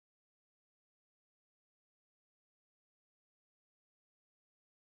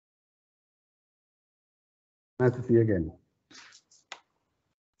Nice to see you again.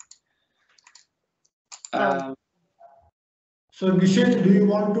 So Nishit, do you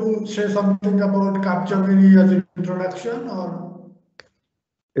want to say something about Capgemini as an introduction, or?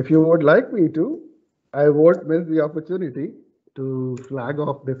 If you would like me to, I won't miss the opportunity to flag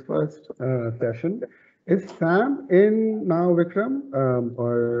off this first session. Is Sam in now, Vikram,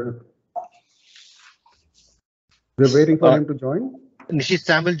 or we're waiting for him to join? Nishit,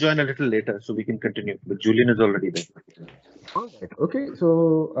 Sam will join a little later, so we can continue. But Julian is already there. All right. Okay,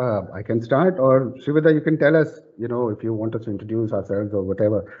 so I can start, or Srivida, you can tell us, if you want us to introduce ourselves or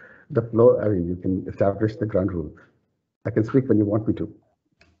whatever, the flow, I mean, you can establish the ground rules. I can speak when you want me to.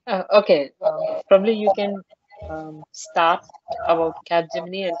 Okay, probably you can start about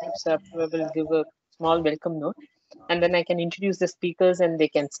Capgemini, and Sir will give a small welcome note, and then I can introduce the speakers and they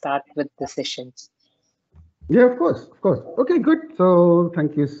can start with the sessions. Yeah, of course, of course. Okay, good. So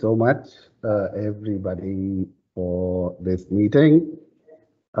thank you so much, everybody, for this meeting.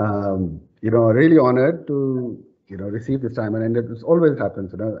 Really honored to receive this time, and it always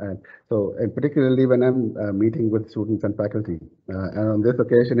happens, and particularly when I'm meeting with students and faculty, and on this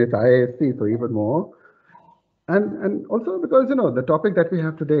occasion it's IISc, so even more, and also because the topic that we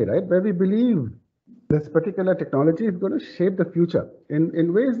have today, right, where we believe this particular technology is going to shape the future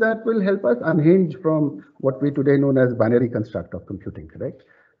in ways that will help us unhinge from what we today know as binary construct of computing, correct?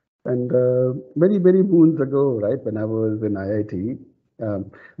 And many moons ago, right, when I was in IIT,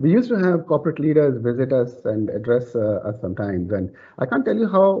 we used to have corporate leaders visit us and address us sometimes. And I can't tell you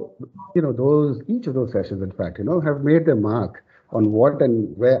how, each of those sessions, in fact, have made their mark on what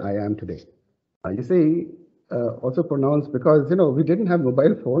and where I am today. You see, also pronounced because, we didn't have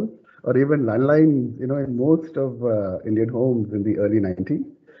mobile phones or even landlines, in most of Indian homes in the early 90s.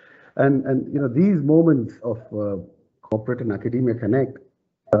 And these moments of corporate and academia connect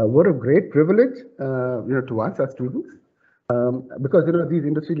were a great privilege, to us as students, because these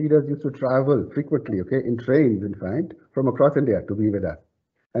industry leaders used to travel frequently, okay, in trains, in fact, from across India to be with us.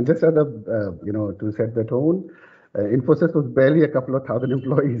 And just as to set the tone, Infosys was barely a couple of thousand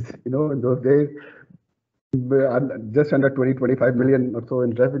employees, in those days, just under 25 million or so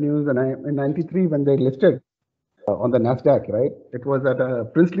in revenues. And in '93, when they listed on the NASDAQ, right, it was at a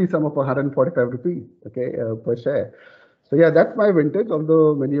princely sum of 145 rupees, okay, per share. So yeah, that's my vintage,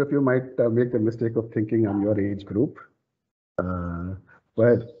 although many of you might make the mistake of thinking I'm your age group.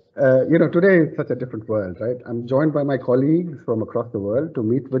 But today is such a different world, right? I'm joined by my colleagues from across the world to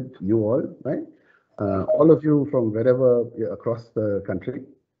meet with you all, right? All of you from wherever across the country.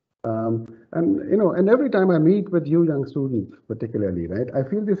 And every time I meet with you young students, particularly, right, I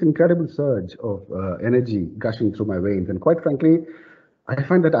feel this incredible surge of energy gushing through my veins. And quite frankly, I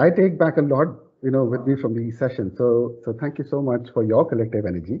find that I take back a lot, with me from these sessions. So thank you so much for your collective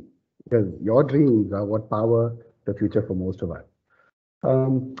energy, because your dreams are what power the future for most of us.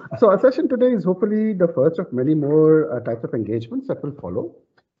 So our session today is hopefully the first of many more types of engagements that will follow.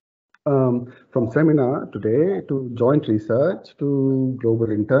 From seminar today to joint research to global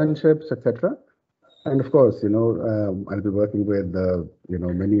internships, etc. And of course, I'll be working with,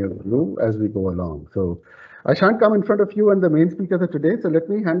 many of you as we go along. So I shan't come in front of you and the main speakers of today. So let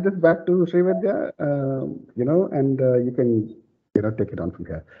me hand this back to Srividya, and you can, take it on from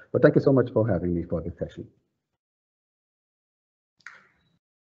here. But thank you so much for having me for this session.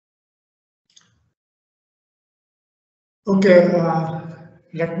 Okay,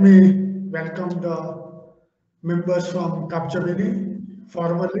 let me welcome the members from Capgemini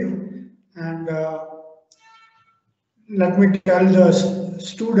formally, and let me tell the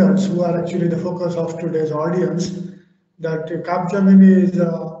students who are actually the focus of today's audience that Capgemini is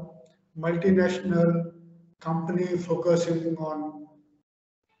a multinational company focusing on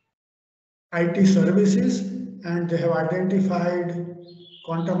IT services, and they have identified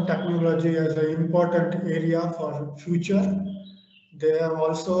quantum technology as an important area for future. They have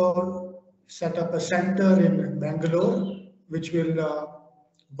also set up a center in Bangalore, which will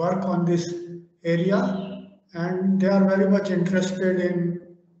work on this area, and they are very much interested in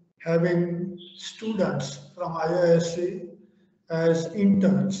having students from IISc as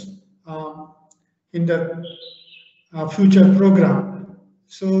interns in the future program.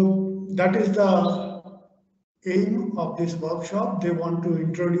 So that is the aim of this workshop. They want to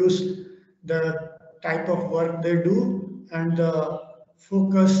introduce the type of work they do and the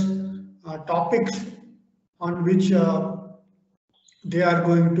focus topics on which they are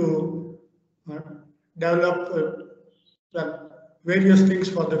going to develop various things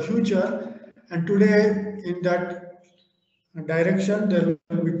for the future. And today, in that direction, there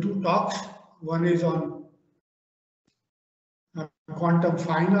will be two talks. One is on quantum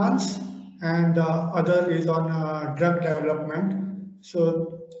finance, and the other is on drug development.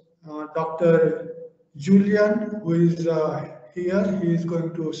 So Dr. Julian, who is here, he is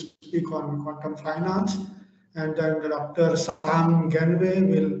going to speak on quantum finance, and then Dr. Sam Genway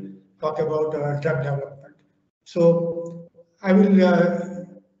will talk about drug development. So I will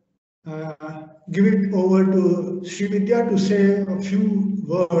give it over to Srividya to say a few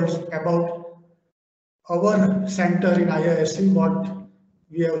words about our center in IISc, what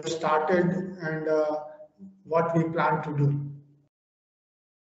we have started and what we plan to do.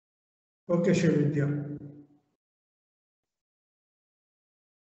 Okay, Srividya.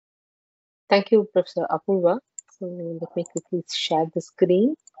 Thank you, Professor Apurva. So let me quickly share the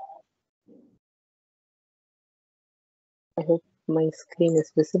screen. I hope my screen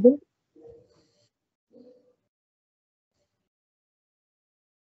is visible.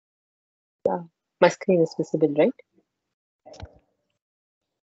 Yeah, my screen is visible, right?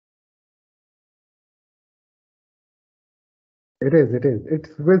 It is. It's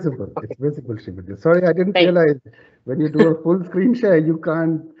visible. Okay. It's visible, Srividya. Sorry, I didn't Thank you. realize when you do a full screen share, you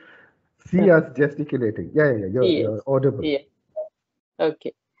can't see us gesticulating. Yeah. You're audible. Yeah.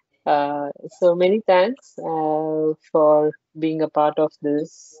 Okay. So many thanks for being a part of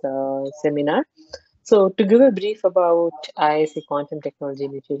this seminar. So to give a brief about IISc Quantum Technology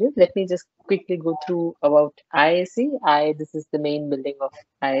Initiative, let me just quickly go through about IISc. This is the main building of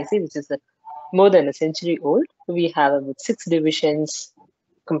IISc, which is more than a century old. We have about 6 divisions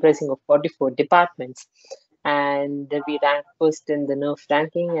comprising of 44 departments, and we rank first in the NERF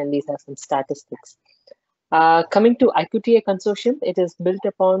ranking, and these are some statistics. Coming to IQTI consortium, it is built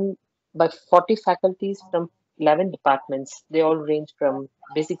upon by 40 faculties from 11 departments. They all range from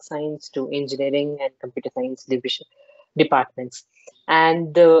basic science to engineering and computer science departments.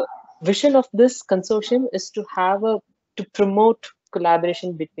 And the vision of this consortium is to promote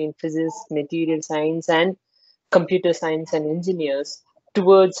collaboration between physics, material science, and computer science and engineers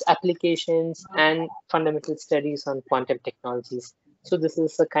towards applications and fundamental studies on quantum technologies. So this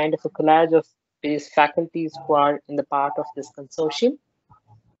is a kind of a collage of various faculties who are in the part of this consortium.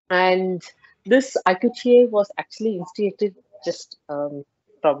 And this IQTA was actually instigated just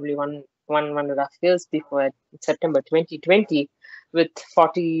probably one and a half years before, September 2020, with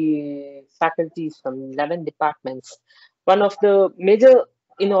 40 faculties from 11 departments. One of the major,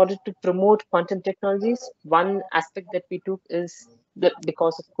 in order to promote quantum technologies, one aspect that we took is that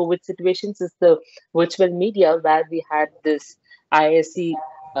because of COVID situations is the virtual media, where we had this ISC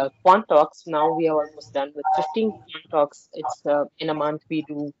quant talks. Now we are almost done with 15 quant talks. It's in a month we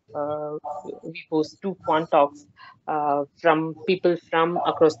host 2 quant talks from people from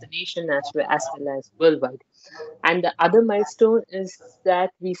across the nation as well as worldwide. And the other milestone is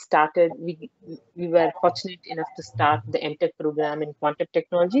that we were fortunate enough to start the MTech program in quantum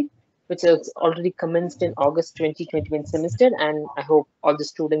technology, which has already commenced in August 2021 semester. And I hope all the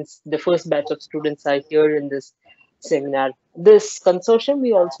students, the first batch of students, are here in this seminar. This consortium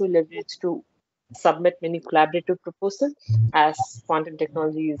we also leverage to submit many collaborative proposals, as quantum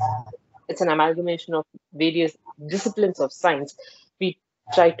technology it's an amalgamation of various disciplines of science. We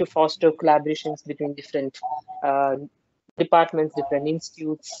try to foster collaborations between different uh, departments, different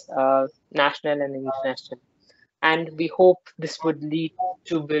institutes, national and international. And we hope this would lead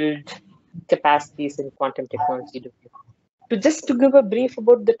to build capacities in quantum technology domain. To give a brief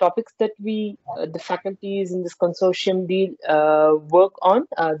about the topics that the faculties in this consortium work on,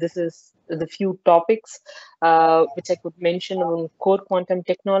 this is the few topics which I could mention on core quantum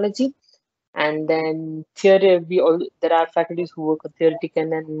technology. And then there are faculties who work on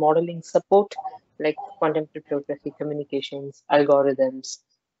theoretical and modeling support, like quantum cryptography, communications, algorithms.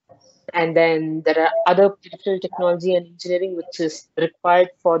 And then there are other peripheral technology and engineering, which is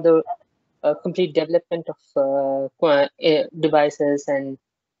required for the complete development of devices and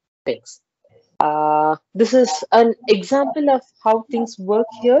things. This is an example of how things work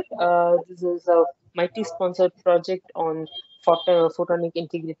here. This is a multi-sponsored project on photonic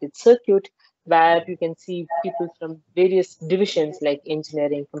integrated circuit, where you can see people from various divisions like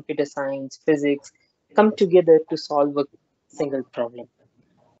engineering, computer science, physics, come together to solve a single problem.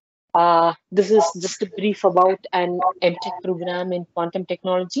 This is just a brief about an MTech program in quantum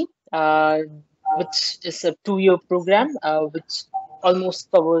technology, which is a 2-year program, which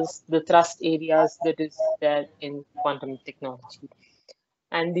almost covers the thrust areas that is there in quantum technology.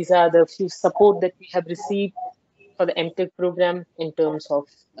 And these are the few support that we have received for the MTech program in terms of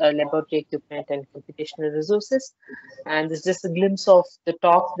laboratory equipment and computational resources. And this is just a glimpse of the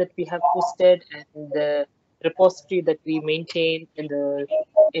talks that we have posted and the repository that we maintain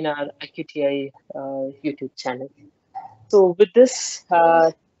in our IQTI YouTube channel. So with this,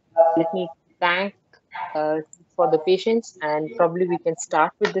 let me thank for the patience, and probably we can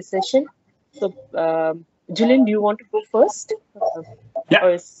start with the session. So, Julian, do you want to go first? Yeah.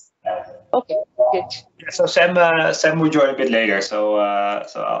 Or is... Okay, good. Yeah, so Sam will join a bit later, so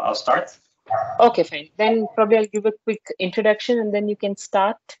I'll start. Okay, fine. Then probably I'll give a quick introduction and then you can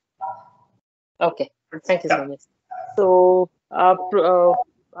start. Okay, thank you so much. So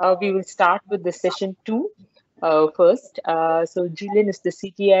we will start with the session 2 first. So Julian is the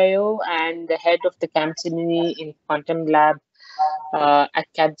CTIO and the head of the Capgemini in Quantum Lab at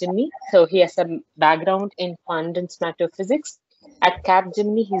Capgemini. So he has a background in condensed matter physics. At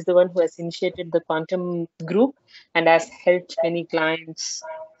Capgemini, he's the one who has initiated the quantum group and has helped many clients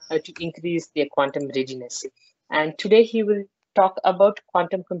to increase their quantum readiness. And today he will talk about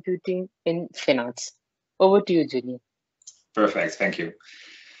quantum computing in finance. Over to you, Julian. Perfect, thank you.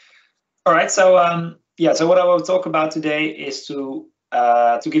 All right, so so what I will talk about today is to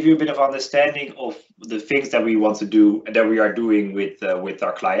give you a bit of understanding of the things that we want to do and that we are doing with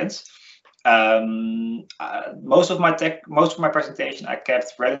our clients. Most of my presentation I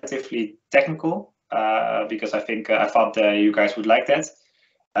kept relatively technical because I thought you guys would like that.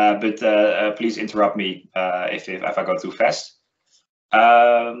 But please interrupt me if I go too fast.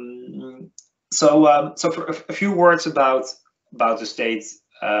 So for a few words about the state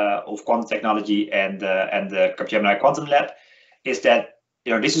of quantum technology and the Capgemini Quantum Lab is that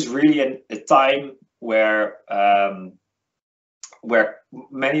this is really a time where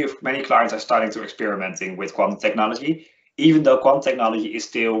many clients are starting to experimenting with quantum technology, even though quantum technology is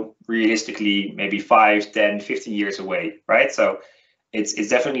still realistically maybe 5, 10, 15 years away, right? So it's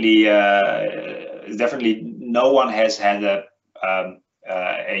definitely no one has had a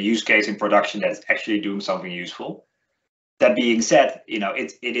use case in production that's actually doing something useful. That being said,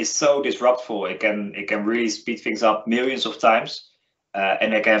 it is so disruptive. It can really speed things up millions of times,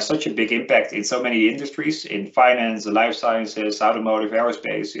 and it can have such a big impact in so many industries, in finance, life sciences, automotive,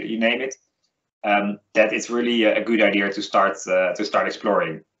 aerospace, you name it. That it's really a good idea to start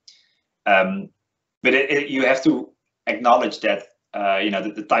exploring. But you have to acknowledge that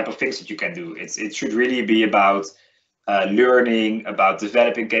the type of things that you can do. It should really be about learning, about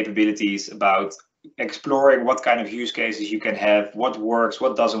developing capabilities, about exploring what kind of use cases you can have, what works,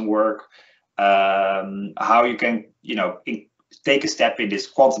 what doesn't work, how you can take a step in this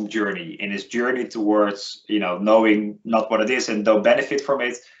quantum journey, towards knowing not what it is and don't benefit from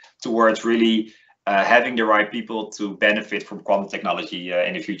it, towards really having the right people to benefit from quantum technology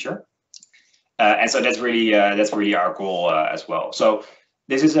in the future. And so that's really our goal as well. So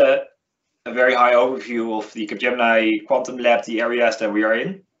this is a very high overview of the Capgemini Quantum Lab, the areas that we are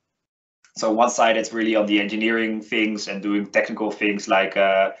in. So one side, it's really on the engineering things and doing technical things like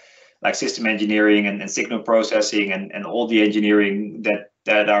system engineering and signal processing and all the engineering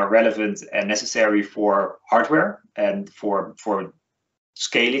that are relevant and necessary for hardware and for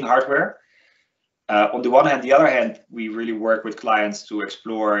scaling hardware. On the one hand, the other hand, we really work with clients to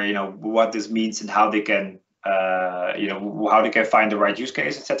explore, what this means and how they can, how they can find the right use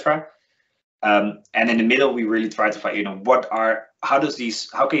case, etc. And in the middle, we really try to find, how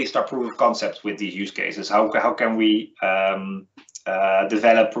can you start proof of concepts with these use cases? How can we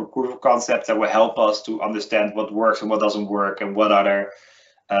develop proof of concepts that will help us to understand what works and what doesn't work, and what are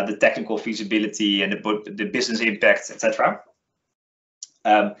the technical feasibility and the business impacts, etc.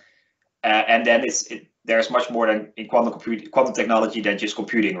 And then there's much more than in quantum technology than just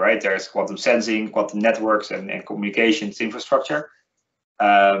computing, right? There's quantum sensing, quantum networks, and communications infrastructure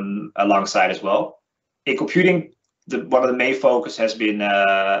alongside as well. In computing, one of the main focus has been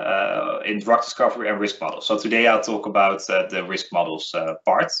in drug discovery and risk models. So today I'll talk about the risk models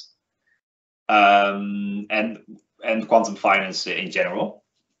parts and quantum finance in general.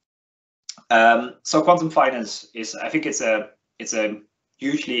 So quantum finance is, I think it's a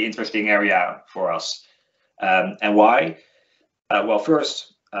hugely interesting area for us. And why? Well,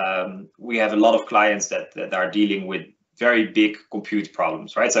 first, we have a lot of clients that are dealing with very big compute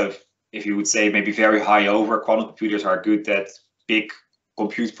problems, right? So if you would say maybe very high over, quantum computers are good at big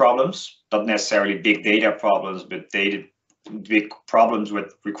compute problems, not necessarily big data problems, but big problems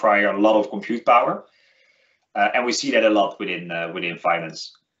that require a lot of compute power. And we see that a lot within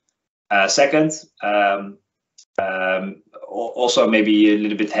finance. Second, also maybe a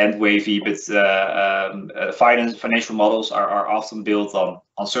little bit hand wavy, but financial models are often built on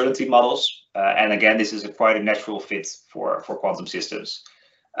uncertainty models. And again, this is quite a natural fit for quantum systems.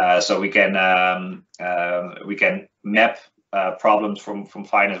 So we can map problems from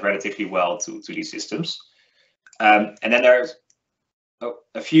finance relatively well to these systems. And then there's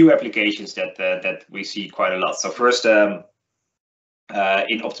a few applications that we see quite a lot. So first,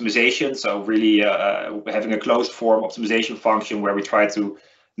 in optimization, so really having a closed form optimization function where we try to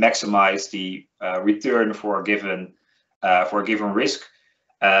maximize the return for a given risk.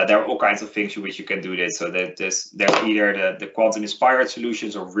 There are all kinds of things which you can do this. So that there's either the quantum inspired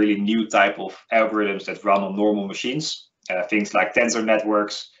solutions or really new type of algorithms that run on normal machines, things like tensor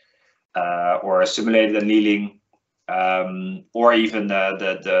networks or simulated annealing, or even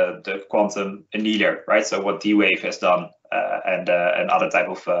the quantum annealer, right? So what D-Wave has done, and other type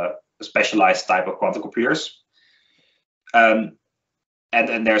of specialized type of quantum computers. And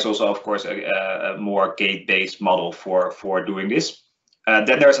then there's also, of course, a more gate-based model for doing this.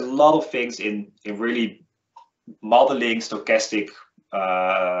 Then there's a lot of things in really modeling stochastic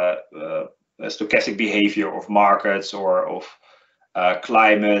behavior of markets or of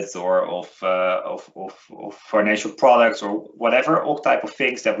climate or of financial products or whatever, all type of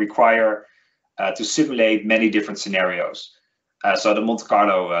things that require to simulate many different scenarios. So the Monte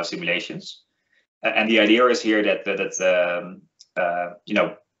Carlo simulations, and the idea is here that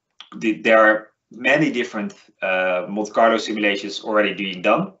there are many different Monte Carlo simulations already being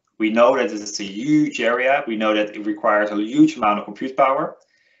done. We know that it's a huge area. We know that it requires a huge amount of compute power,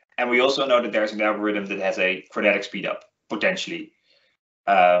 and we also know that there's an algorithm that has a quadratic speedup potentially.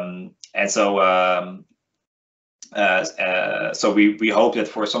 And so we hope that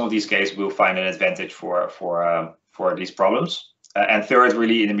for some of these cases we'll find an advantage for these problems. And third,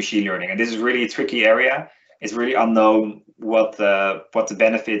 really in the machine learning, and this is really a tricky area. It's really unknown what the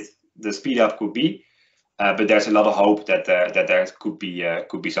benefit the speedup could be, but there's a lot of hope that there could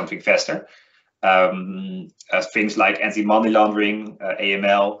be something faster. Things like anti-money laundering,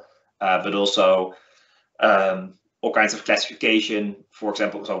 AML, but also all kinds of classification. For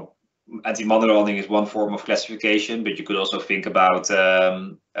example, so anti-money laundering is one form of classification, but you could also think about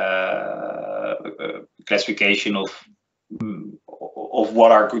classification of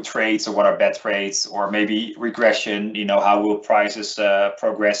what are good trades or what are bad trades, or maybe regression. How will prices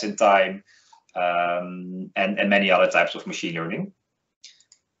progress in time, and many other types of machine learning.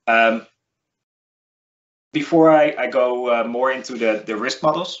 Before I go more into the risk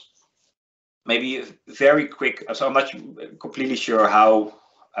models, maybe very quick. So I'm not completely sure how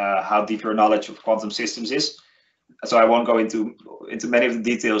deep your knowledge of quantum systems is, so I won't go into many of the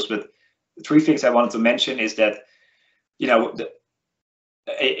details. But the three things I wanted to mention is that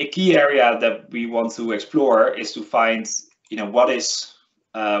a key area that we want to explore is to find what is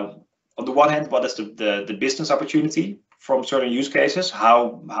on the one hand, what is the business opportunity from certain use cases?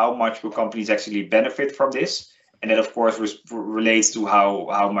 How much will companies actually benefit from this? And that, of course, relates to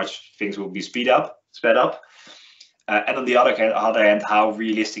how much things will be sped up. And on the other hand, how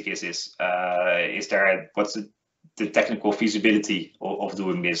realistic is this? What's the technical feasibility of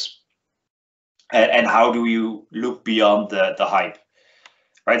doing this? And how do you look beyond the hype?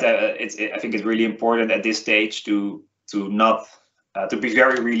 Right? I think it's really important at this stage to be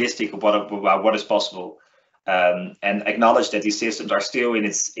very realistic about what is possible, and acknowledge that these systems are still in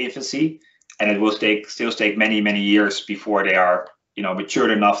its infancy, and it will still take many years before they are matured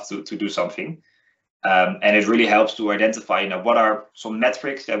enough to do something. And it really helps to identify what are some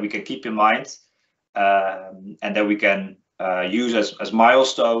metrics that we can keep in mind, and that we can use as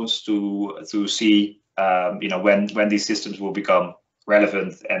milestones to see when these systems will become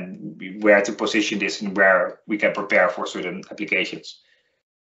relevant, and where to position this and where we can prepare for certain applications.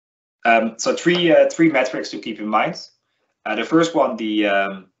 So three metrics to keep in mind. The first one, the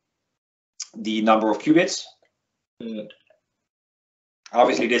number of qubits.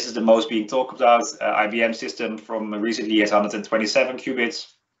 Obviously, this is the most being talked about. IBM system from recently has 127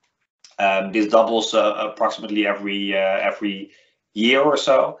 qubits. This doubles approximately every year or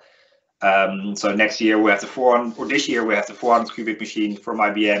so. So next year we have the 400, or this year we have the 400 qubit machine from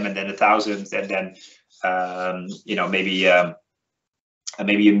IBM, and then 1,000, and then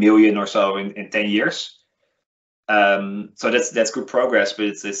maybe a million or so in 10 years. So that's good progress,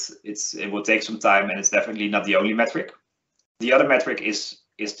 but it will take some time, and it's definitely not the only metric. The other metric is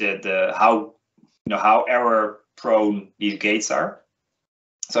the how error prone these gates are.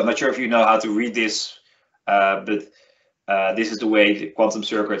 So I'm not sure if you know how to read this, but this is the way the quantum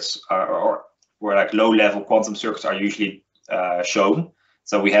circuits or like low-level quantum circuits are usually shown.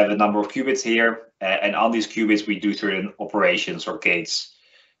 So we have a number of qubits here, and on these qubits we do certain operations or gates.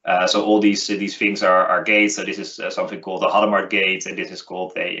 So all these things are gates. So this is something called a Hadamard gate, and this is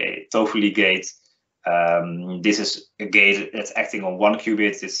called a Toffoli gate. This is a gate that's acting on 1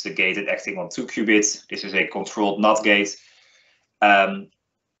 qubit. This is a gate that's acting on 2 qubits. This is a controlled NOT gate. The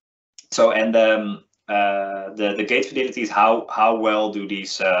gate fidelity is how well do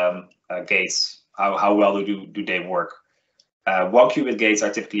these gates, how well do they work? 1 qubit gates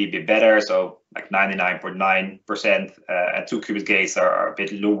are typically a bit better, so like 99.9%, and 2 qubit gates are a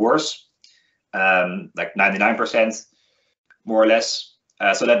bit worse, like 99%, more or less.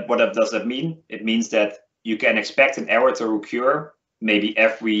 So what does that mean? It means that you can expect an error to occur maybe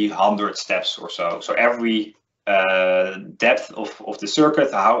every 100 steps or so. So every depth of the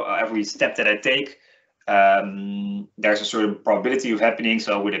circuit, every step that I take, there's a certain probability of happening.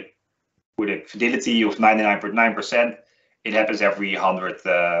 So with a fidelity of 99.9%, it happens every 100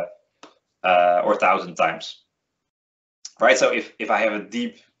 or 1,000 times, right? So if I have a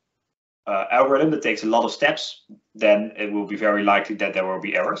deep algorithm that takes a lot of steps, then it will be very likely that there will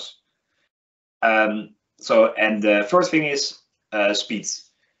be errors. And the first thing is speed.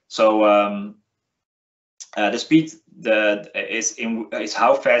 So the speed is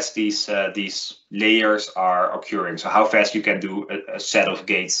how fast these layers are occurring. So how fast you can do a set of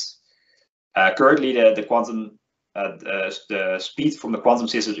gates. Currently, the quantum the speed from the quantum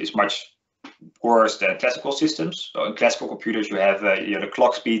systems is much worse than classical systems. So in classical computers, you have the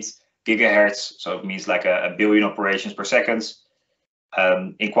clock speed, gigahertz, so it means like a billion operations per second.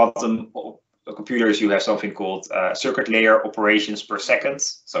 In quantum computers, you have something called circuit layer operations per second.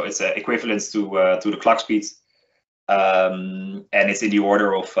 So it's equivalent to the clock speed, and it's in the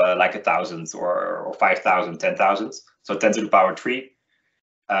order of like 1,000 or 5,000, 10,000. So 10 to the power 3.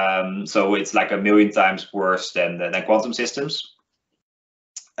 So it's like 1,000,000 times worse than quantum systems.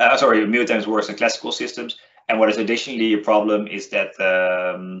 Sorry, 1,000,000 times worse than classical systems. And what is additionally a problem is that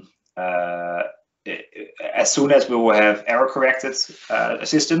as soon as we will have error-corrected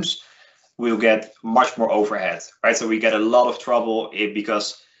systems, we'll get much more overhead, right? So we get a lot of trouble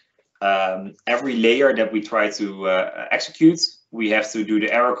because every layer that we try to execute, we have to do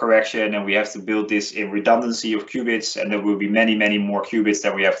the error correction, and we have to build this in redundancy of qubits, and there will be many, many more qubits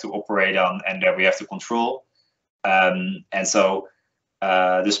that we have to operate on and that we have to control. And so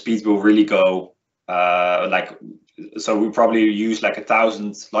the speed will really go so we probably use like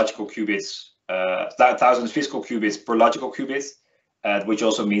 1,000 logical qubits, 1,000 physical qubits per logical qubit, which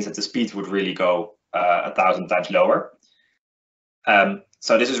also means that the speed would really go 1,000 times lower.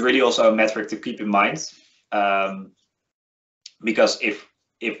 So this is really also a metric to keep in mind, because if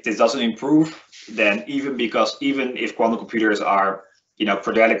this doesn't improve, then even if quantum computers are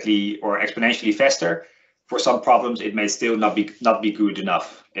quadratically or exponentially faster, for some problems it may still not be good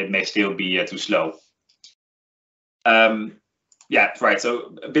enough. It may still be too slow. Yeah, right.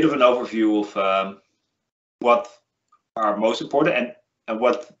 So a bit of an overview of what are most important, and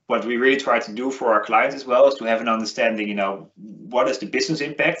what we really try to do for our clients as well is to have an understanding. What is the business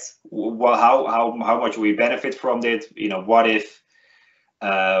impact? How much we benefit from it? What if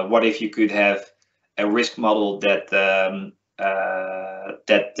you could have a risk model that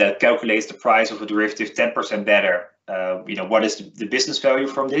that calculates the price of a derivative 10% better? What is the business value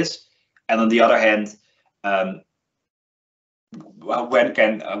from this? And on the other hand, when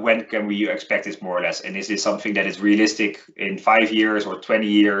can we expect this, more or less? And is this something that is realistic in 5 years or 20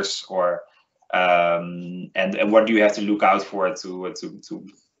 years, or and what do you have to look out for to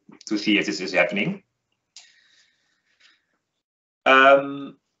see if this is happening?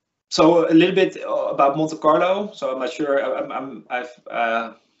 So a little bit about Monte Carlo. So I'm not sure. I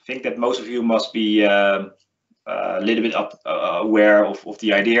think that most of you must be a little bit aware of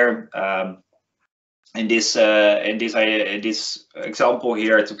the idea. In this example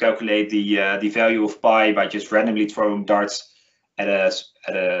here, to calculate the value of pi by just randomly throwing darts at a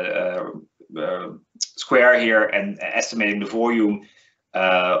square here and estimating the volume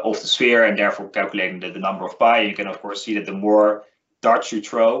of the sphere, and therefore calculating the number of pi, you can of course see that the more darts you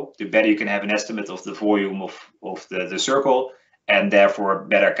throw, the better you can have an estimate of the volume of the circle, and therefore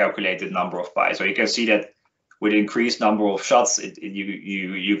better calculate the number of pi. So you can see that with increased number of shots,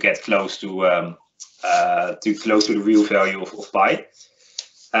 you get close to the real value of pi,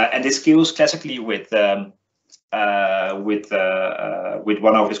 and this scales classically with 1 over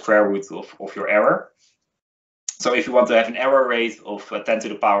the square root of your error. So if you want to have an error rate of 10 to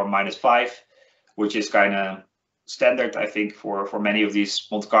the power minus 5, which is kind of standard, I think, for many of these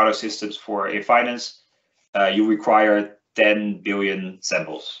Monte Carlo systems in finance, you require 10 billion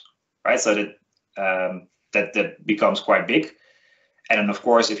samples, right? So that becomes quite big. And then, of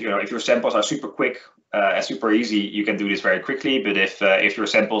course, if your samples are super quick, super easy, you can do this very quickly. But if your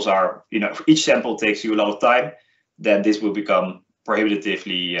samples are, if each sample takes you a lot of time, then this will become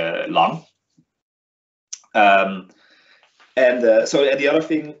prohibitively long. So the other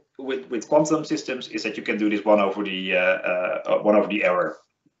thing with quantum systems is that you can do this 1 over the error.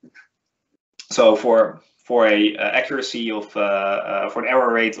 So for a accuracy of for an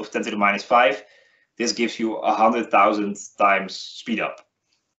error rate of 10 to the minus 5, this gives you 100,000 times speed up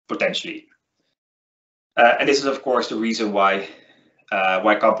potentially. And this is of course the reason why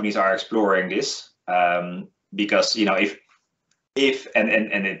companies are exploring this, because if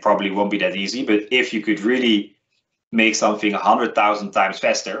and it probably won't be that easy, but if you could really make something 100,000 times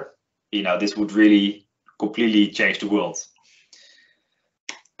faster, this would really completely change the world.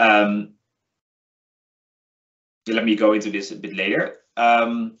 Let me go into this a bit later.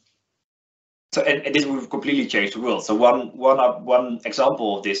 So and this would completely change the world. So one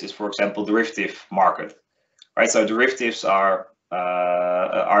example of this is, for example, derivative market, right? So derivatives are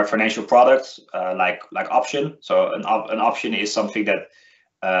financial products like option. So an option is something that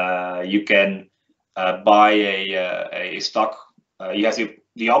you can buy a stock. You have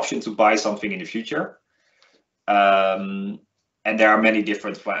the option to buy something in the future, and there are many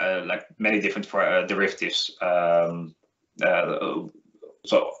different derivatives.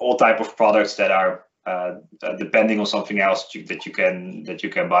 So all type of products that are depending on something else that you can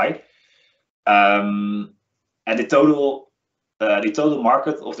buy, and the total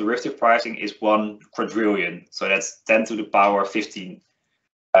market of derivative pricing is 1 quadrillion. So that's 10 to the power 15,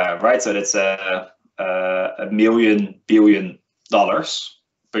 right? So that's $1 billion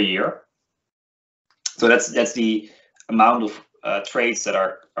per year. So that's the amount of trades that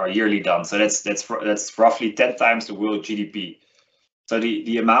are yearly done. So that's roughly 10 times the world GDP. So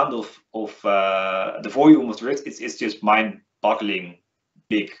the amount of the volume of derivatives it's just mind-boggling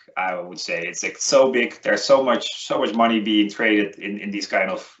big. I would say it's like so big. There's so much money being traded in these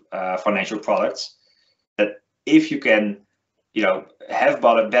kind of financial products that if you can have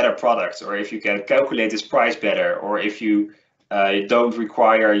better products, or if you can calculate this price better, or if you don't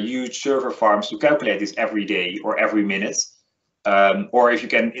require huge server farms to calculate this every day or every minute, or if you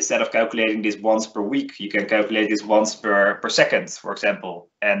can, instead of calculating this once per week, you can calculate this once per second, for example,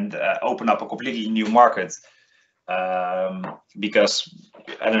 and open up a completely new market. Because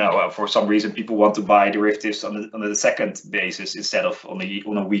I don't know, for some reason people want to buy derivatives on the second basis instead of on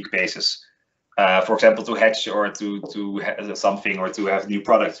a week basis. For example, to hedge or to have something, or to have new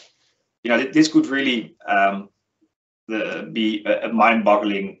products. This could really be a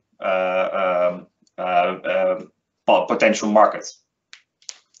mind-boggling potential market.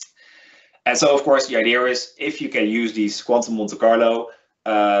 And so, of course, the idea is if you can use these quantum Monte Carlo,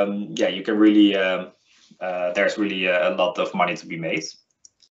 you can really there's really a lot of money to be made.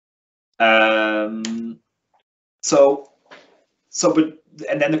 And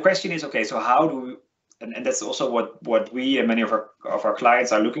then the question is, okay, so how do we, and that's also what we and many of our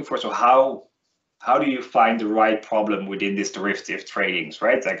clients are looking for. So how do you find the right problem within this derivative tradings,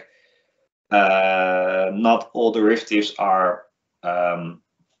 right? Like not all derivatives are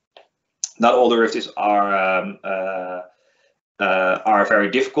very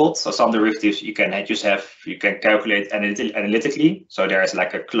difficult. So some derivatives you can calculate analytically. So there's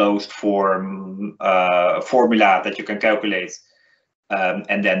like a closed form formula that you can calculate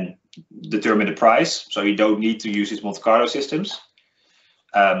and then determine the price. So you don't need to use these Monte Carlo systems.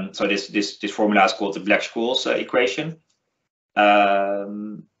 So this formula is called the Black-Scholes equation.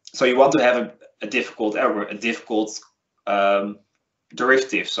 So you want to have a difficult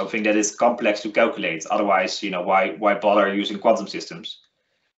derivative, something that is complex to calculate. Otherwise, why bother using quantum systems?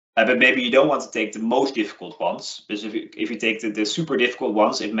 But maybe you don't want to take the most difficult ones, because if you take the super difficult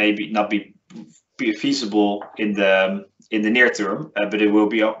ones, it may not be feasible in the near term, but it will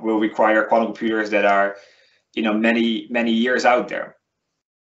require quantum computers that are many years out there.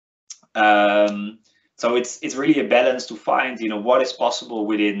 So it's really a balance to find what is possible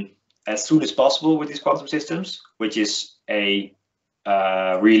within as soon as possible with these quantum systems, which is a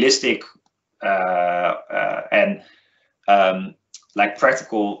realistic and like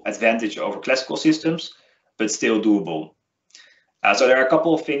practical advantage over classical systems, but still doable. So there are a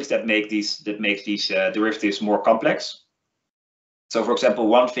couple of things that make these derivatives more complex. So, for example,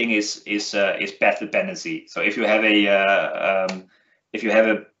 one thing is path dependency. So if you have an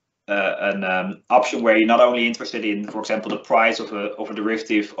option where you're not only interested in, for example, the price of a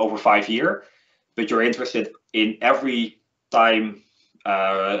derivative over 5 years, but you're interested in every time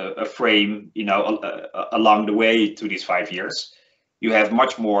a frame, along the way to these 5 years, you have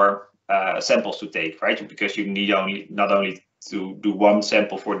much more samples to take, right? Because you need not only to do one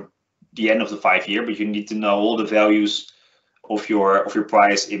sample for the end of the 5 year, but you need to know all the values of your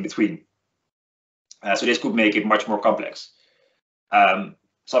price in between. So this could make it much more complex.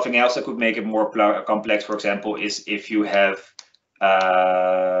 Something else that could make it more complex, for example, is if you have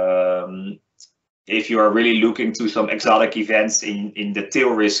if you are really looking to some exotic events in the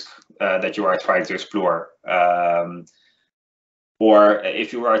tail risk that you are trying to explore. or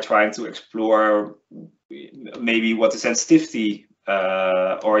if you are trying to explore maybe what the sensitivity,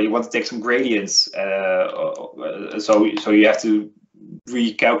 or you want to take some gradients, so you have to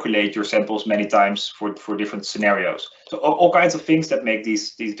recalculate your samples many times for different scenarios. So all kinds of things that make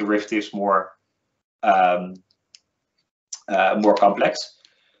these derivatives more more complex.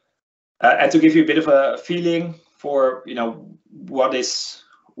 And to give you a bit of a feeling for what is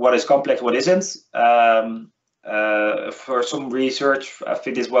complex, what isn't. For some research, I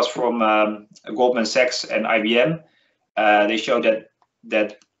think this was from Goldman Sachs and IBM. They showed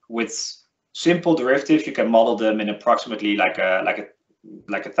that with simple derivatives, you can model them in approximately like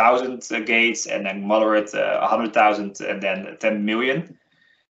 1,000 gates, and then moderate 100,000, and then 10 million.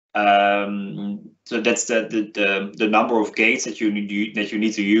 So that's the number of gates that you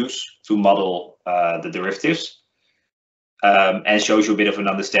need to use to model the derivatives, and shows you a bit of an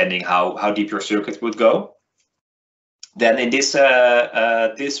understanding how deep your circuit would go. Then in this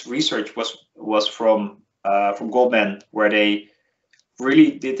this research was from Goldman, where they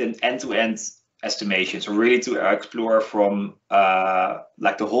really did an end-to-end estimation, so really to explore from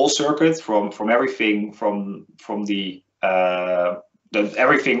like the whole circuit, from everything from the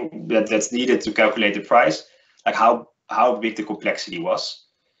everything that's needed to calculate the price, like how big the complexity was,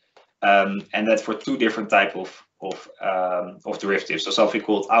 and that for two different type of derivatives. So something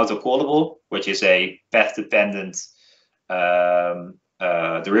called autocallable, which is a path-dependent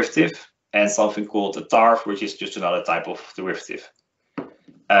derivative, and something called a TARF, which is just another type of derivative.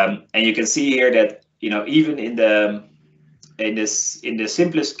 And you can see here that even in the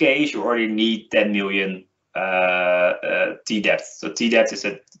simplest case, you already need 10 million T depth. So T depth is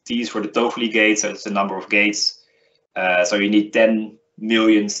T is for the Toffoli gate, so it's the number of gates. So you need 10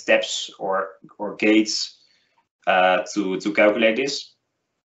 million steps or gates to calculate this,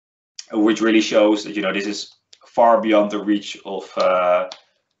 which really shows that this is far beyond the reach of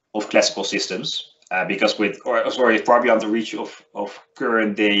classical systems, because far beyond the reach of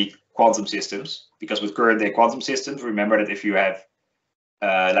current day quantum systems. Because with current day quantum systems, remember that if you have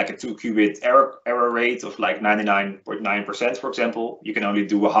like a 2-qubit error rate of like 99.9%, for example, you can only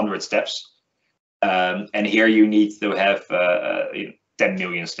do 100 steps, and here you need to have 10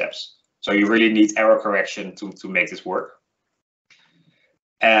 million steps. So you really need error correction to make this work.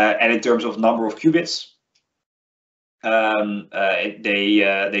 And in terms of number of qubits,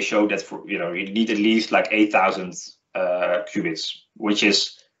 they show that you need at least like 8,000 qubits, which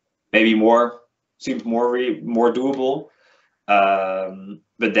is maybe seems more doable.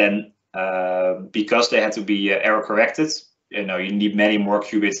 But then because they had to be error corrected, you need many more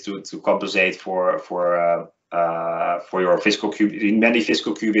qubits to compensate for your physical qubits, many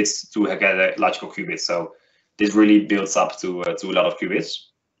physical qubits to get a logical qubit. So this really builds up to a lot of qubits.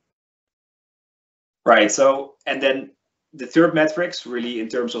 Right. So, and then the third metrics really in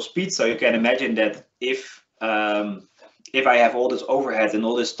terms of speed. So you can imagine that if I have all this overhead and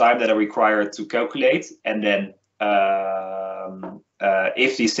all this time that I require to calculate, and then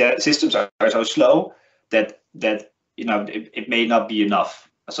if these systems are so slow that it may not be enough.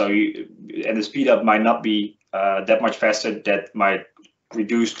 So and the speed up might not be that much faster that my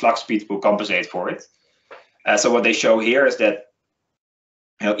reduced clock speed will compensate for it. So what they show here is that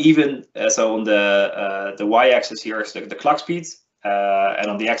even so on the y-axis here is the clock speed, and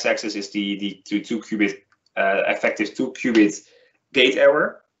on the x-axis is the 2-qubit effective 2-qubit gate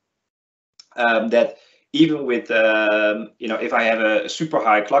error. That even with if I have a super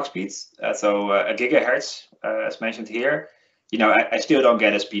high clock speed, so a gigahertz as mentioned here, I still don't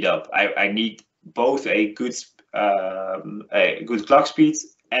get a speed up. I need both a good clock speed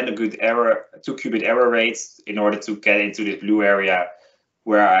and a good 2-qubit error rate in order to get into this blue area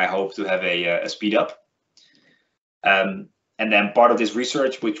where I hope to have a speed up. And then part of this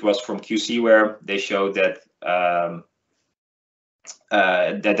research, which was from QCware, they showed that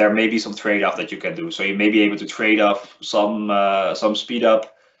that there may be some trade-off that you can do. So you may be able to trade off some speed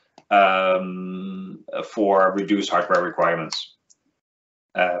up for reduced hardware requirements.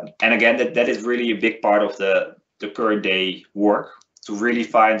 And again, that is really a big part of the current day work, to really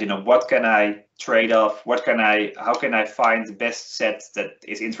find what can I trade off, how can I find the best set that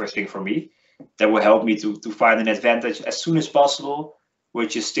is interesting for me, that will help me to find an advantage as soon as possible,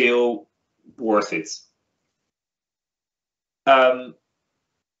 which is still worth it. And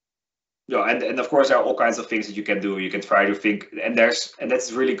of course there are all kinds of things that you can do. You can try to think, and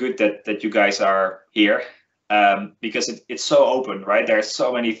that's really good that you guys are here, because it's so open, right? There's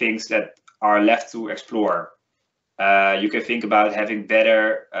so many things that are left to explore. You can think about having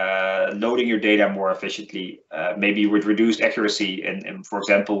better loading your data more efficiently, maybe with reduced accuracy, and for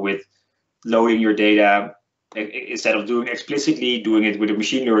example with loading your data instead of doing explicitly, doing it with a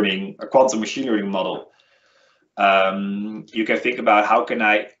quantum machine learning model. You can think about how can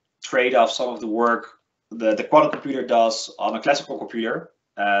I trade off some of the work the quantum computer does on a classical computer,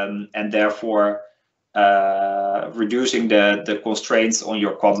 and therefore reducing the constraints on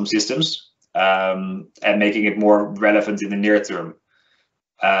your quantum systems, and making it more relevant in the near term.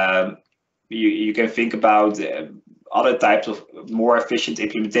 You can think about other types of more efficient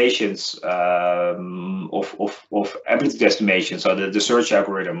implementations of amplitude estimation, so the search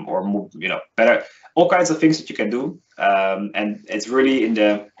algorithm, or more, better, all kinds of things that you can do. And it's really in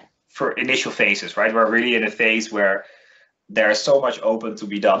the initial phases, right? We're really in a phase where there's so much open to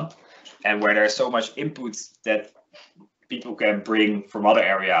be done, and where there's so much input that people can bring from other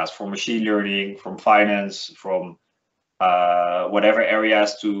areas, from machine learning, from finance, from whatever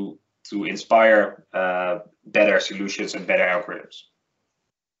areas to inspire better solutions and better algorithms.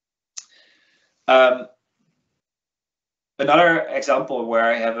 Another example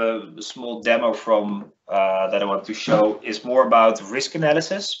where I have a small demo from that I want to show is more about risk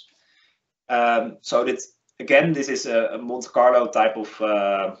analysis. So this is a Monte Carlo type of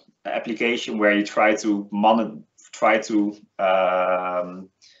application where you try to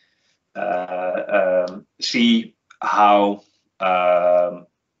see how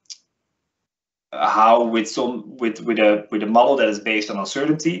with a model that is based on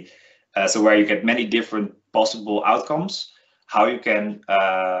uncertainty, so where you get many different possible outcomes, how you can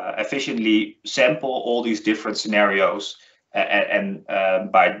efficiently sample all these different scenarios, and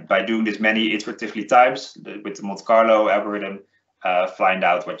by doing this many iteratively times with the Monte Carlo algorithm, find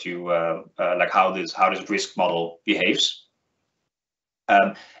out what you like how this risk model behaves.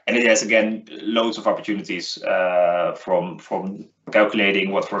 And it has, again, loads of opportunities, from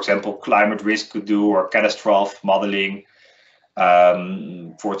calculating what, for example, climate risk could do, or catastrophe modeling,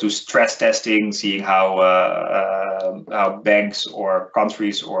 to stress testing, seeing how banks or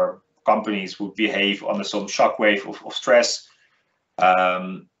countries or companies would behave under some shockwave of stress,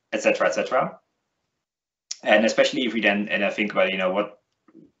 etc., etc. And especially if we then think about, what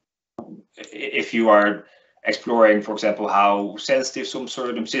if you are exploring, for example, how sensitive some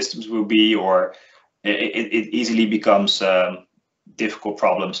certain systems will be, or it easily becomes difficult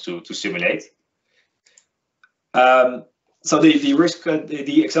problems to simulate. So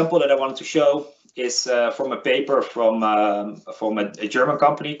the example that I wanted to show is from a paper from a German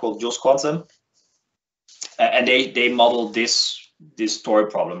company called Just Quantum, and they modeled this toy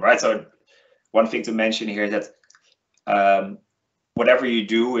problem, right? So one thing to mention here is that whatever you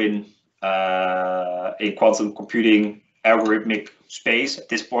do in quantum computing algorithmic space at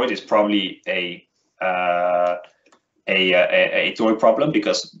this point is probably a toy problem,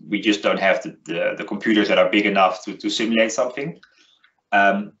 because we just don't have the computers that are big enough to simulate something.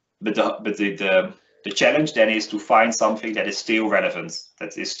 But the challenge then is to find something that is still relevant,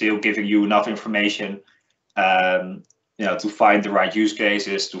 that is still giving you enough information, to find the right use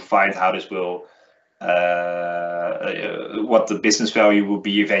cases, to find how this will what the business value will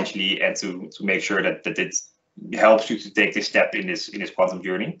be eventually, and to make sure that it helps you to take this step in this quantum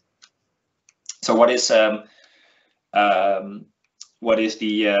journey. So what is the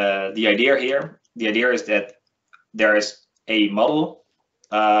idea here? The idea is that there is a model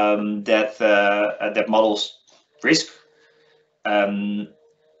that models risk, and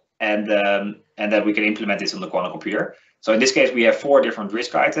that we can implement this on the quantum computer. So in this case, we have 4 different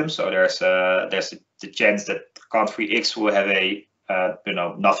risk items. So there's the chance that country X will have a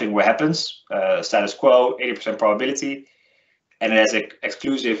nothing will happens, status quo, 80% probability, and it has an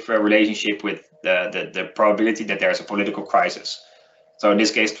exclusive relationship with the probability that there's a political crisis. So in this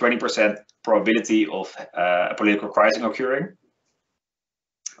case, 20% probability of a political crisis occurring.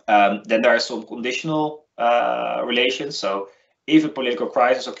 Then there are some conditional relations. So if a political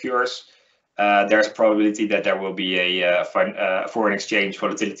crisis occurs, there's a probability that there will be a foreign exchange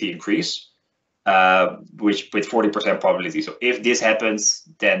volatility increase, which with 40% probability. So if this happens,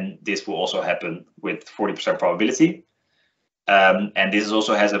 then this will also happen with 40% probability. And this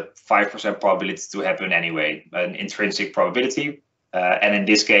also has a 5% probability to happen anyway, an intrinsic probability. And in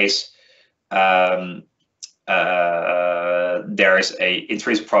this case, there is a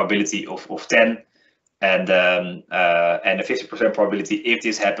intrinsic probability of 10. And a 50% probability, if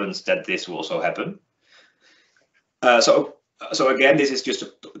this happens, that this will also happen. So again, this is just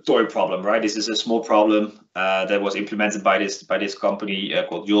a toy problem, right? This is a small problem that was implemented by this company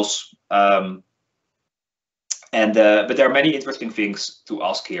called JOS. But there are many interesting things to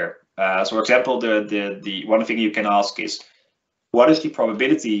ask here. So, for example, the one thing you can ask is, what is the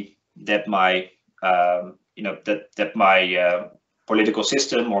probability that my that my political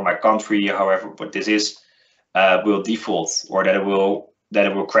system or my country, however what this is, will default, or that it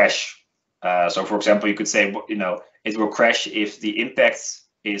will crash. So for example, you could say, you know, it will crash if the impact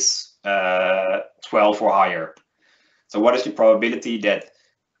is 12 or higher. So what is the probability that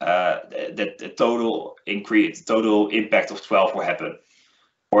that the total impact of 12 will happen?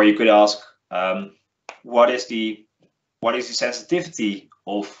 Or you could ask, what is the sensitivity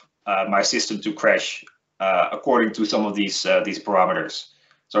of my system to crash according to some of these parameters?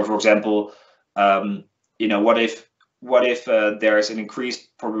 So for example, you know, what if there is an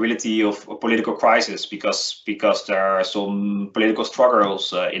increased probability of a political crisis because there are some political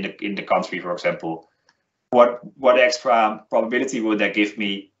struggles in the country, for example? What extra probability would that give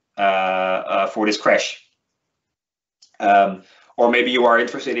me for this crash? Or maybe you are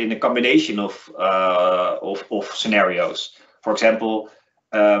interested in a combination of scenarios. For example,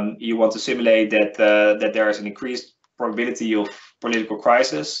 you want to simulate that there is an increased probability of political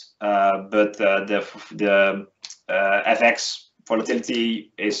crisis, but the FX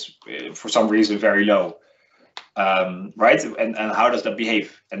volatility is for some reason very low, right? And how does that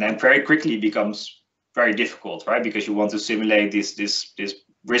behave? And then very quickly becomes very difficult, right? Because you want to simulate this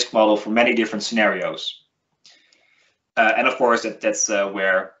risk model for many different scenarios. And of course, that's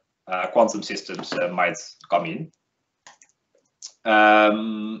where quantum systems might come in.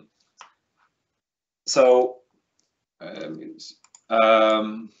 So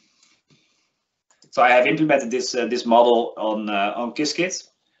I have implemented this model on Qiskit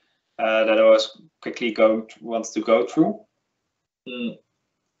that I was quickly want to go through,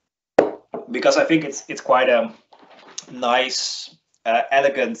 because I think it's quite a nice,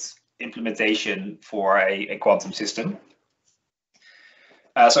 elegant implementation for a quantum system.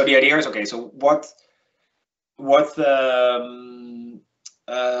 So the idea is, okay, so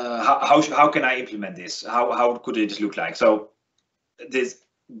how can I implement this? How could it look like? So this,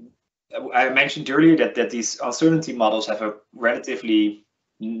 I mentioned earlier that these uncertainty models have a relatively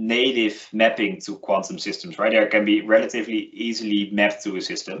native mapping to quantum systems, right? They can be relatively easily mapped to a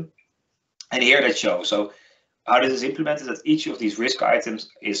system. And here that shows. So how this is implemented, that each of these risk items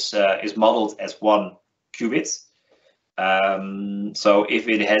is modeled as one qubit. So if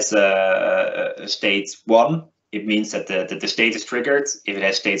it has a state 1, it means that the state is triggered. If it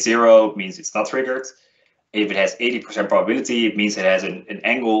has state 0, it means it's not triggered. If it has 80% probability, it means it has an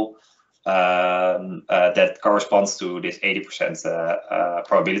angle that corresponds to this 80%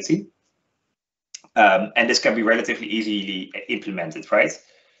 probability. And this can be relatively easily implemented, right?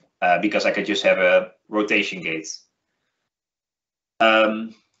 Because I could just have a rotation gate.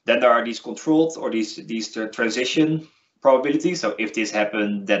 Then there are these controlled, or these transition probabilities. So if this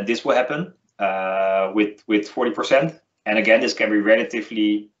happens, then this will happen with 40%. And again, this can be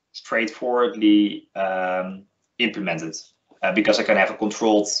relatively straightforwardly implemented because I can have a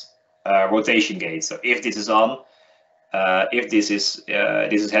controlled rotation gate. So if this is on, if this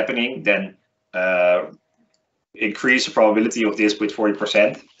is happening, then increase the probability of this with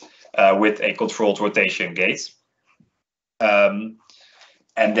 40% with a controlled rotation gate. And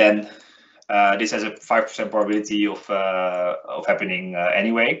then this has a 5% probability of happening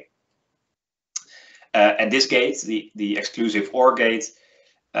anyway. And this gate, the exclusive OR gate,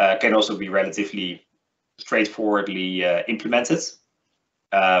 can also be relatively straightforwardly implemented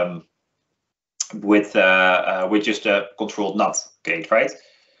with just a controlled NOT gate, right?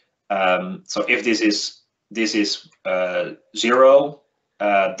 So if this is 0,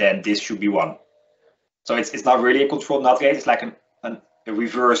 then this should be 1. So it's not really a controlled NOT gate. It's like a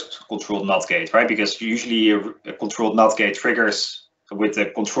reversed controlled NOT gate, right? Because usually a controlled NOT gate triggers with the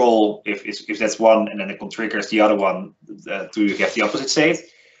control if that's 1, and then it triggers the other one to get the opposite state.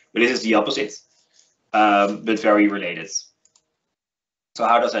 But this is the opposite, but very related. So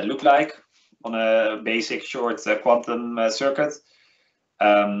how does that look like on a basic short quantum circuit?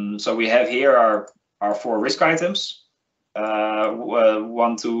 So we have here our 4 risk items, 0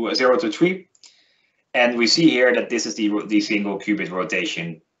 to 3. And we see here that this is the single qubit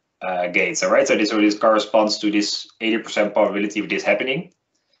rotation gate. All right, so this corresponds to this 80% probability of this happening.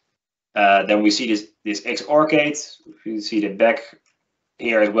 Then we see this XOR gate. You see the back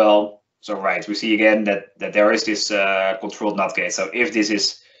here as well. So right, we see again that there is this controlled NOT gate. So if this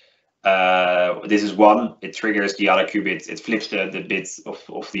is 1, it triggers the other qubit. It flips the bits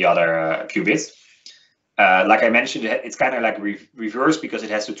of the other qubit. Like I mentioned, it's kind of like reverse because it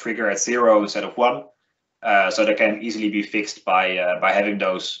has to trigger at 0 instead of 1. So that can easily be fixed by having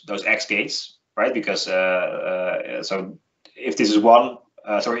those X gates, right? Because so if this is 1,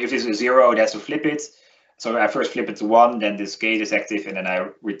 sorry, if this is 0, it has to flip it. So I first flip it to 1, then this gate is active, and then I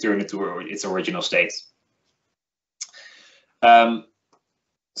return it to its original state.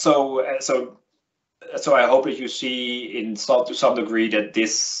 So so I hope that you see to some degree that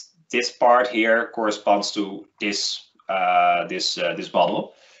this part here corresponds to this this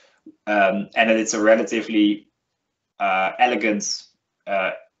model, and that it's a relatively elegant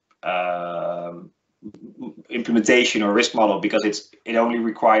implementation or risk model, because it only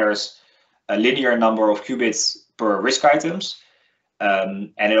requires a linear number of qubits per risk items,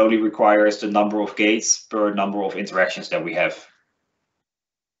 and it only requires the number of gates per number of interactions that we have.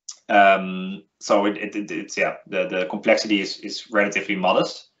 So it's yeah, the complexity is relatively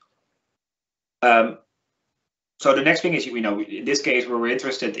modest. So the next thing is, you know, in this case we're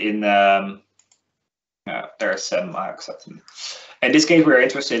interested in there's some in this case we're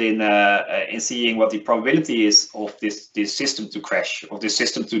interested in seeing what the probability is of this system to crash, of this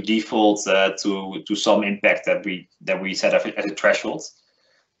system to default to some impact that we set up as a threshold.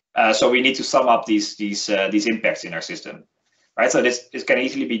 So we need to sum up these impacts in our system. Right, so this can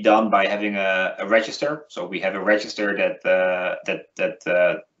easily be done by having a register. So we have a register that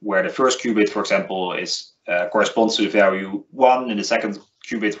where the first qubit, for example, is corresponds to the value 1, and the second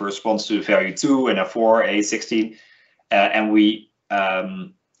qubit corresponds to the value 2, and a 4, 8, 16, and we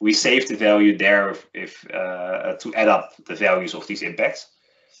save the value there if to add up the values of these impacts,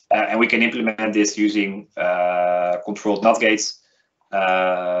 and we can implement this using controlled NOT gates.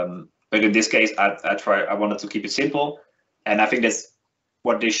 But in this case, I wanted to keep it simple. And I think that's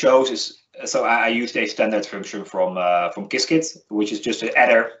what this shows is, so I used a standard function from Qiskit, which is just an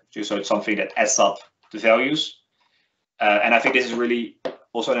adder, so it's something that adds up the values. And I think this is really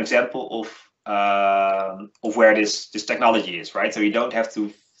also an example of where this technology is, right? So you don't have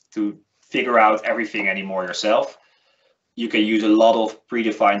to figure out everything anymore yourself. You can use a lot of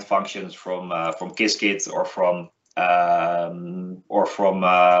predefined functions from Qiskit or from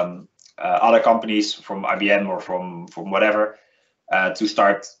other companies, from IBM or from whatever, to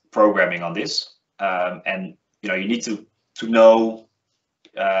start programming on this. And you know, you need to know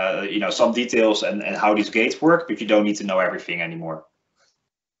you know, some details and how these gates work, but you don't need to know everything anymore.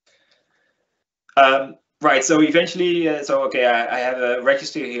 Right, so eventually, okay, I have a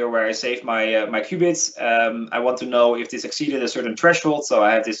register here where I save my my qubits. I want to know if this exceeded a certain threshold, so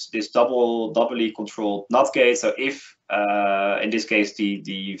I have this doubly controlled NOT gate. So if in this case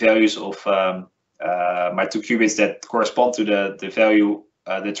the values of my 2 qubits that correspond to the value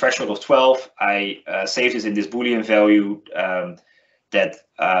the threshold of 12, I save this in this Boolean value that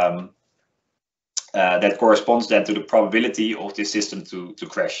corresponds then to the probability of this system to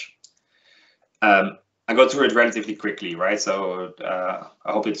crash. I go through it relatively quickly, right? So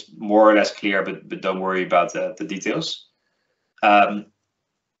I hope it's more or less clear, but don't worry about the details.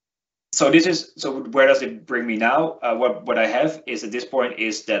 So where does it bring me now? What I have is at this point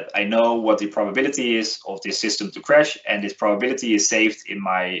is that I know what the probability is of this system to crash, and this probability is saved in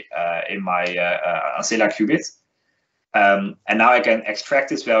my ancilla qubit. And now I can extract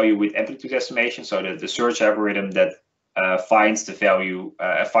this value with amplitude estimation, so the search algorithm that finds the value,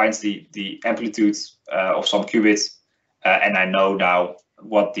 finds the amplitude of some qubits, and I know now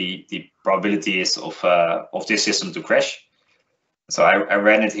what the probability is of this system to crash. So I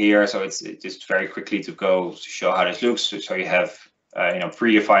ran it here, so it's just very quickly to go to show how this looks. So you have you know,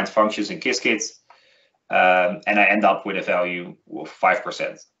 predefined functions in Qiskit, and I end up with a value of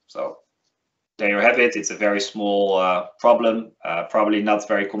 5%. So there you have it. It's a very small problem, probably not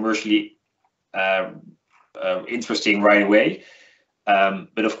very commercially interesting right away,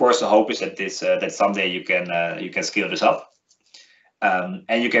 but of course the hope is that that someday you can scale this up,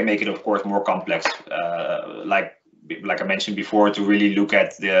 and you can make it, of course, more complex, like I mentioned before, to really look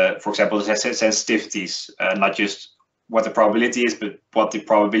at for example, the sensitivities, not just what the probability is, but what the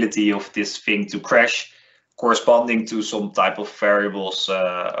probability of this thing to crash corresponding to some type of variables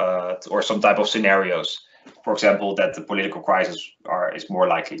or some type of scenarios. For example, that the political crisis is more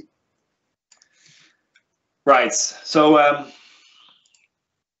likely. Right. So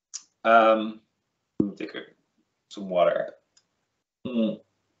take some water.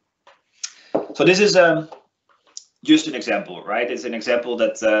 So this is just an example, right? It's an example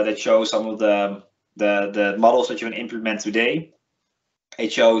that shows some of the models that you can implement today.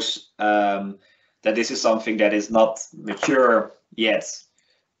 It shows that this is something that is not mature yet,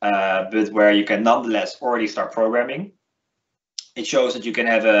 but where you can nonetheless already start programming. It shows that you can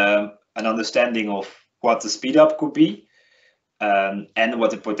have an understanding of what the speedup could be, and what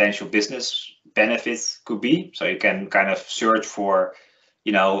the potential business benefits could be. So you can kind of search for,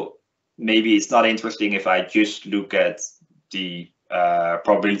 you know, maybe it's not interesting if I just look at the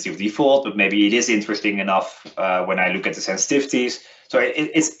probability of default, but maybe it is interesting enough when I look at the sensitivities. So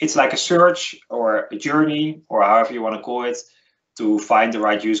it's like a search or a journey, or however you want to call it, to find the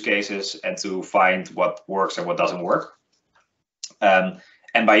right use cases and to find what works and what doesn't work.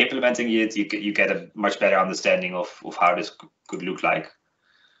 And by implementing it, you get a much better understanding of how this could look like.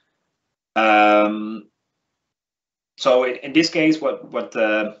 So in this case,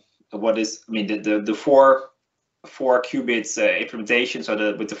 what is, I mean, the four qubits implementation, so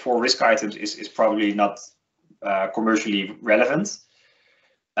with the 4 risk items is probably not commercially relevant.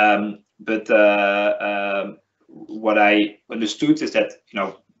 But what I understood is that, you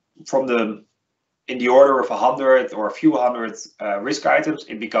know, in the order of 100 or a few hundred risk items,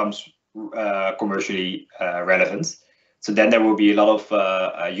 it becomes commercially relevant. So then there will be a lot of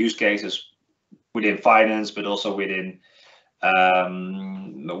use cases within finance, but also within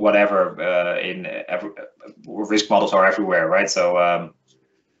whatever. Risk models are everywhere, right? So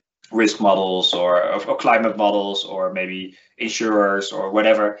risk models or climate models, or maybe insurers or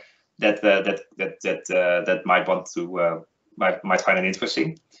whatever that might want to might find it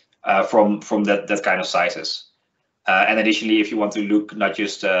interesting from that kind of sizes. And additionally, if you want to look not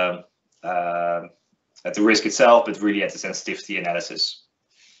just at the risk itself, but really at the sensitivity analysis.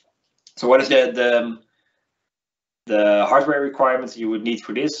 So what is the hardware requirements you would need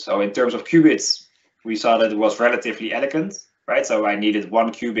for this? So in terms of qubits, we saw that it was relatively elegant, right? So I needed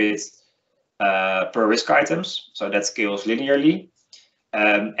 1 qubit per risk items, so that scales linearly.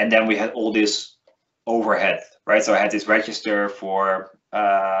 And then we had all this overhead, right? So I had this register for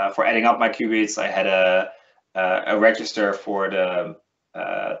adding up my qubits. I had a register for the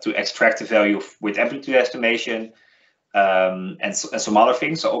to extract the value with amplitude estimation, and some other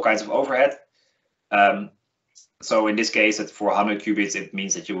things. So all kinds of overhead. So in this case, at 400 qubits, it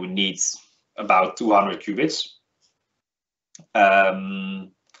means that you would need about 200 qubits.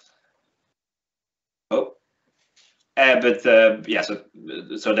 Yeah,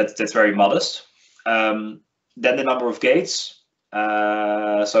 so that's very modest. Then the number of gates.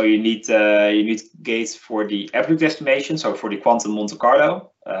 So you need gates for the amplitude estimation, so for the quantum Monte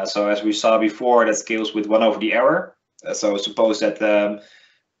Carlo. So as we saw before, that scales with 1 over the error. So suppose that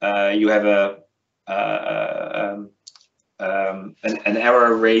you have an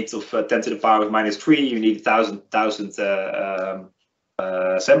error rate of 10 to the power of -3. You need 1,000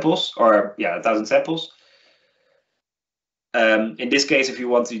 samples, or yeah, 1,000 samples. In this case, if you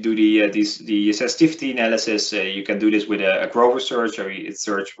want to do the sensitivity analysis, you can do this with a Grover search, or you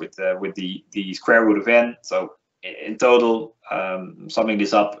search with the square root of n. So in total, summing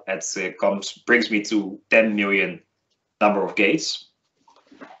this up, brings me to 10 million number of gates.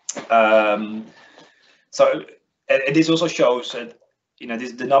 So and this also shows that, you know,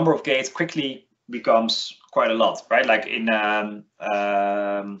 the number of gates quickly becomes quite a lot, right? Like in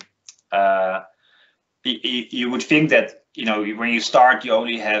you would think that, you know, when you start, you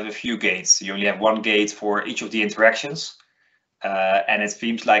only have a few gates. You only have 1 gate for each of the interactions, and it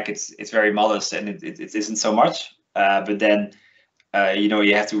seems like it's very modest, and it isn't so much. But then, you know,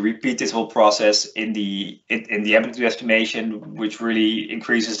 you have to repeat this whole process in the amplitude estimation, which really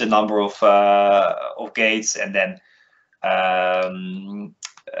increases the number of gates, and then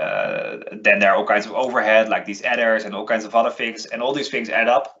there are all kinds of overhead, like these adders and all kinds of other things, and all these things add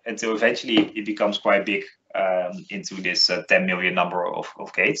up until eventually it becomes quite big, into this 10 million number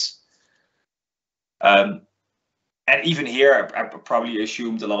of gates. And even here, I probably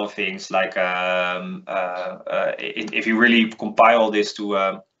assumed a lot of things, like if you really compile this to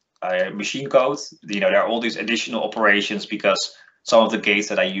a machine code, you know, there are all these additional operations because some of the gates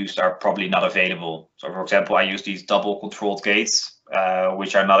that I used are probably not available. So for example, I use these double controlled gates,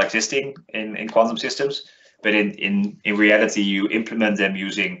 which are not existing in quantum systems, but in reality, you implement them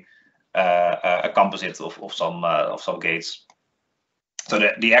using a composite of some gates. So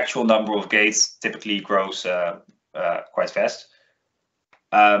the actual number of gates typically grows quite fast.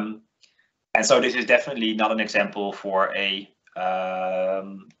 And so this is definitely not an example for a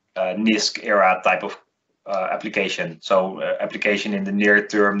nisq-era type of application. So application in the near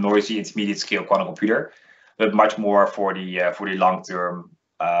term, noisy, intermediate scale quantum computer, but much more for the long term,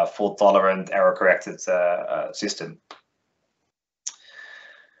 fault tolerant, error corrected system.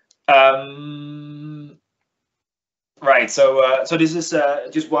 Right. So this is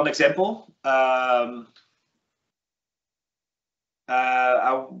just one example.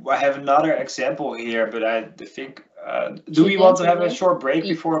 I have another example here, but I think, do we want to have a short break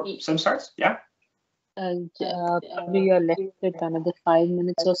before Sam starts? Yeah. We are left with another 5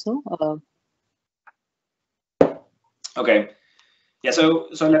 minutes or so. Okay. Yeah. So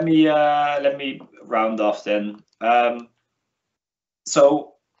let me round off then.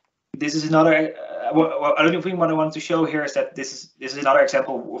 So this is another Another thing what I want to show here is that this is another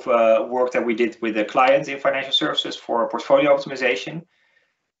example of work that we did with a client in financial services for portfolio optimization.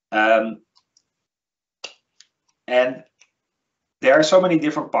 And there are so many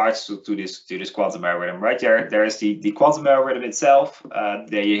different parts to this quantum algorithm, right? There is the quantum algorithm itself.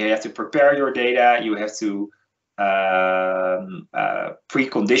 There you have to prepare your data. You have to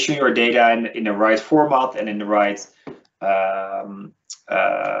precondition your data in the right format and in the right and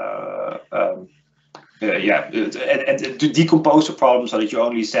to decompose the problem so that you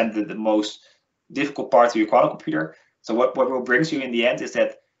only send the most difficult part to your quantum computer. So what brings you in the end is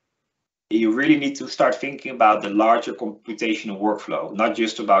that you really need to start thinking about the larger computational workflow, not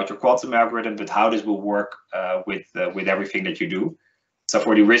just about your quantum algorithm, but how this will work with everything that you do. So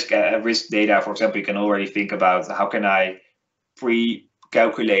for the risk data, for example, you can already think about how can I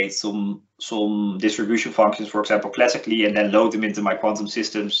pre-calculate some distribution functions, for example, classically, and then load them into my quantum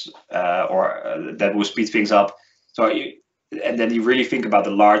systems, that will speed things up. So and then you really think about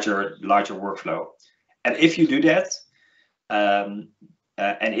the larger workflow. And if you do that,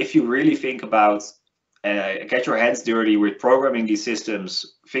 and if you really think about get your hands dirty with programming these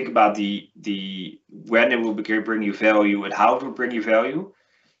systems, think about when it will bring you value and how it will bring you value,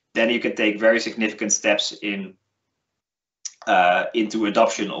 then you can take very significant steps into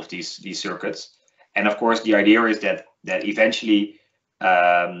adoption of these circuits. And of course, the idea is that eventually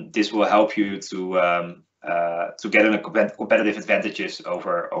this will help you to get a competitive advantages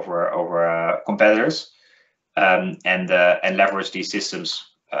over competitors. And leverage these systems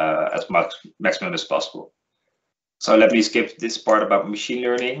as maximum as possible. So let me skip this part about machine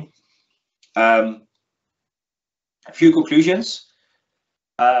learning. A few conclusions.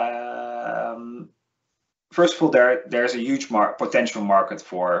 First of all, there's a huge potential market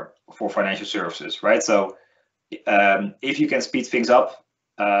for financial services, right? So if you can speed things up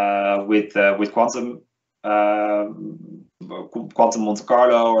with quantum Monte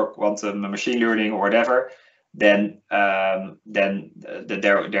Carlo or quantum machine learning or whatever, then there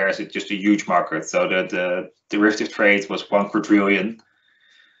is just a huge market. So the derivative trade was 1 quadrillion.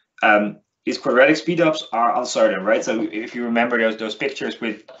 These quadratic speedups are uncertain, right? So if you remember those pictures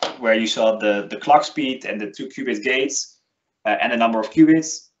where you saw the clock speed and the 2-qubit gates and the number of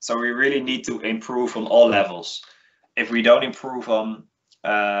qubits. So we really need to improve on all levels. If we don't improve on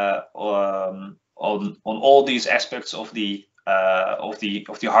all these aspects of the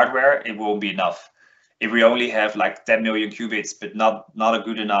hardware, it won't be enough. If we only have like 10 million qubits, but not a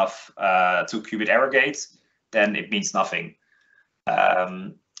good enough 2-qubit error gate, then it means nothing.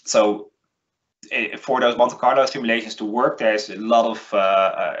 So for those Monte Carlo simulations to work, there's a lot of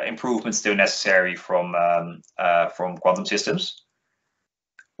improvements still necessary from quantum systems.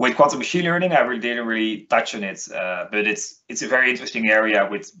 With quantum machine learning, I didn't really touch on it, but it's a very interesting area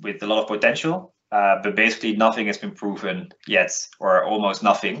with a lot of potential. But basically, nothing has been proven yet, or almost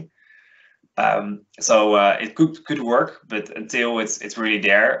nothing. So it could work, but until it's really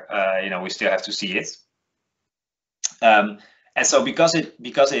there, we still have to see it. And so because it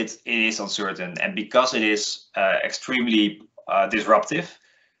is uncertain, and because it is extremely disruptive,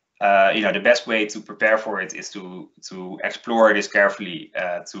 the best way to prepare for it is to explore this carefully,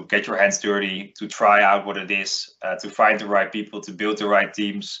 to get your hands dirty, to try out what it is, to find the right people, to build the right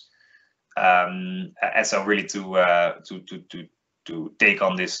teams, and so really to take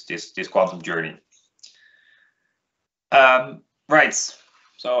on this quantum journey. Right.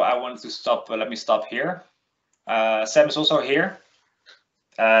 So I wanted to stop. Let me stop here. Sam is also here.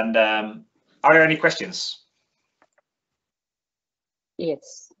 And are there any questions?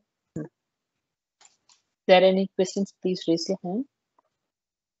 Yes. If there are any questions, please raise your hand.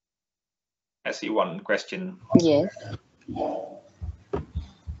 I see one question. Yes.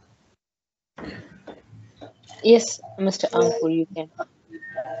 Yes, Mr. Ankur, you can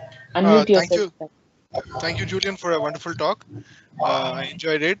unmute yourself. Thank you, Julian, for a wonderful talk. I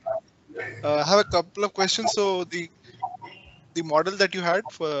enjoyed it. I have a couple of questions. So the model that you had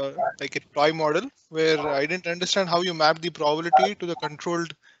for like a toy model, where I didn't understand how you mapped the probability to the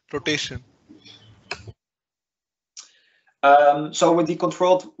controlled rotation. So with the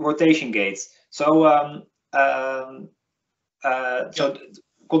controlled rotation gates, so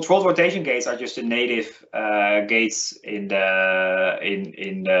controlled rotation gates are just the native gates in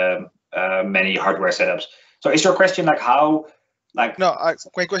many hardware setups. So is your question like how? No,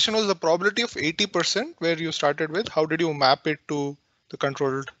 my question was the probability of 80% where you started with. How did you map it to the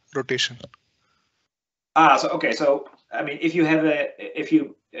controlled rotation? So I mean, if you have if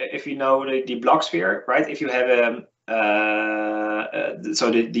you know the block sphere, right? If you have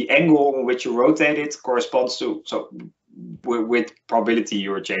so the angle in which you rotate it corresponds to with probability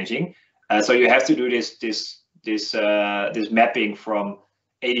you're changing. So you have to do this mapping from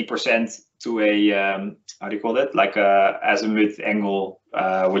 80% to a how do you call it, like a azimuth angle,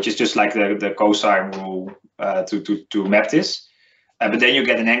 which is just like the cosine rule to map this. But then you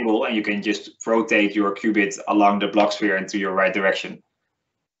get an angle, and you can just rotate your qubit along the block sphere into your right direction.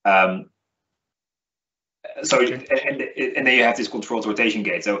 So and then you have this controlled rotation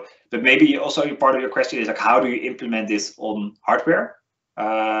gate. So, but maybe also part of your question is like, how do you implement this on hardware?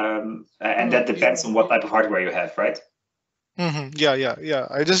 And that depends on what type of hardware you have, right? Yeah.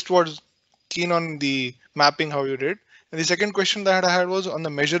 I just was keen on the mapping, how you did. And the second question that I had was on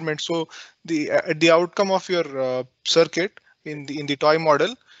the measurement. So the outcome of your circuit in the toy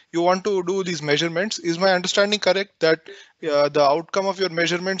model, you want to do these measurements. Is my understanding correct that the outcome of your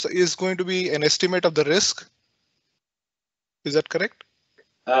measurements is going to be an estimate of the risk? Is that correct?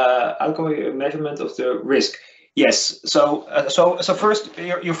 Outcome of measurement of the risk. Yes. So first,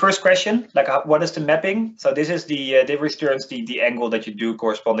 your first question, like what is the mapping? So this is the returns the angle that you do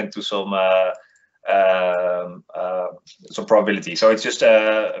corresponding to some probability. So it's just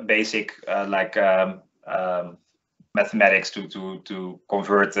a basic mathematics to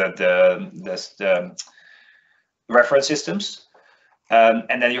convert the reference systems.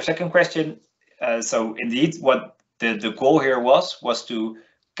 And then your second question. So indeed, what the goal here was to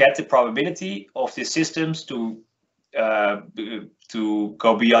get the probability of the systems to go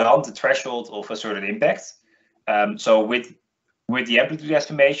beyond the threshold of a certain impact. So with the amplitude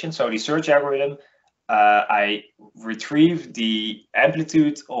estimation, so the search algorithm, I retrieve the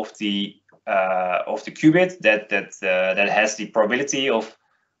amplitude of the qubit that has the probability of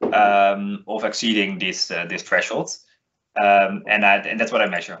exceeding this threshold, and that's what I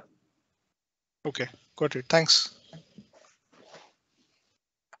measure. Okay, got it. Thanks.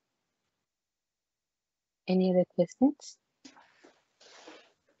 Any other questions?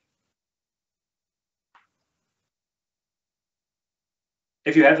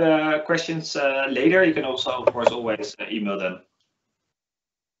 If you have questions later, you can also, of course, always email them.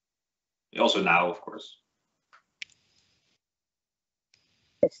 Also now, of course.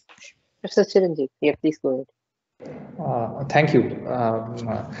 Yes. Professor Chiranjeev, yeah, please go ahead. Thank you.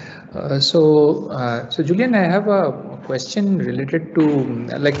 So Julian, I have a question related to,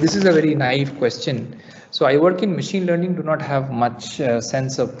 like, this is a very naive question. So I work in machine learning, do not have much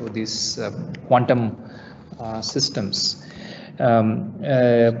sense of these quantum systems.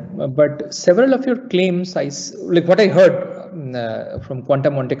 But several of your claims, like what I heard from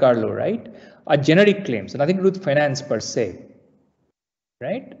Quantum Monte Carlo, right, are generic claims, nothing to do with finance per se.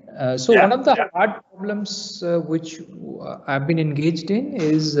 Right. So one of the hard problems which I've been engaged in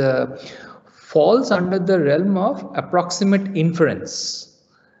is falls under the realm of approximate inference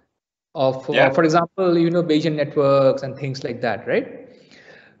of, for example, Bayesian networks and things like that, right?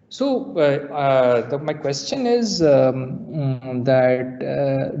 So my question is that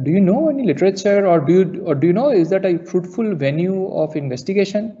do you know any literature, or do you know, is that a fruitful venue of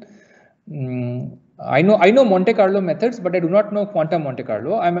investigation? I know Monte Carlo methods, but I do not know quantum Monte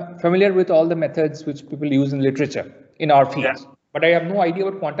Carlo. I'm familiar with all the methods which people use in literature in our fields, but I have no idea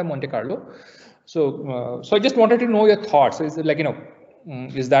about quantum Monte Carlo. So I just wanted to know your thoughts. Is it like,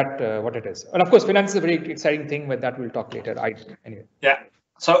 is that what it is? And of course, finance is a very exciting thing, but that we'll talk later. Anyway. Yeah.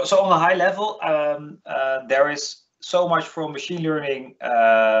 So on a high level, there is so much from machine learning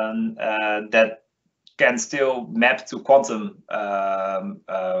that can still map to quantum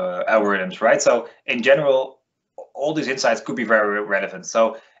algorithms, right? So in general, all these insights could be very relevant.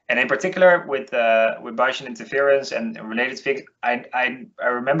 So, and in particular with Bayesian interference and related things, I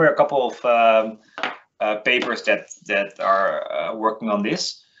remember a couple of papers that are working on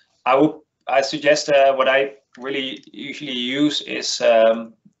this. I suggest what I really usually use is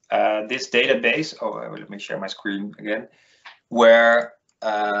this database. Oh, let me share my screen again, where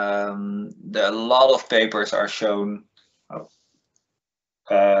a lot of papers are shown.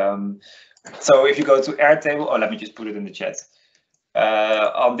 So if you go to Airtable, let me just put it in the chat.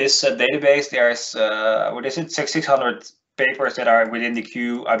 On this database, there's what is it, 600 papers that are within the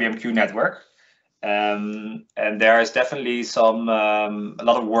IBM Q network, and there is definitely a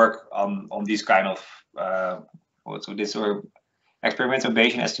lot of work on these kind of so this or experimental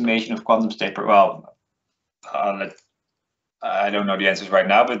Bayesian estimation of quantum state. Well, I don't know the answers right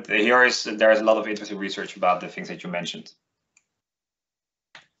now, but there's a lot of interesting research about the things that you mentioned.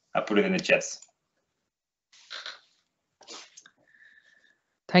 I'll put it in the chat.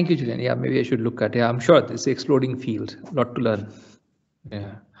 Thank you, Julian. Yeah, maybe I should look at. Yeah, I'm sure this is an exploding field. A lot to learn.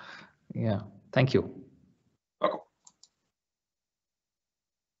 Yeah. Thank you. Welcome.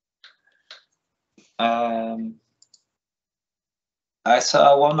 I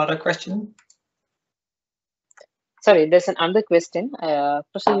saw one other question. Sorry, there's another question.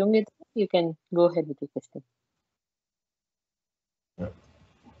 Professor Jung, you can go ahead with your question.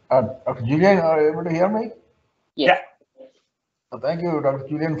 Dr. Julian, are you able to hear me? Yes. Yeah. Thank you, Dr.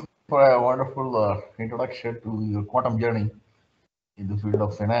 Julian, for a wonderful introduction to your quantum journey in the field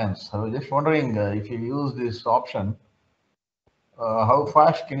of finance. I was just wondering if you use this option, how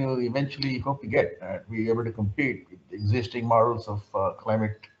fast can you eventually hope to get be able to compete with the existing models of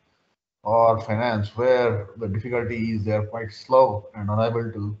climate or finance, where the difficulty is they're quite slow and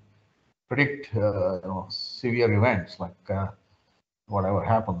unable to predict severe events like whatever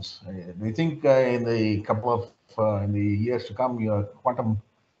happens. Do you think in the couple of in the years to come, your quantum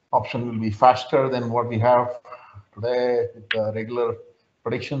option will be faster than what we have today with regular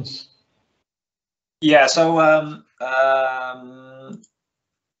predictions? Yeah, so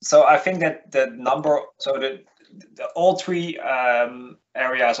so I think that the number, so the all three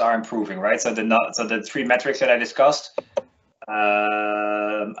areas are improving, right? So the three metrics that I discussed,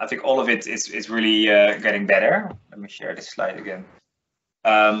 I think all of it is really getting better. Let me share this slide again.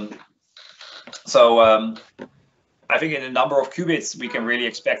 I think in the number of qubits, we can really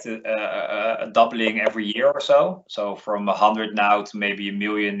expect a doubling every year or so. So from 100 now to maybe 1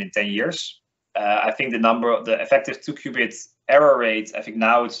 million in 10 years. I think the effective 2 qubit error rate, I think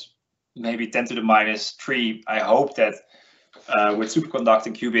now it's maybe 10 to the minus 3. I hope that with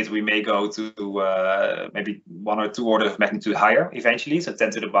superconducting qubits, we may go to maybe 1 or 2 orders of magnitude higher eventually. So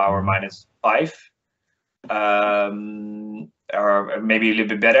 10 to the power minus 5. Or maybe a little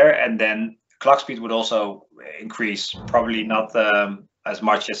bit better. And then clock speed would also increase, probably not as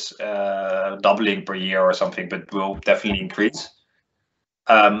much as doubling per year or something, but will definitely increase.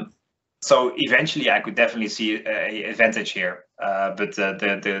 So eventually I could definitely see an advantage here, but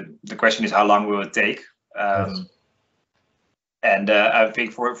the question is how long will it take? Yes. And I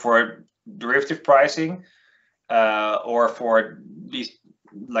think for derivative pricing or for these,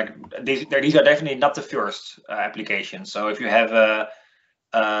 these are definitely not the first applications. So if you have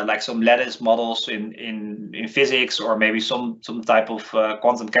like some lattice models in physics or maybe some type of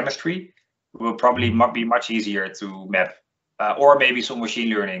quantum chemistry, will probably be much easier to map. Or maybe some machine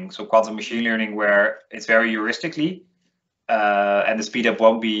learning, so quantum machine learning where it's very heuristically, and the speedup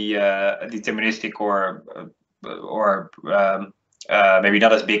won't be deterministic or maybe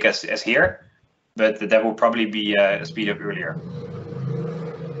not as big as here, but that will probably be a speedup earlier.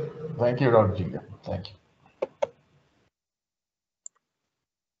 Thank you, Dr. Giga. Thank you.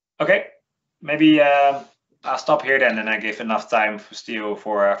 Okay, maybe I'll stop here then, and I give enough time for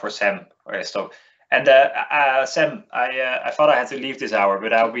Sam. Okay, stop. And Sam, I thought I had to leave this hour,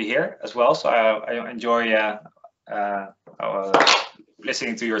 but I'll be here as well. So I enjoy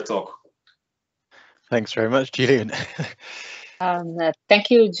listening to your talk. Thanks very much, Julian.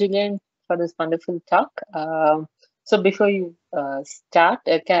 Thank you, Julian, for this wonderful talk. So before you start,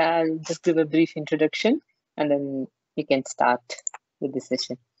 I'll just give a brief introduction, and then you can start with the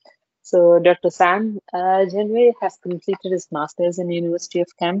session. So Dr. Sam Genway has completed his master's in the University of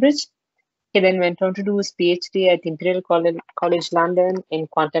Cambridge. He then went on to do his PhD at Imperial College London in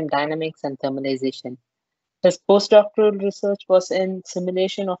quantum dynamics and thermalisation. His postdoctoral research was in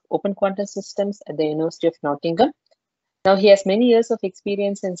simulation of open quantum systems at the University of Nottingham. Now he has many years of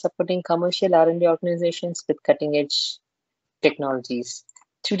experience in supporting commercial R&D organizations with cutting-edge technologies.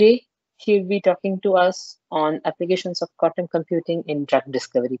 Today, he'll be talking to us on applications of quantum computing in drug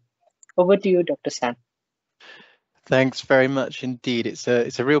discovery. Over to you, Dr. Sam. Thanks very much indeed. It's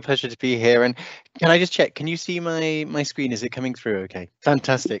a real pleasure to be here. And can I just check, can you see my screen? Is it coming through okay?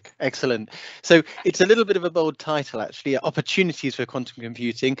 Fantastic, excellent. So it's a little bit of a bold title, actually, opportunities for quantum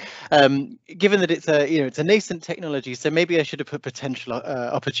computing. Given that it's a nascent technology, so maybe I should have put potential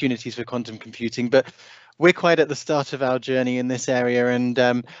opportunities for quantum computing, but we're quite at the start of our journey in this area, and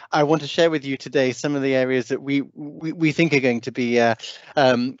I want to share with you today some of the areas that we think are going to be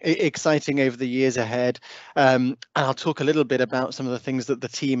exciting over the years ahead. And I'll talk a little bit about some of the things that the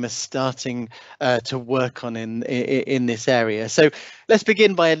team is starting to work on in this area. So let's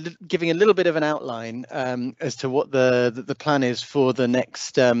begin by giving a little bit of an outline as to what the plan is for the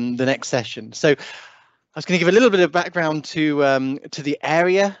next session. So I was going to give a little bit of background to the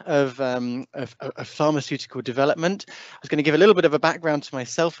area of pharmaceutical development. I was going to give a little bit of a background to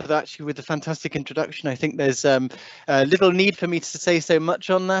myself, actually, with the fantastic introduction. I think there's little need for me to say so much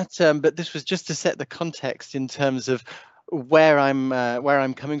on that, but this was just to set the context in terms of where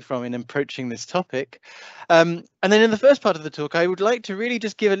I'm coming from in approaching this topic. And then in the first part of the talk, I would like to really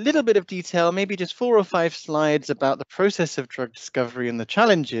just give a little bit of detail, maybe just 4 or 5 slides about the process of drug discovery and the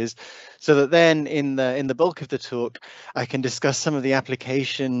challenges, so that then in the bulk of the talk, I can discuss some of the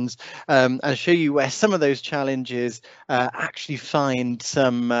applications and show you where some of those challenges actually find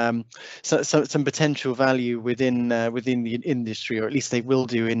some potential value within the industry, or at least they will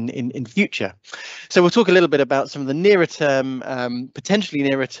do in future. So we'll talk a little bit about some of the nearer term, potentially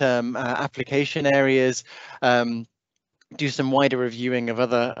nearer term application areas. Do some wider reviewing of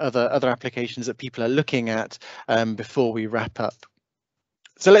other applications that people are looking at before we wrap up.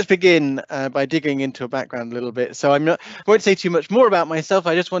 So let's begin by digging into a background a little bit. So I won't say too much more about myself.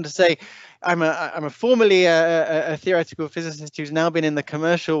 I just want to say I'm formerly a theoretical physicist who's now been in the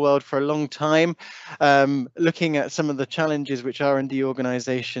commercial world for a long time, looking at some of the challenges which R&D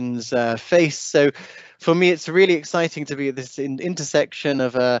organizations face. So for me, it's really exciting to be at this intersection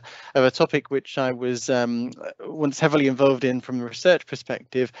of a topic which I was once heavily involved in from a research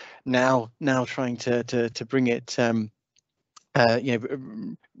perspective, now trying to bring it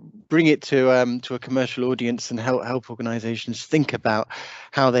bring it to a commercial audience and help organizations think about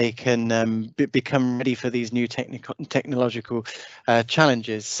how they can become ready for these new technological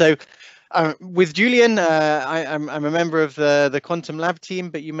challenges. So with Julian, I'm a member of the Quantum Lab team,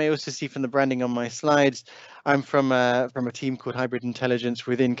 but you may also see from the branding on my slides, I'm from a team called Hybrid Intelligence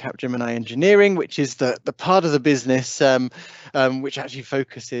within Capgemini Engineering, which is the part of the business which actually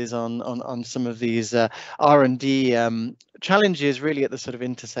focuses on some of these R&D challenges, really at the sort of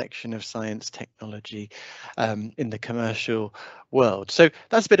intersection of science, technology in the commercial world. So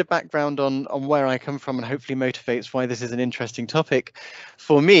that's a bit of background on where I come from, and hopefully motivates why this is an interesting topic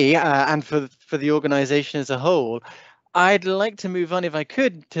for me and for the organization as a whole. I'd like to move on, if I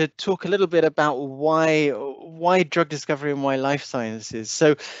could, to talk a little bit about why drug discovery and why life sciences.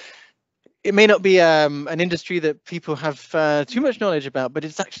 So it may not be an industry that people have too much knowledge about, but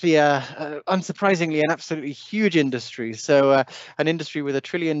it's actually unsurprisingly an absolutely huge industry. So an industry with $1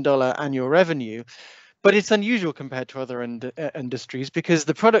 trillion annual revenue. But it's unusual compared to other industries because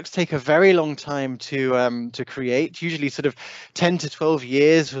the products take a very long time to create, usually sort of 10 to 12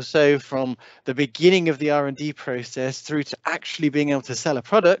 years or so from the beginning of the R&D process through to actually being able to sell a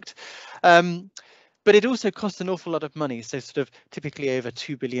product. But it also costs an awful lot of money, so sort of typically over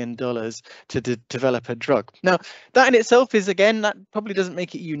 $2 billion to develop a drug. Now, that in itself is, again, that probably doesn't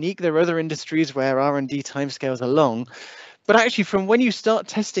make it unique. There are other industries where R&D timescales are long. But actually, from when you start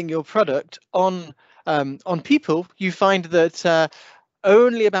testing your product on people, you find that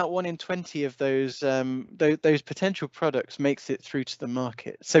only about 1 in 20 of those potential products makes it through to the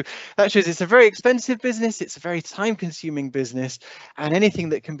market. So that shows it's a very expensive business, it's a very time-consuming business, and anything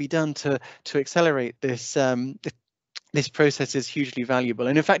that can be done to accelerate this this process is hugely valuable.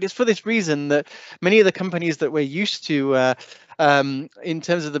 And in fact, it's for this reason that many of the companies that we're used to, in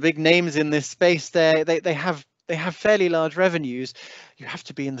terms of the big names in this space, they have fairly large revenues. You have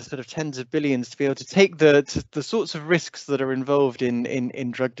to be in the sort of tens of billions to be able to take the sorts of risks that are involved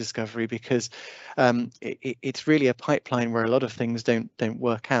in drug discovery, because it's really a pipeline where a lot of things don't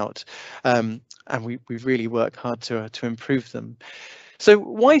work out, and we really work hard to improve them. So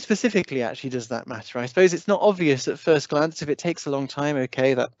why specifically actually does that matter? I suppose it's not obvious at first glance. If it takes a long time,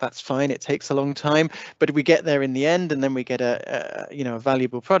 okay, that's fine. It takes a long time, but we get there in the end, and then we get a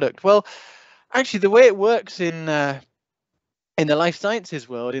valuable product. Well, actually, the way it works in the life sciences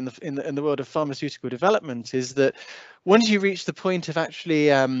world, in the world of pharmaceutical development, is that once you reach the point of actually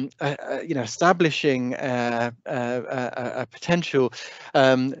establishing a potential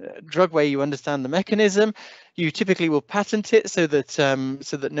drug where you understand the mechanism, you typically will patent it so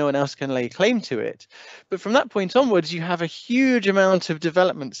that no one else can lay claim to it. But from that point onwards, you have a huge amount of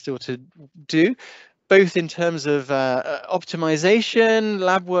development still to do, both in terms of optimization,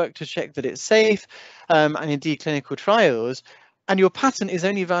 lab work to check that it's safe, and indeed clinical trials. And your patent is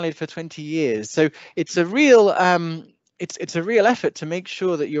only valid for 20 years. So it's a real it's a real effort to make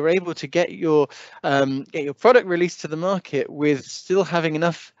sure that you're able to get your product released to the market with still having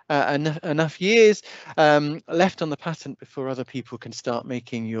enough years left on the patent before other people can start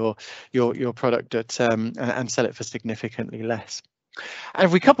making your product and sell it for significantly less. And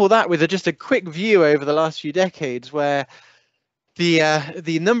if we couple that with just a quick view over the last few decades, where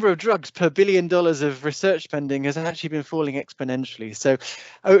the number of drugs per $1 billion of research spending has actually been falling exponentially. So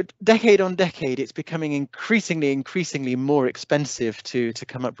decade on decade, it's becoming increasingly more expensive to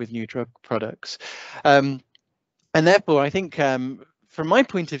come up with new drug products. And therefore, I think from my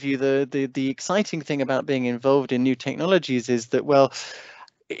point of view, the exciting thing about being involved in new technologies is that, well,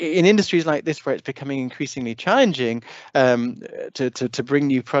 in industries like this, where it's becoming increasingly challenging to bring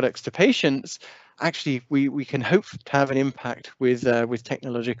new products to patients, actually we can hope to have an impact with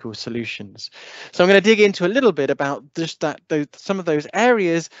technological solutions. So I'm going to dig into a little bit about just some of those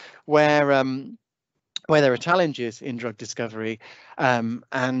areas where there are challenges in drug discovery, and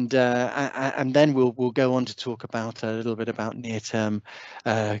then we'll go on to talk about a little bit about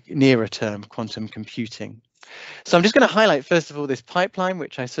nearer term quantum computing. So I'm just going to highlight first of all this pipeline,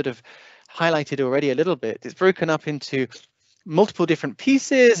 which I sort of highlighted already a little bit. It's broken up into multiple different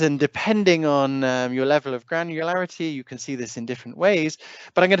pieces, and depending on your level of granularity, you can see this in different ways.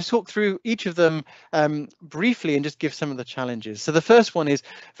 But I'm going to talk through each of them briefly and just give some of the challenges. So the first one is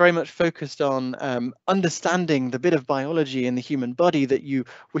very much focused on understanding the bit of biology in the human body that you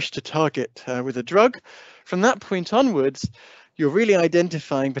wish to target with a drug. From that point onwards, you're really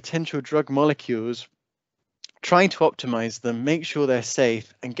identifying potential drug molecules, trying to optimize them, make sure they're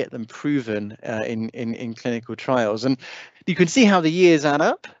safe, and get them proven in clinical trials. And you can see how the years add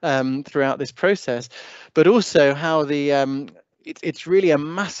up throughout this process, but also how it's really a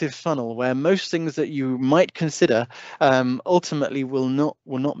massive funnel where most things that you might consider ultimately will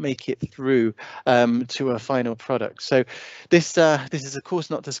not make it through to a final product. So this is of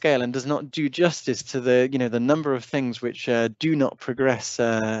course not to scale and does not do justice to the number of things which do not progress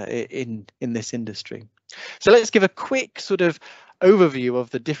in this industry. So let's give a quick sort of overview of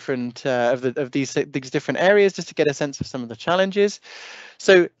the different of these different areas, just to get a sense of some of the challenges.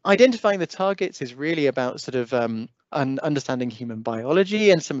 So identifying the targets is really about sort of understanding human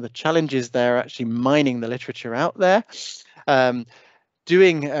biology, and some of the challenges there are actually mining the literature out there,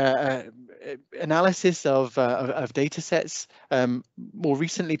 doing analysis of data sets. More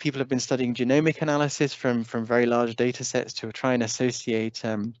recently, people have been studying genomic analysis from very large data sets to try and associate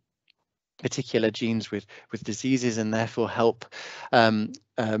particular genes with diseases, and therefore help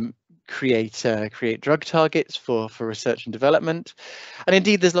create drug targets for research and development. And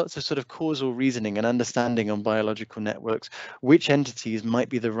indeed, there's lots of sort of causal reasoning and understanding on biological networks, which entities might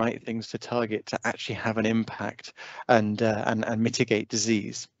be the right things to target to actually have an impact and mitigate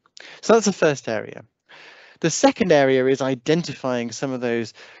disease. So that's the first area. The second area is identifying some of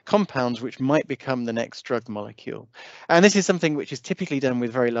those compounds which might become the next drug molecule. And this is something which is typically done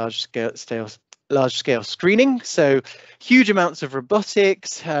with very large scale screening. So huge amounts of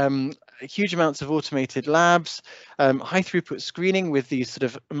robotics, huge amounts of automated labs, high throughput screening with these sort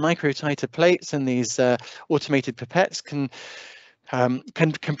of micro titer plates, and these automated pipettes can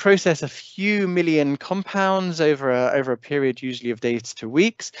process a few million compounds over a period usually of days to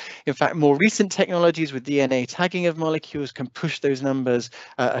weeks. In fact, more recent technologies with DNA tagging of molecules can push those numbers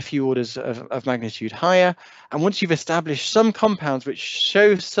a few orders of magnitude higher. And once you've established some compounds which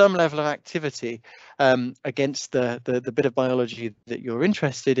show some level of activity against the bit of biology that you're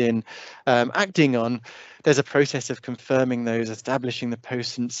interested in acting on, there's a process of confirming those, establishing the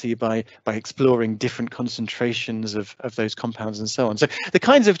potency by exploring different concentrations of those compounds and so on. So the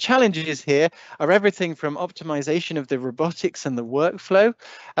kinds of challenges here are everything from optimization of the robotics and the workflow,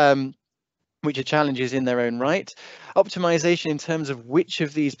 which are challenges in their own right, optimization in terms of which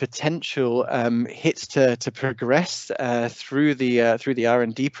of these potential hits to progress through the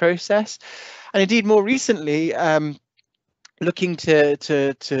R&D process, and indeed more recently looking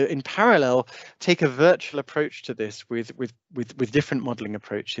to in parallel take a virtual approach to this with different modeling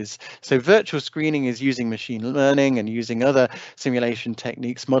approaches. So virtual screening is using machine learning and using other simulation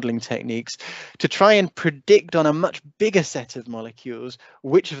techniques, modeling techniques, to try and predict on a much bigger set of molecules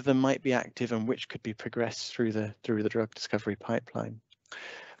which of them might be active and which could be progressed through the drug discovery pipeline.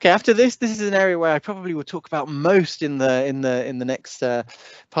 Okay, after this is an area where I probably will talk about most in the next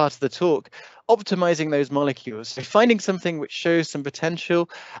part of the talk. Optimizing those molecules. So finding something which shows some potential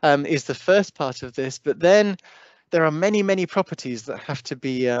is the first part of this, but then there are many properties that have to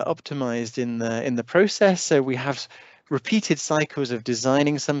be optimized in the process. So we have repeated cycles of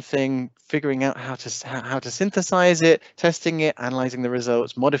designing something, figuring out how to synthesize it, testing it, analyzing the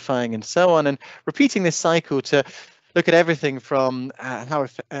results, modifying, and so on, and repeating this cycle to look at everything from how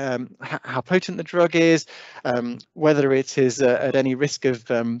potent the drug is, whether it is at any risk of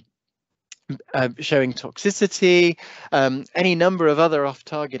showing toxicity, any number of other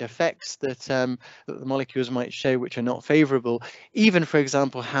off-target effects that the molecules might show which are not favorable, even, for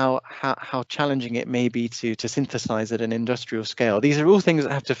example, how challenging it may be to synthesize at an industrial scale. These are all things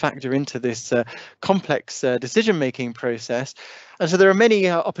that have to factor into this complex decision-making process. And so there are many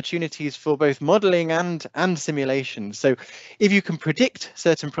opportunities for both modeling and simulation. So if you can predict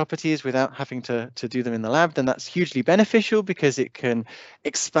certain properties without having to do them in the lab, then that's hugely beneficial because it can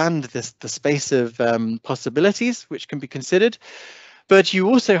expand the space of possibilities which can be considered. But you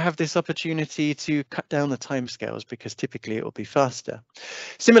also have this opportunity to cut down the timescales because typically it will be faster.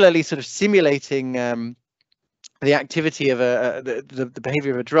 Similarly, sort of simulating the activity of the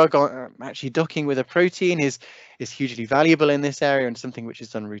behavior of a drug actually docking with a protein is hugely valuable in this area and something which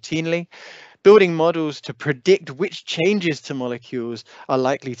is done routinely. Building models to predict which changes to molecules are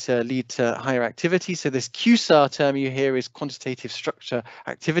likely to lead to higher activity. So this QSAR term you hear is quantitative structure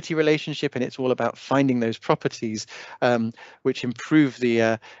activity relationship, and it's all about finding those properties which improve the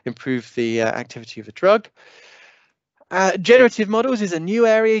activity of a drug. Generative models is a new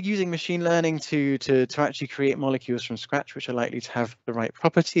area using machine learning to actually create molecules from scratch, which are likely to have the right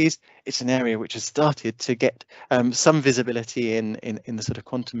properties. It's an area which has started to get some visibility in the sort of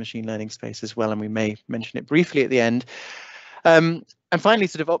quantum machine learning space as well, and we may mention it briefly at the end. And finally,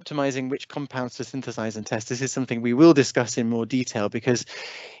 sort of optimizing which compounds to synthesize and test. This is something we will discuss in more detail because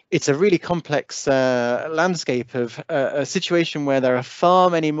it's a really complex landscape of a situation where there are far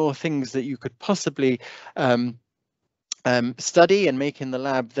many more things that you could possibly study and make in the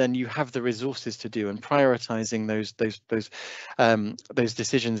lab than you have the resources to do, and prioritizing those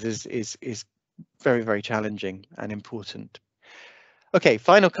decisions is very, very challenging and important. Okay,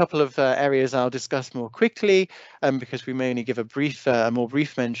 final couple of areas I'll discuss more quickly because we may only give a more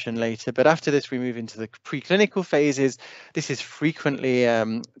brief mention later. But after this, we move into the preclinical phases. This is frequently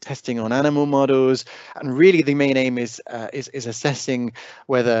testing on animal models, and really the main aim is assessing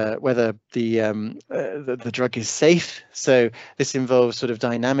whether the drug is safe. So this involves sort of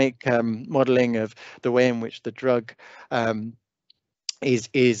dynamic modeling of the way in which the drug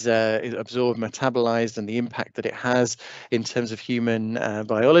is absorbed, metabolized, and the impact that it has in terms of human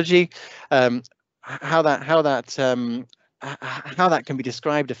biology. How that can be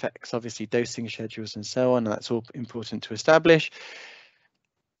described affects obviously dosing schedules and so on. And that's all important to establish.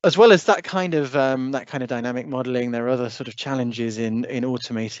 As well as that kind of dynamic modeling, there are other sort of challenges in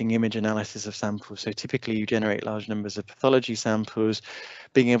automating image analysis of samples. So typically, you generate large numbers of pathology samples.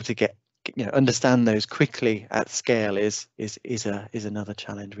 Being able to understand those quickly at scale is another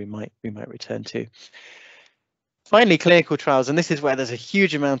challenge we might return to. Finally, clinical trials, and this is where there's a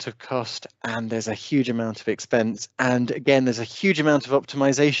huge amount of cost and there's a huge amount of expense, and again there's a huge amount of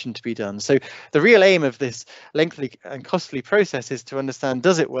optimization to be done. So the real aim of this lengthy and costly process is to understand,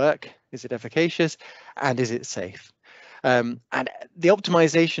 does it work, is it efficacious, and is it safe? And the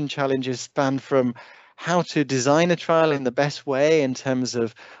optimization challenges span from how to design a trial in the best way in terms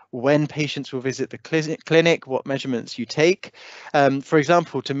of when patients will visit the clinic, what measurements you take. For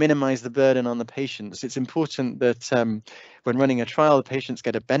example, to minimize the burden on the patients, it's important that when running a trial, the patients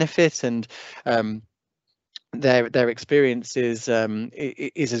get a benefit and their experience is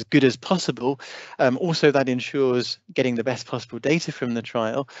as good as possible. Also, that ensures getting the best possible data from the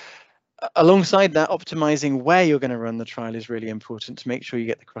trial. Alongside that, optimizing where you're going to run the trial is really important to make sure you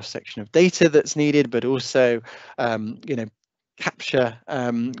get the cross-section of data that's needed, but also, capture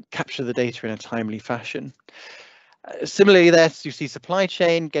the data in a timely fashion. Similarly, there you see supply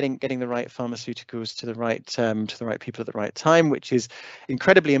chain, getting the right pharmaceuticals to the right people at the right time, which is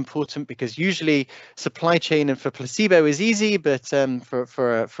incredibly important because usually supply chain and for placebo is easy, but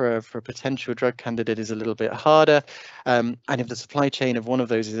for a potential drug candidate is a little bit harder. And if the supply chain of one of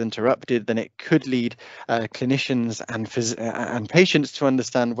those is interrupted, then it could lead clinicians and patients to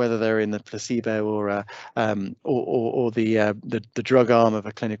understand whether they're in the placebo or the drug arm of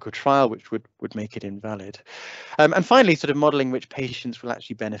a clinical trial, which would make it invalid. And finally, sort of modeling which patients will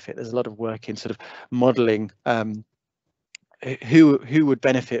actually benefit. There's a lot of work in sort of modeling who would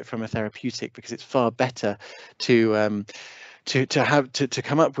benefit from a therapeutic, because it's far better to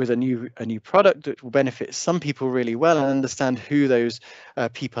come up with a new product that will benefit some people really well and understand who those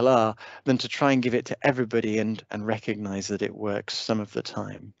people are, than to try and give it to everybody and recognize that it works some of the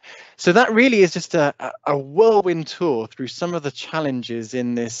time. So that really is just a whirlwind tour through some of the challenges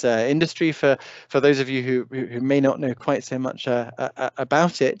in this industry for those of you who may not know quite so much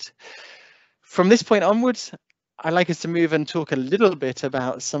about it. From this point onwards, I'd like us to move and talk a little bit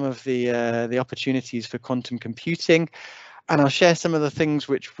about some of the opportunities for quantum computing. And I'll share some of the things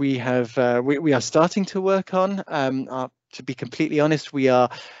which we have we are starting to work on. To be completely honest, we are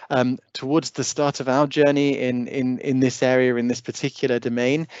towards the start of our journey in this area, in this particular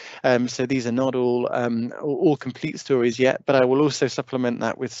domain. So these are not all complete stories yet, but I will also supplement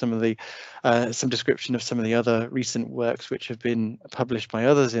that with some of the some description of some of the other recent works which have been published by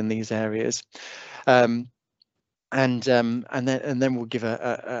others in these areas. And then we'll give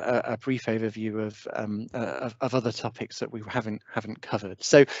a brief overview of other topics that we haven't covered.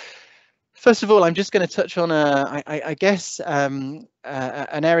 So First of all, I'm just going to touch on, I guess, an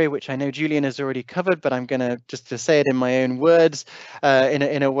area which I know Julian has already covered, but I'm going to just to say it in my own words,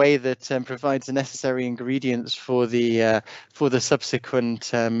 in a way that provides the necessary ingredients for the subsequent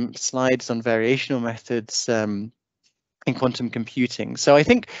slides on variational methods in quantum computing. So I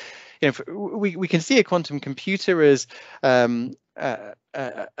think, we can see a quantum computer as a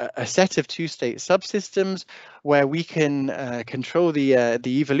set of two-state subsystems where we can control the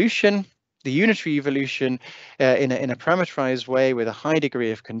evolution, the unitary evolution, in a parameterized way with a high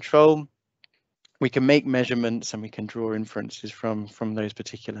degree of control. We can make measurements and we can draw inferences from those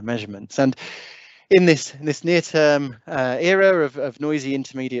particular measurements. And in this near-term era of noisy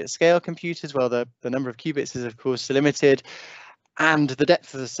intermediate scale computers, well, the number of qubits is of course limited, and the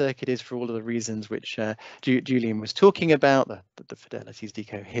depth of the circuit is for all of the reasons which Julian was talking about, the fidelities,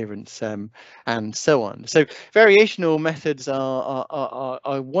 decoherence, and so on. So variational methods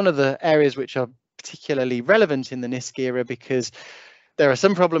are one of the areas which are particularly relevant in the NISQ era, because there are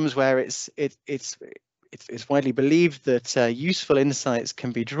some problems where it's widely believed that useful insights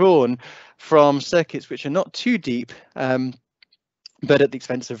can be drawn from circuits which are not too deep, but at the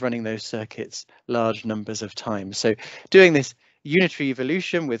expense of running those circuits large numbers of times. So doing this unitary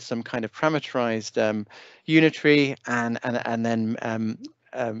evolution with some kind of parameterized unitary, and then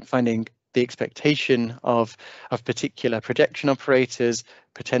finding the expectation of particular projection operators,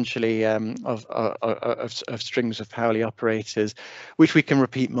 potentially of strings of Pauli operators, which we can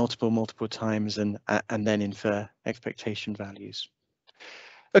repeat multiple times and then infer expectation values.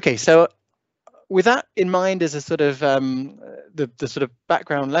 Okay, so with that in mind as a sort of the sort of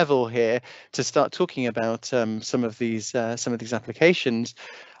background level here, to start talking about some of these applications,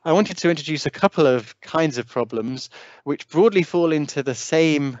 I wanted to introduce a couple of kinds of problems which broadly fall into the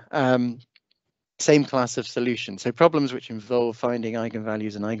same class of solutions. So problems which involve finding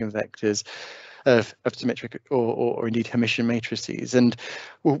eigenvalues and eigenvectors of symmetric or indeed Hermitian matrices. And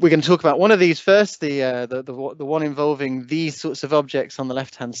we're going to talk about one of these first, the one involving these sorts of objects on the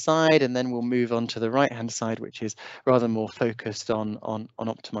left-hand side, and then we'll move on to the right-hand side, which is rather more focused on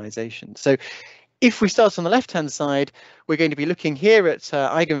optimization. So if we start on the left-hand side, we're going to be looking here at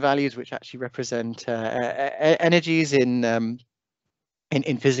eigenvalues which actually represent energies in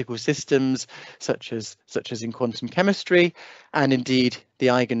physical systems, such as in quantum chemistry, and indeed the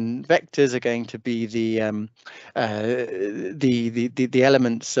eigenvectors are going to be the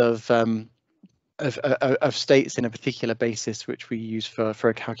elements of states in a particular basis which we use for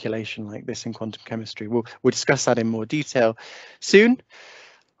a calculation like this in quantum chemistry. We'll discuss that in more detail soon.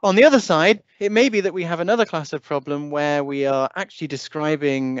 On the other side, it may be that we have another class of problem where we are actually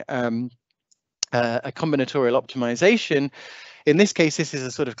describing a combinatorial optimization. In this case, this is a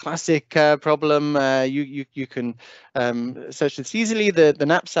sort of classic problem. You can search this easily, the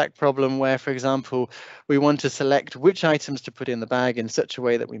knapsack problem, where, for example, we want to select which items to put in the bag in such a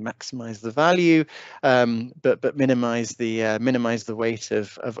way that we maximize the value, but minimize the weight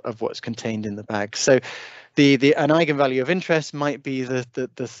of what's contained in the bag. So an eigenvalue of interest might be the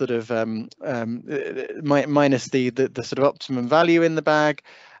sort of minus the sort of optimum value in the bag.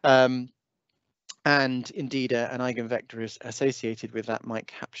 And indeed, an eigenvector is associated with that might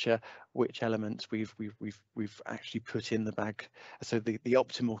capture which elements we've actually put in the bag. So the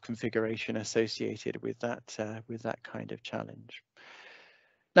optimal configuration associated with that kind of challenge.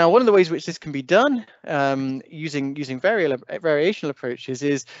 Now, one of the ways which this can be done using variational approaches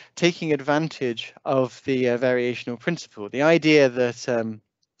is taking advantage of the variational principle. The idea that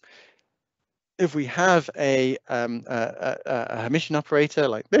if we have a Hermitian operator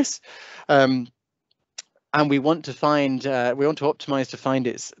like this, and we want to optimize to find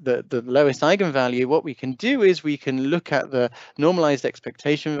the lowest eigenvalue, what we can do is we can look at the normalized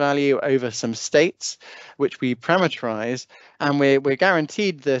expectation value over some states, which we parameterize, and we're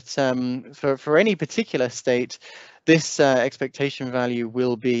guaranteed that for any particular state, this expectation value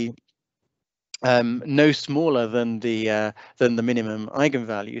will be no smaller than the minimum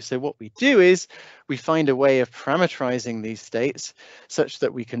eigenvalue. So what we do is we find a way of parameterizing these states such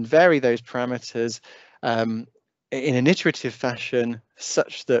that we can vary those parameters in an iterative fashion,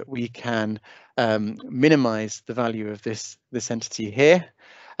 such that we can minimize the value of this entity here,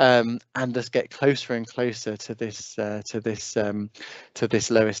 and thus get closer and closer to this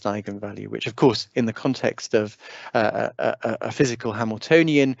lowest eigenvalue, which, of course, in the context of a physical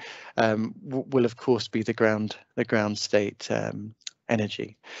Hamiltonian, will of course be the ground state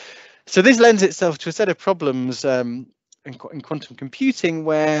energy. So this lends itself to a set of problems in quantum computing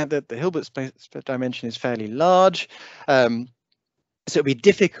where the Hilbert space dimension is fairly large. so it'd be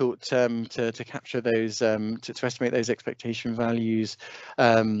difficult to capture those, to estimate those expectation values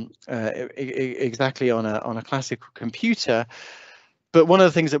exactly on a classical computer. But one of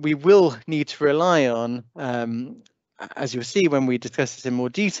the things that we will need to rely on, as you'll see when we discuss this in more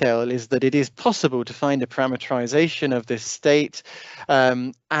detail, is that it is possible to find a parameterization of this state,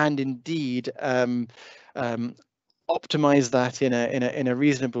 and indeed optimize that in a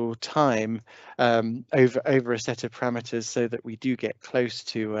reasonable time over a set of parameters, so that we do get close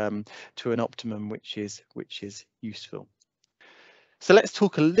to an optimum which is useful. So let's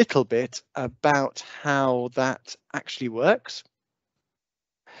talk a little bit about how that actually works.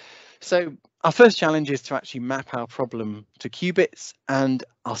 So our first challenge is to actually map our problem to qubits, and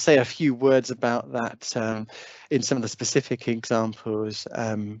I'll say a few words about that in some of the specific examples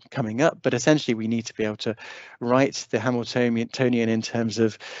coming up. But essentially, we need to be able to write the Hamiltonian in terms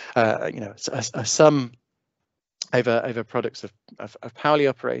of a sum over products of Pauli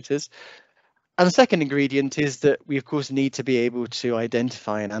operators. And the second ingredient is that we, of course, need to be able to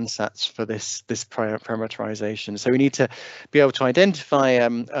identify an ansatz for this parameterization. So we need to be able to identify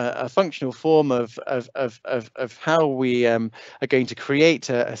a functional form of how we are going to create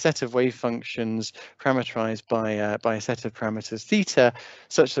a set of wave functions parameterized by a set of parameters theta,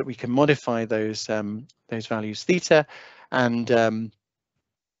 such that we can modify those values theta and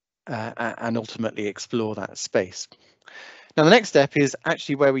ultimately explore that space. Now, the next step is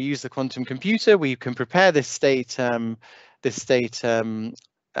actually where we use the quantum computer. We can prepare this state parameterized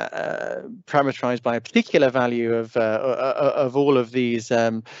by a particular value of all of these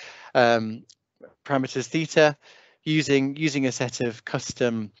parameters theta, using a set of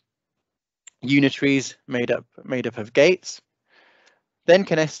custom unitaries made up of gates. Then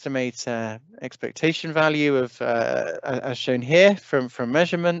can estimate expectation value of as shown here from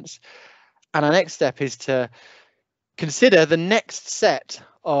measurements. And our next step is to consider the next set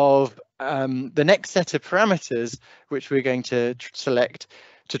of parameters which we're going to select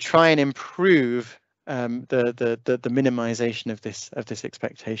to try and improve the minimization of this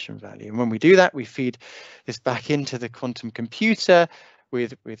expectation value. And when we do that, we feed this back into the quantum computer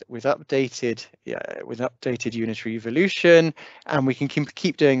with updated unitary evolution, and we can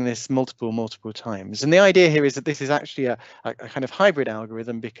keep doing this multiple times. And the idea here is that this is actually a kind of hybrid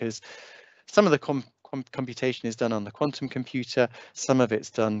algorithm, because some of the computation is done on the quantum computer, some of it's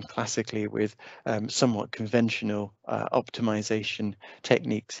done classically with somewhat conventional optimization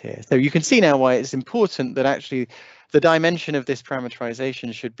techniques here. So you can see now why it's important that actually the dimension of this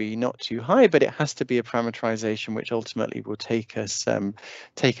parameterization should be not too high, but it has to be a parameterization which ultimately will take us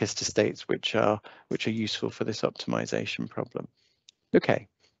to states which are useful for this optimization problem. Okay,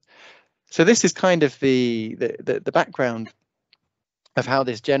 so this is kind of the background of how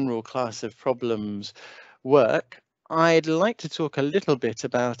this general class of problems work. I'd like to talk a little bit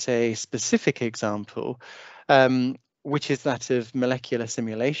about a specific example, which is that of molecular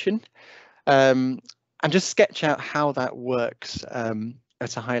simulation, and just sketch out how that works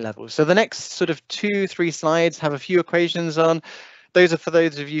at a high level. So the next sort of 2-3 slides have a few equations on. Those are for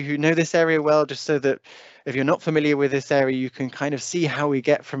those of you who know this area well, just so that if you're not familiar with this area, you can kind of see how we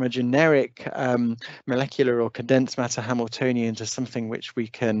get from a generic molecular or condensed matter Hamiltonian to something which we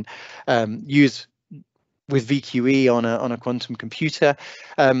can use with VQE on a quantum computer.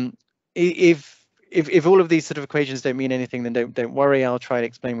 If all of these sort of equations don't mean anything, then don't worry. I'll try and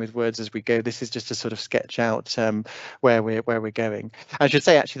explain with words as we go. This is just to sort of sketch out where we're going. I should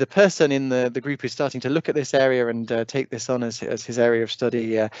say, actually, the person in the group who's starting to look at this area and take this on as his area of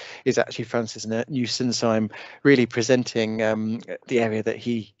study is actually Francis Newson. So I'm really presenting the area that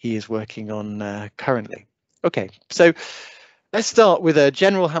he is working on currently. Okay, so let's start with a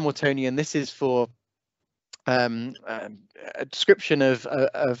general Hamiltonian. This is for a description of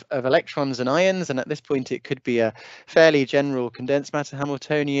electrons and ions, and at this point it could be a fairly general condensed matter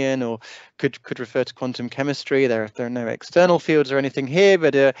Hamiltonian, or could refer to quantum chemistry. There are no external fields or anything here,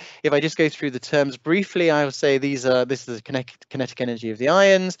 but if I just go through the terms briefly, I will say this is the kinetic energy of the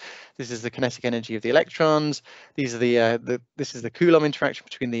ions, this is the kinetic energy of the electrons, these are this is the Coulomb interaction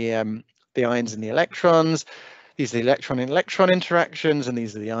between the ions and the electrons. These are the electron-electron interactions, and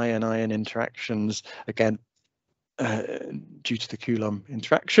these are the ion-ion interactions, again, due to the Coulomb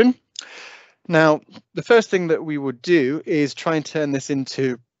interaction. Now, the first thing that we would do is try and turn this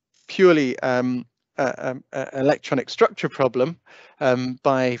into purely electronic structure problem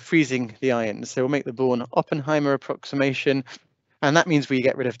by freezing the ions. So we'll make the Born-Oppenheimer approximation, and that means we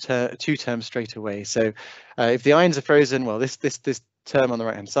get rid of 2 terms straight away. So if the ions are frozen, well, this term on the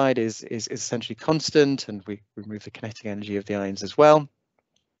right-hand side is essentially constant, and we remove the kinetic energy of the ions as well.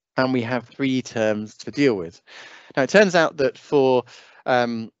 And we have 3 terms to deal with. Now, it turns out that for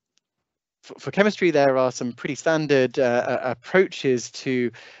chemistry, there are some pretty standard approaches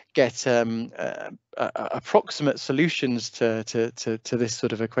to get approximate solutions to this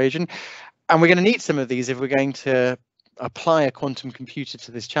sort of equation. And we're going to need some of these if we're going to apply a quantum computer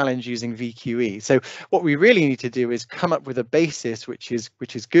to this challenge using VQE. So what we really need to do is come up with a basis which is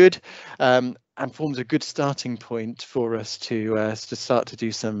good and forms a good starting point for us to start to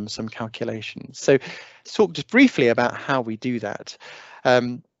do some calculations. So let's talk just briefly about how we do that.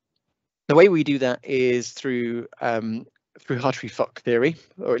 The way we do that is through Hartree-Fock theory,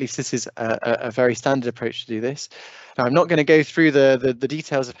 or at least this is a very standard approach to do this. Now, I'm not going to go through the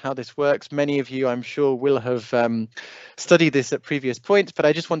details of how this works. Many of you, I'm sure, will have studied this at previous points, but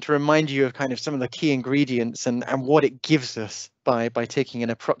I just want to remind you of kind of some of the key ingredients and what it gives us by taking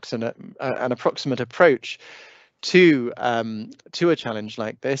an approximate approach to a challenge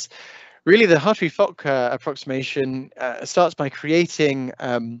like this. Really, the Hartree-Fock approximation starts by creating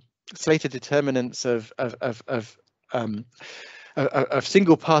slated determinants of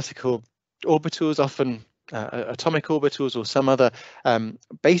single particle orbitals, often atomic orbitals or some other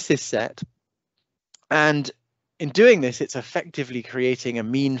basis set. And in doing this, it's effectively creating a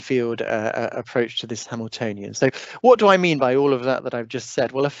mean field approach to this Hamiltonian. So what do I mean by all of that I've just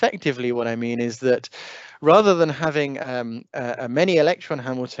said? Well, effectively what I mean is that rather than having a many electron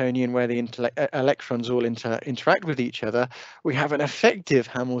Hamiltonian where the electrons all interact with each other, we have an effective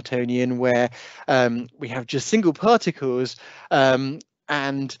Hamiltonian where we have just single particles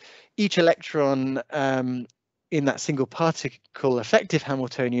and each electron in that single particle effective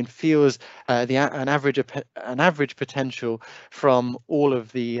Hamiltonian feels an average potential from all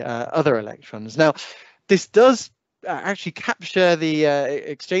of the other electrons. Now, this does actually capture the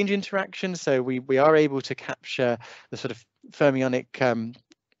exchange interaction, so we are able to capture the sort of fermionic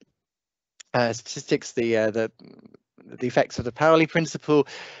statistics, the effects of the Pauli principle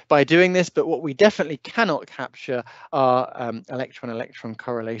by doing this, but what we definitely cannot capture are electron-electron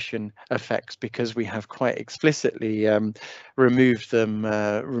correlation effects, because we have quite explicitly removed them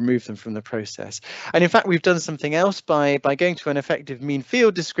from the process. And in fact, we've done something else by going to an effective mean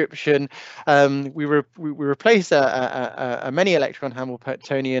field description. We replace a many electron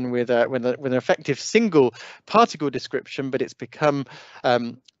Hamiltonian with an effective single particle description, but it's become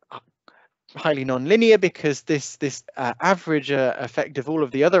highly nonlinear because this average effect of all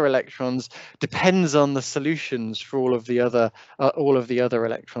of the other electrons depends on the solutions for all of the other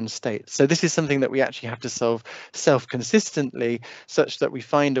electron states. So this is something that we actually have to solve self-consistently, such that we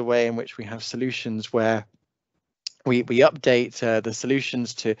find a way in which we have solutions where we update the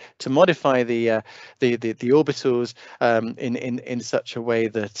solutions to modify the orbitals in such a way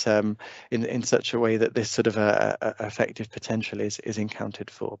that this sort of effective potential is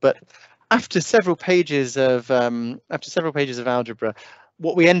encountered for. But after several pages of algebra,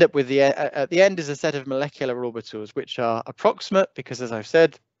 what we end up with at the end is a set of molecular orbitals which are approximate because, as I've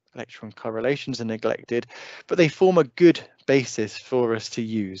said, electron correlations are neglected, but they form a good basis for us to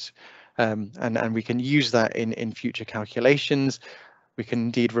use. And we can use that in future calculations. We can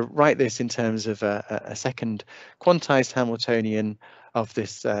indeed write this in terms of a second quantized Hamiltonian of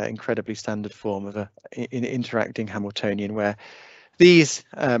this incredibly standard form of an interacting Hamiltonian, where these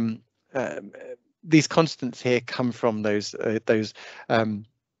constants here come from those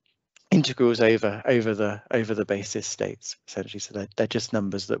integrals over the basis states, essentially. So they're just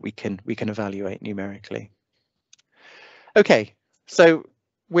numbers that we can evaluate numerically. Okay, so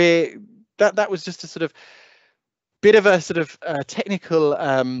that was just a sort of bit of a sort of technical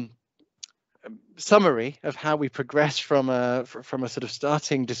summary of how we progress from a sort of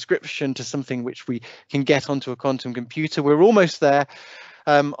starting description to something which we can get onto a quantum computer. We're almost there.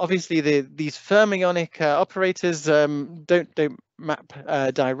 Obviously, these fermionic operators don't map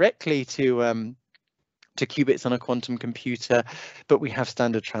directly to qubits on a quantum computer, but we have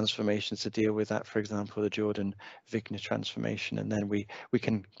standard transformations to deal with that. For example, the Jordan-Wigner transformation, and then we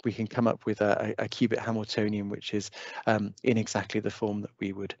can come up with a qubit Hamiltonian which is in exactly the form that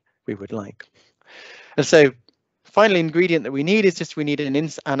we would like. And so, final ingredient that we need is just we need an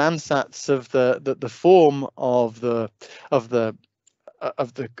ansatz of the form of the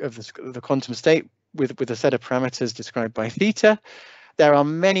quantum state with a set of parameters described by theta. There are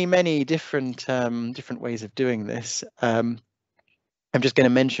many different ways of doing this. I'm just going to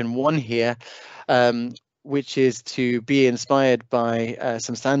mention one here, which is to be inspired by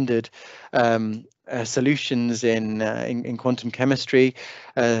some standard solutions in quantum chemistry.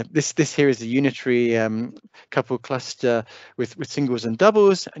 This here is a unitary coupled cluster with singles and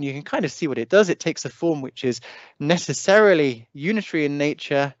doubles, and you can kind of see what it does. It takes a form which is necessarily unitary in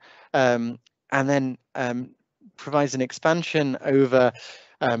nature, and then provides an expansion over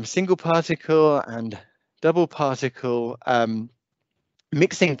single particle and double particle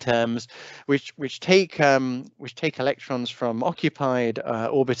mixing terms, which take electrons from occupied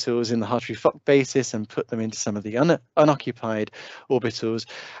orbitals in the Hartree-Fock basis and put them into some of the unoccupied orbitals.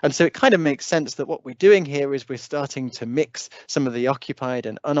 And so it kind of makes sense that what we're doing here is we're starting to mix some of the occupied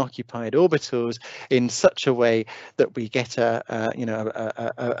and unoccupied orbitals in such a way that we get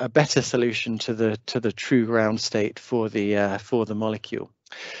a better solution to the true ground state for the molecule.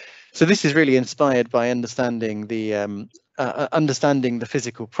 So this is really inspired by understanding the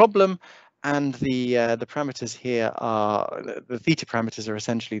physical problem, and the parameters here are the theta parameters are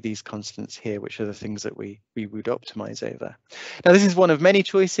essentially these constants here, which are the things that we would optimize over. Now, this is one of many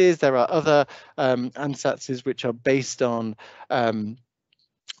choices. There are other ansatses which are based on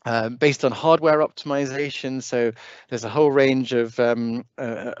hardware optimization. So there's a whole range of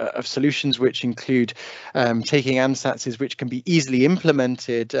solutions which include taking ansatses which can be easily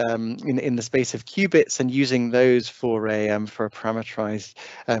implemented in the space of qubits and using those for a parameterized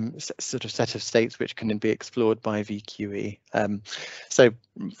sort of set of states which can be explored by VQE. So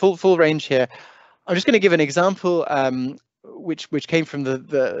full range here. I'm just going to give an example which came from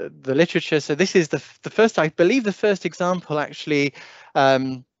the literature. So this is the first, I believe, the first example actually,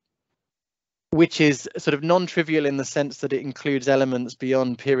 which is sort of non-trivial in the sense that it includes elements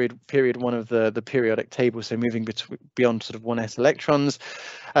beyond period one of the periodic table, so moving beyond sort of 1s electrons.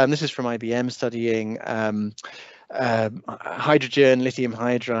 This is from IBM studying hydrogen, lithium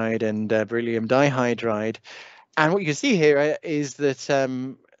hydride, and beryllium dihydride. And what you can see here is that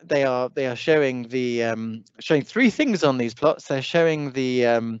they are showing showing three things on these plots. They're showing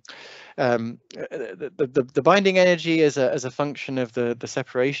the binding energy as a function of the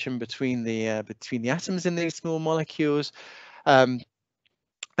separation between the atoms in these small molecules, and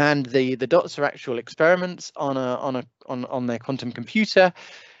the dots are actual experiments on their quantum computer.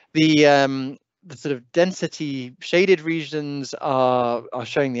 The sort of density shaded regions are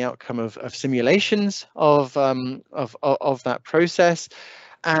showing the outcome of simulations of that process.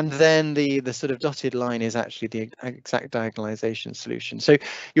 And then the sort of dotted line is actually the exact diagonalization solution. So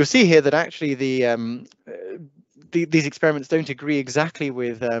you'll see here that actually these experiments don't agree exactly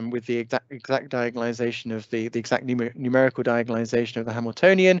with the exact diagonalization of the exact numerical diagonalization of the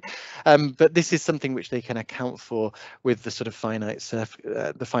Hamiltonian, but this is something which they can account for with the sort of finite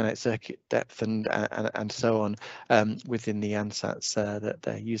circuit depth and so on within the ansatz that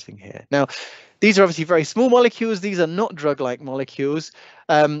they're using here. Now, these are obviously very small molecules. These are not drug-like molecules,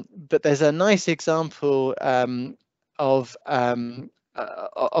 but there's a nice example of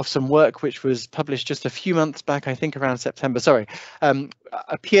some work which was published just a few months back, I think around September,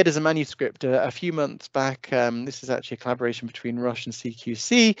 appeared as a manuscript a few months back. This is actually a collaboration between Roche and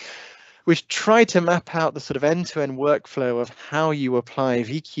CQC, which tried to map out the sort of end-to-end workflow of how you apply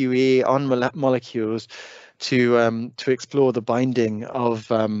VQE on molecules to explore the binding of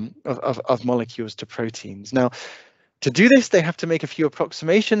molecules to proteins. Now, to do this, they have to make a few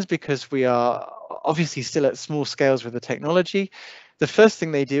approximations because we are obviously still at small scales with the technology. The first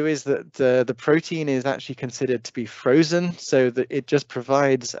thing they do is that the protein is actually considered to be frozen, so that it just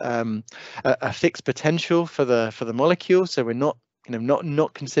provides a fixed potential for the molecule. So we're not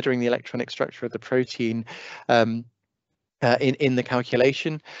considering the electronic structure of the protein in the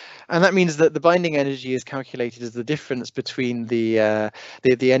calculation, and that means that the binding energy is calculated as the difference between the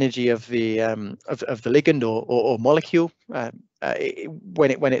energy of the ligand or molecule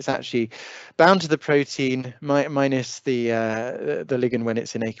when it's actually bound to the protein minus the ligand when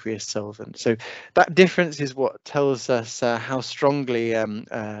it's in aqueous solvent. So that difference is what tells us how strongly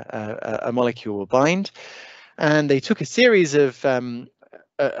a molecule will bind. And they took a series of known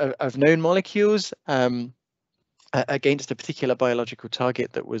molecules against a particular biological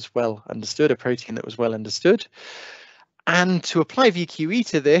target that was well understood, a protein that was well understood. And to apply VQE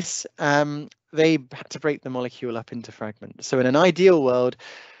to this, they had to break the molecule up into fragments. So in an ideal world,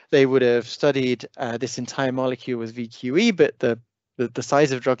 they would have studied this entire molecule with VQE, but the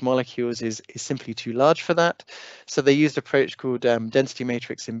size of drug molecules is simply too large for that. So they used an approach called density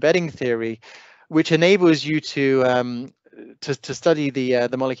matrix embedding theory, which enables you to study the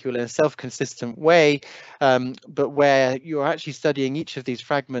molecule in a self-consistent way, but where you're actually studying each of these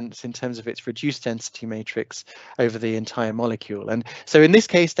fragments in terms of its reduced density matrix over the entire molecule. And so in this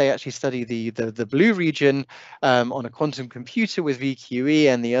case, they actually study the blue region on a quantum computer with VQE,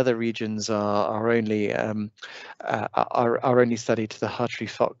 and the other regions are only studied to the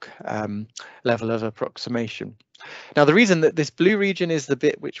Hartree-Fock level of approximation. Now, the reason that this blue region is the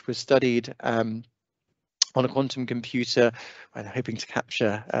bit which was studied on a quantum computer, and hoping to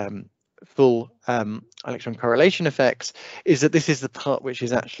capture full electron correlation effects, is that this is the part which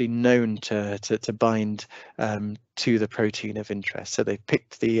is actually known to bind to the protein of interest. So they've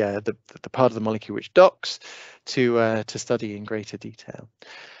picked the part of the molecule which docks to study in greater detail.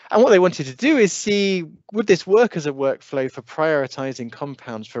 And what they wanted to do is see, would this work as a workflow for prioritizing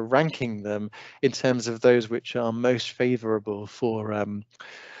compounds, for ranking them in terms of those which are most favorable for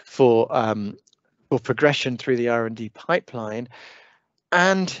progression through the R&D pipeline.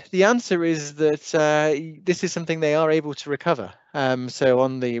 And the answer is that this is something they are able to recover. So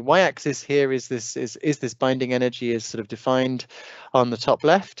on the y-axis here is this binding energy is sort of defined on the top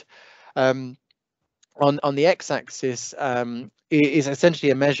left. On the x-axis is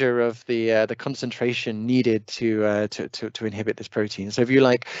essentially a measure of the concentration needed to inhibit this protein. So if you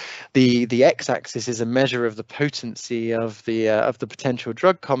like, the x-axis is a measure of the potency of the potential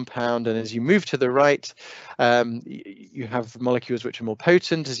drug compound, and as you move to the right, you have molecules which are more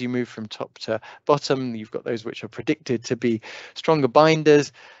potent. As you move from top to bottom, you've got those which are predicted to be stronger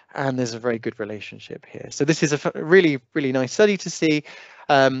binders, and there's a very good relationship here. So this is a really nice study to see.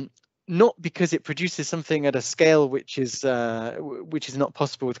 Not because it produces something at a scale which is not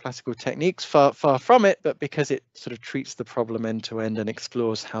possible with classical techniques, far from it, but because it sort of treats the problem end to end and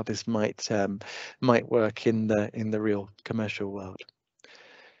explores how this might work in the real commercial world.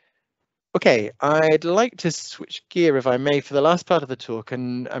 Okay, I'd like to switch gear, if I may, for the last part of the talk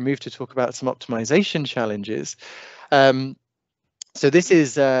and move to talk about some optimization challenges. So this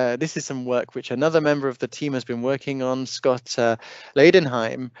is some work which another member of the team has been working on, Scott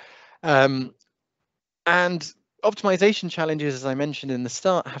Leidenheim. And optimization challenges, as I mentioned in the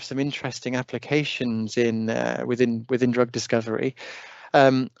start, have some interesting applications within drug discovery.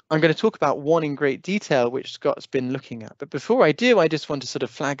 I'm going to talk about one in great detail, which Scott's been looking at. But before I do, I just want to sort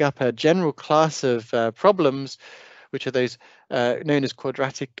of flag up a general class of problems, which are those known as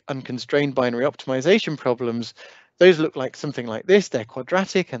quadratic unconstrained binary optimization problems. Those look like something like this. They're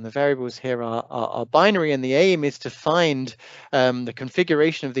quadratic, and the variables here are binary, and the aim is to find the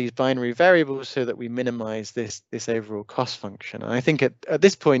configuration of these binary variables so that we minimize this overall cost function. And I think at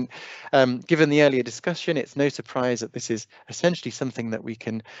this point, given the earlier discussion, it's no surprise that this is essentially something that we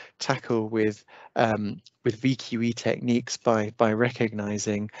can tackle with VQE techniques by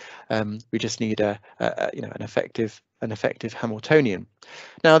recognizing we just need an effective Hamiltonian.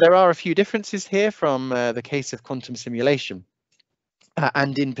 Now, there are a few differences here from the case of quantum simulation,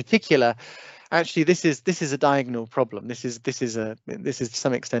 and in particular, actually, this is a diagonal problem. This is to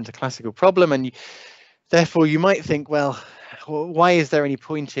some extent a classical problem, and therefore you might think, well, why is there any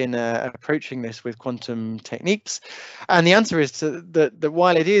point in approaching this with quantum techniques? And the answer is that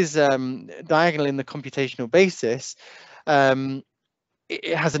while it is diagonal in the computational basis,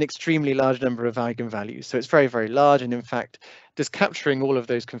 it has an extremely large number of eigenvalues. So it's very large, and in fact, just capturing all of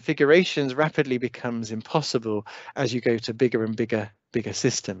those configurations rapidly becomes impossible as you go to bigger and bigger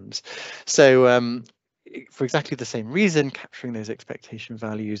systems. So for exactly the same reason, capturing those expectation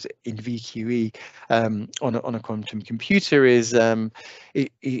values in VQE on a quantum computer is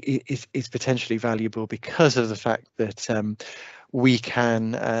potentially valuable because of the fact that we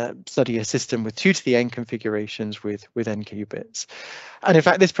can study a system with 2 to the n configurations with n qubits. And in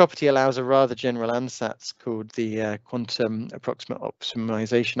fact, this property allows a rather general ansatz called the quantum approximate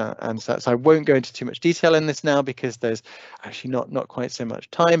optimization ansatz. I won't go into too much detail in this now because there's actually not quite so much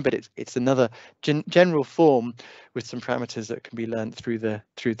time, but it's another general form with some parameters that can be learned through the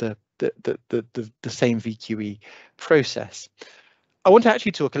same VQE process. I want to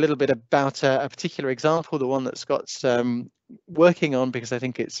actually talk a little bit about a particular example, the one that Scott's working on, because I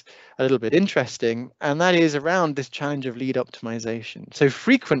think it's a little bit interesting, and that is around this challenge of lead optimization. So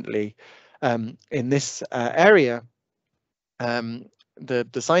frequently in this area, the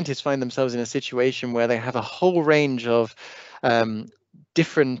scientists find themselves in a situation where they have a whole range of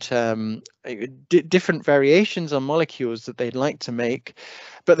different variations on molecules that they'd like to make,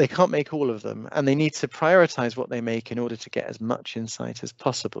 but they can't make all of them, and they need to prioritize what they make in order to get as much insight as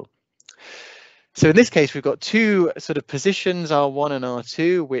possible. So in this case, we've got 2 sort of positions, R1 and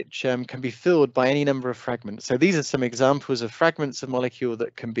R2, which can be filled by any number of fragments. So these are some examples of fragments of molecule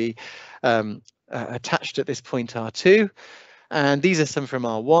that can be attached at this point R2. And these are some from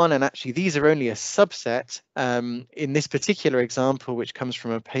R1, and actually these are only a subset in this particular example, which comes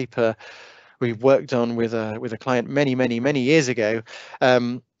from a paper we worked on with a client many years ago.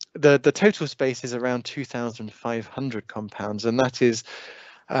 The total space is around 2,500 compounds, and that is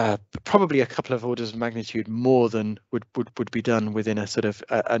probably a couple of orders of magnitude more than would be done within a sort of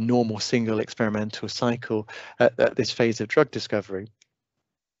a normal single experimental cycle at this phase of drug discovery.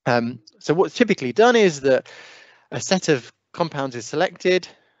 So what's typically done is that a set of compounds is selected,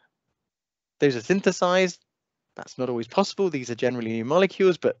 Those are synthesized. That's not always possible. These are generally new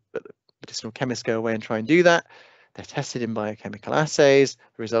molecules, but medicinal chemists go away and try and do that. They're tested in biochemical assays,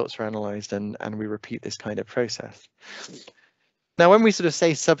 the results are analyzed, and we repeat this kind of process. Now, when we sort of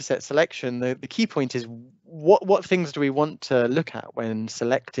say subset selection, the key point is what things do we want to look at when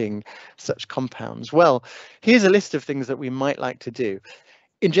selecting such compounds? Well, here's a list of things that we might like to do.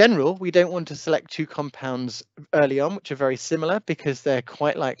 In general, we don't want to select two compounds early on, which are very similar, because they're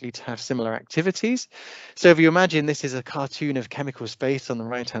quite likely to have similar activities. So if you imagine this is a cartoon of chemical space on the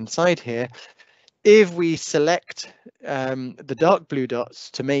right-hand side here, if we select the dark blue dots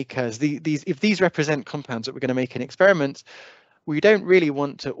to make us if these represent compounds that we're going to make in experiments, we don't really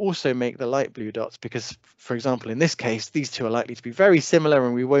want to also make the light blue dots because, for example, in this case, these two are likely to be very similar,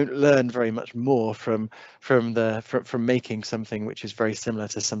 and we won't learn very much more from making something which is very similar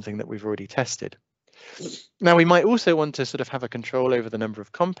to something that we've already tested. Now, we might also want to sort of have a control over the number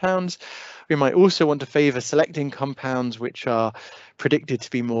of compounds. We might also want to favor selecting compounds which are predicted to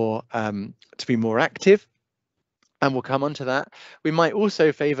be more active. And we'll come on to that. We might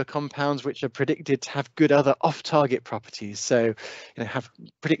also favor compounds which are predicted to have good other off-target properties. So, have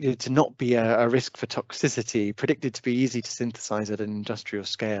predicted to not be a risk for toxicity, predicted to be easy to synthesize at an industrial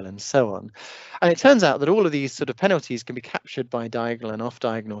scale, and so on. And it turns out that all of these sort of penalties can be captured by diagonal and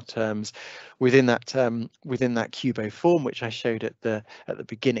off-diagonal terms within that cubo form, which I showed at the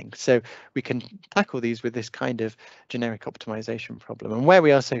beginning. So we can tackle these with this kind of generic optimization problem. And where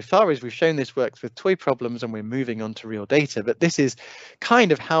we are so far is we've shown this works with toy problems, and we're moving on to real data, but this is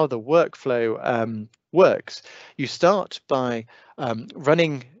kind of how the workflow works. You start by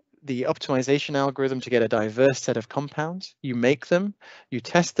running the optimization algorithm to get a diverse set of compounds. You make them, you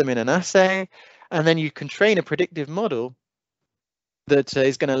test them in an assay, and then you can train a predictive model that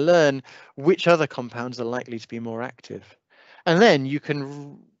is going to learn which other compounds are likely to be more active. And then you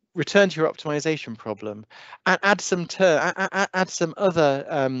can return to your optimization problem and add some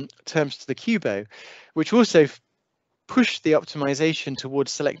other terms to the cubo, which also push the optimization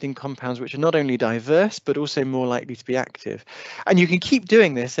towards selecting compounds which are not only diverse, but also more likely to be active. And you can keep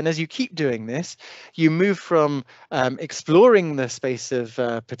doing this. And as you keep doing this, you move from exploring the space of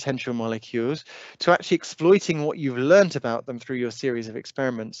potential molecules to actually exploiting what you've learned about them through your series of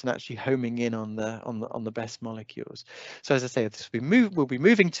experiments and actually homing in on the best molecules. So as I say, we'll be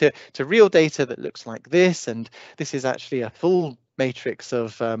moving to real data that looks like this. And this is actually a full matrix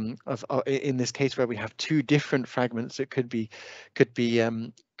of in this case where we have two different fragments that could be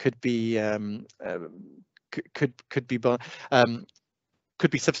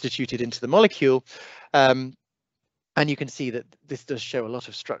substituted into the molecule, and you can see that this does show a lot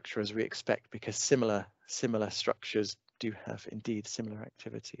of structure as we expect, because similar structures do have indeed similar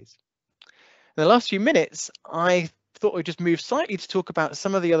activities. In the last few minutes, I thought we'd just move slightly to talk about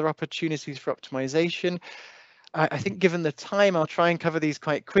some of the other opportunities for optimization. I think given the time, I'll try and cover these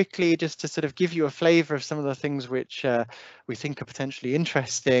quite quickly, just to sort of give you a flavor of some of the things which we think are potentially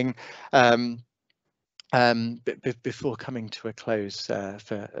interesting before coming to a close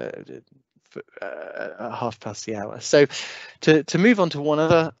for 1:30. So to move on to one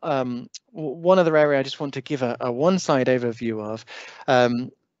other area I just want to give a one-side overview of.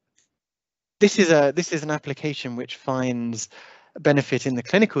 This is an application which finds benefit in the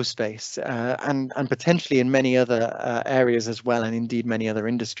clinical space and potentially in many other areas as well, and indeed many other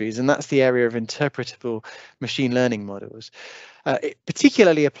industries, and that's the area of interpretable machine learning models. It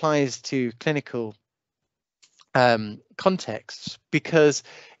particularly applies to clinical contexts, because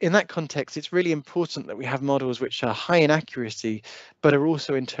in that context it's really important that we have models which are high in accuracy but are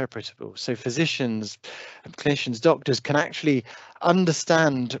also interpretable. So physicians, clinicians, doctors can actually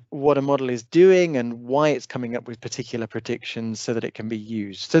understand what a model is doing and why it's coming up with particular predictions so that it can be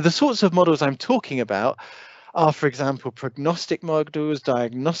used. So the sorts of models I'm talking about are, for example, prognostic models,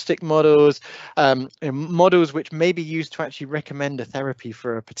 diagnostic models, models which may be used to actually recommend a therapy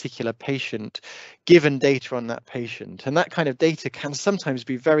for a particular patient, given data on that patient. And that kind of data can sometimes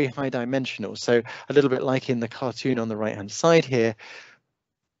be very high dimensional. So a little bit like in the cartoon on the right-hand side here,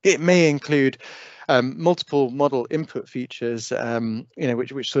 it may include multiple model input features,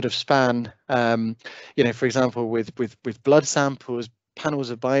 which sort of span, for example, with blood samples, panels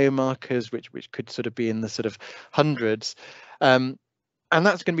of biomarkers, which could sort of be in the sort of hundreds, and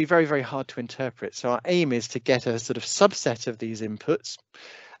that's going to be very, very hard to interpret. So our aim is to get a sort of subset of these inputs,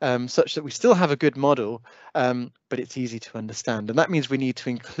 such that we still have a good model, but it's easy to understand. And that means we need to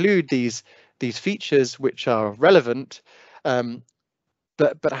include these features which are relevant,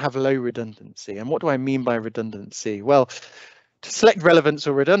 but have low redundancy. And what do I mean by redundancy? Well, to select relevance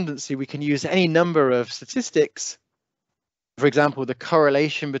or redundancy, we can use any number of statistics for example, the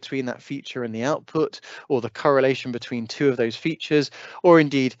correlation between that feature and the output, or the correlation between two of those features, or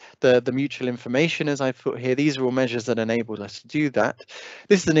indeed the mutual information, as I've put here. These are all measures that enable us to do that.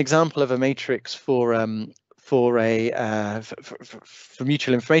 This is an example of a matrix for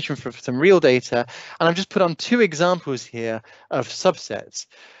mutual information for some real data, and I've just put on two examples here of subsets.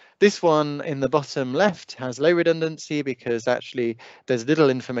 This one in the bottom left has low redundancy because actually there's little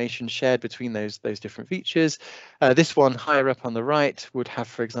information shared between those different features. This one higher up on the right would have,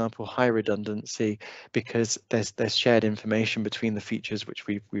 for example, high redundancy because there's shared information between the features which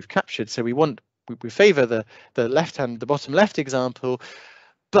we've captured. So we favor the bottom left example,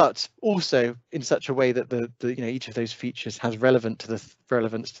 but also in such a way that each of those features has relevance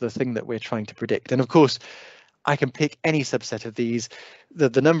to the thing that we're trying to predict. And of course, I can pick any subset of these.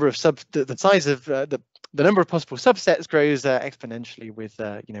 The number of the size of the number of possible subsets grows exponentially with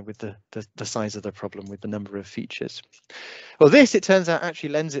the size of the problem, with the number of features. Well, this, it turns out, actually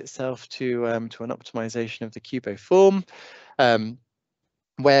lends itself to an optimization of the Cubo form,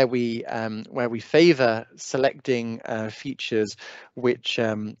 where we favor selecting features which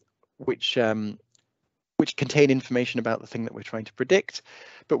contain information about the thing that we're trying to predict,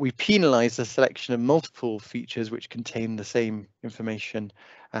 but we penalize the selection of multiple features which contain the same information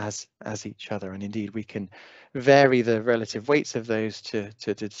as each other. And indeed, we can vary the relative weights of those to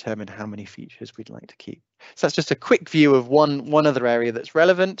determine how many features we'd like to keep. So that's just a quick view of one other area that's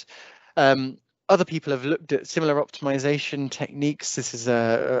relevant. Other people have looked at similar optimization techniques. This is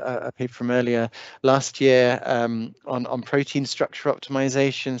a paper from earlier last year on protein structure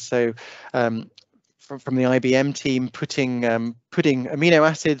optimization. So from the IBM team, putting amino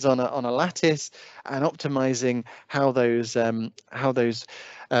acids on a lattice and optimizing how those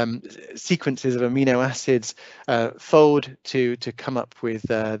sequences of amino acids fold to come up with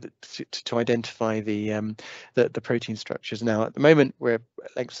to identify the protein structures. Now, at the moment, we're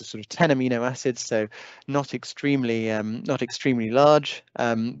lengths of sort of 10 amino acids, so not extremely large,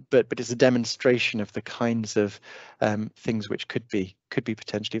 but it's a demonstration of the kinds of things which could be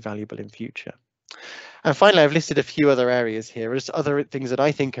potentially valuable in future. And finally, I've listed a few other areas here, just other things that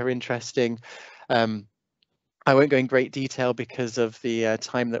I think are interesting. I won't go in great detail because of the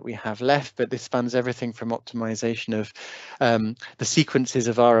time that we have left, but this spans everything from optimization of the sequences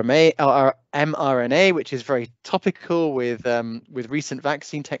of mRNA, which is very topical with recent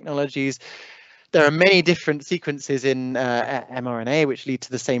vaccine technologies. There are many different sequences in mRNA which lead to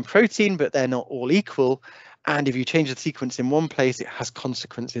the same protein, but they're not all equal. And if you change the sequence in one place, it has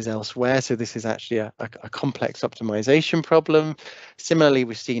consequences elsewhere. So this is actually a complex optimization problem. Similarly,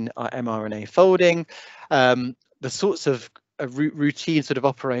 we've seen mRNA folding. The sorts of routine sort of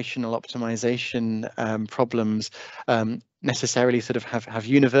operational optimization problems necessarily sort of have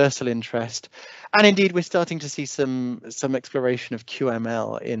universal interest. And indeed, we're starting to see some exploration of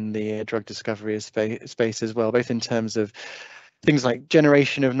QML in the drug discovery space as well, both in terms of things like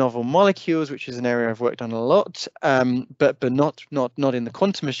generation of novel molecules, which is an area I've worked on a lot, but not in the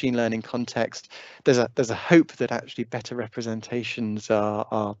quantum machine learning context. There's a hope that actually better representations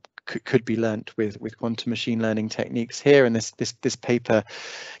could be learnt with quantum machine learning techniques here, and this paper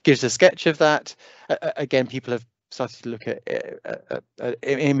gives a sketch of that. Again, people have started to look at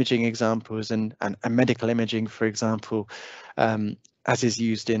imaging examples and medical imaging, for example, as is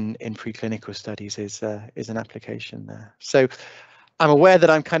used in preclinical studies, is an application there. So I'm aware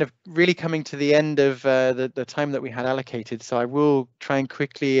that I'm kind of really coming to the end of the time that we had allocated, so I will try and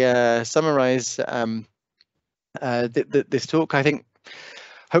quickly summarize this talk. I think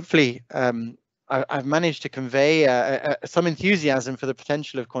hopefully I've managed to convey some enthusiasm for the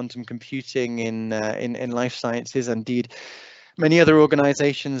potential of quantum computing in life sciences. Indeed, many other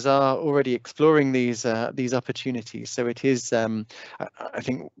organizations are already exploring these opportunities. So it is, I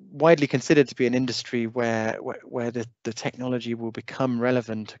think, widely considered to be an industry where the technology will become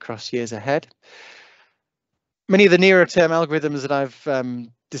relevant across years ahead. Many of the nearer term algorithms that I've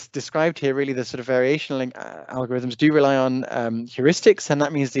described here, really the sort of variational algorithms, do rely on heuristics, and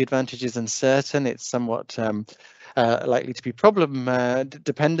that means the advantage is uncertain. It's somewhat likely to be problem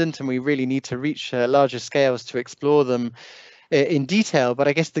dependent, and we really need to reach larger scales to explore them in detail. But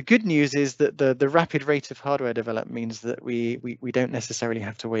I guess the good news is that the rapid rate of hardware development means that we don't necessarily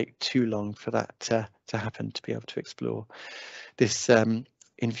have to wait too long for that to happen, to be able to explore this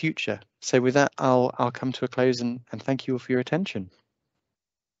in future. So with that, I'll come to a close and thank you all for your attention.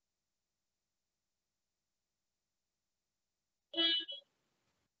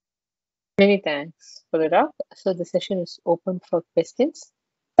 Many thanks for it up. So the session is open for questions.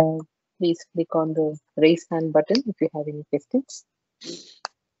 Please click on the raise hand button if you have any questions.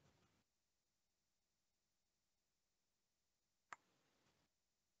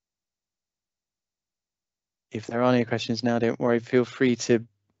 if there are any questions now, don't worry. Feel free to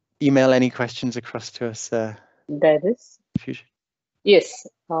email any questions across to us. There is. Future. Yes.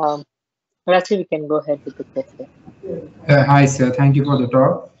 Actually, we can go ahead with the question. Hi, sir. Thank you for the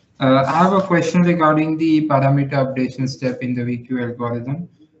talk. I have a question regarding the parameter updation step in the VQ algorithm.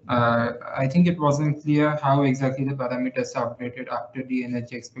 I think it wasn't clear how exactly the parameters are updated after the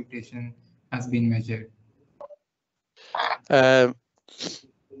energy expectation has been measured.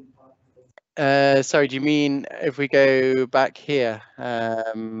 Sorry, do you mean if we go back here?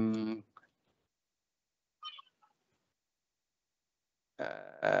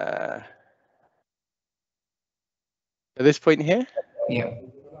 At this point here? Yeah.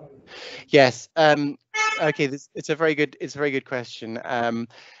 Yes. Okay. It's a very good question. And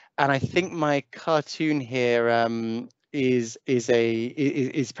I think my cartoon here is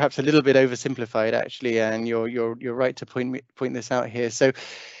perhaps a little bit oversimplified, actually. And you're right to point this out here. So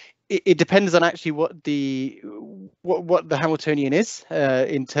it depends on actually what the Hamiltonian is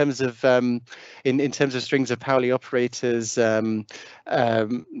in terms of in terms of strings of Pauli operators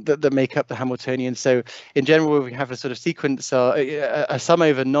that make up the Hamiltonian. So in general, we have a sort of sequence, a sum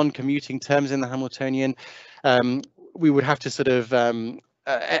over non-commuting terms in the Hamiltonian. We would have to sort of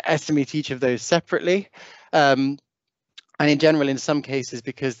estimate each of those separately. And in general, in some cases,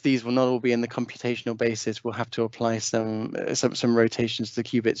 because these will not all be in the computational basis, we'll have to apply some rotations to the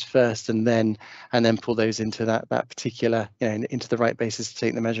qubits first, and then pull those into that particular, into the right basis to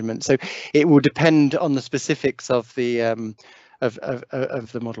take the measurement. So it will depend on the specifics of the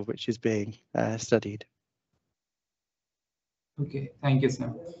of the model which is being studied. Okay, thank you,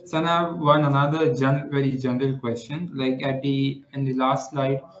 sir. So now another very general question. Like in the last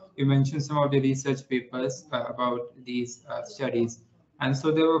slide, you mentioned some of the research papers about these studies. And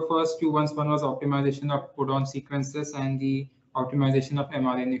so there were first two ones. One was optimization of codon sequences and the optimization of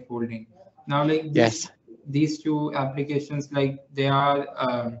mRNA folding. Now, like these two applications, like they are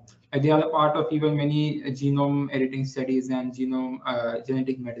a part of even many genome editing studies and genome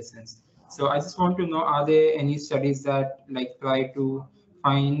genetic medicines. So I just want to know, are there any studies that like try to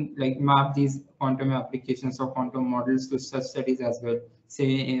map these quantum applications or quantum models to such studies as well, say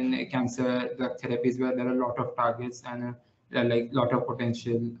in cancer drug therapies where there are a lot of targets and like lot of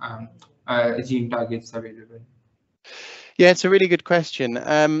potential gene targets available? Yeah, it's a really good question.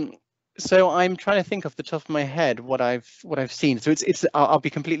 So I'm trying to think off the top of my head what I've seen. So it's I'll be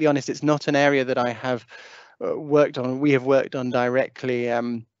completely honest, it's not an area that I have worked on. We have worked on directly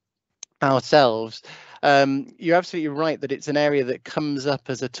ourselves. You're absolutely right that it's an area that comes up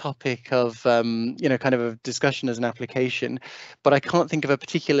as a topic of kind of a discussion as an application, but I can't think of a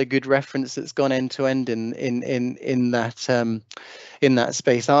particular good reference that's gone end to end in that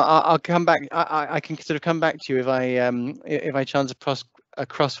space. I'll come back. I can sort of come back to you if I chance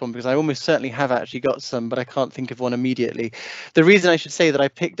across one, because I almost certainly have actually got some, but I can't think of one immediately. The reason I should say that I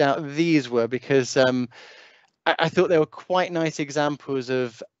picked out these were because I thought they were quite nice examples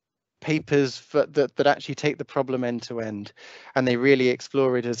of papers that actually take the problem end to end, and they really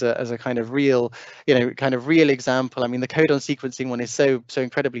explore it as a kind of real, real example. I mean, the codon sequencing one is so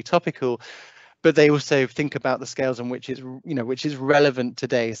incredibly topical, but they also think about the scales on which it's which is relevant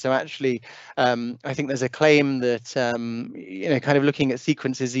today. So actually, I think there's a claim that kind of looking at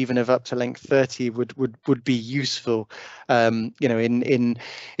sequences even of up to length 30 would be useful, in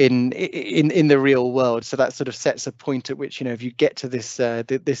the real world. So that sort of sets a point at which if you get to this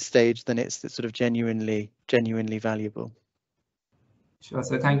this stage, then it's sort of genuinely valuable. Sure.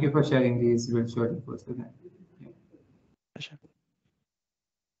 So thank you for sharing these virtual reports with me. Yeah. Pleasure.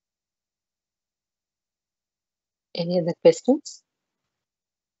 Any other questions?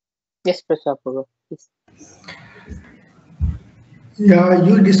 Yes, Prashant, please. Yeah,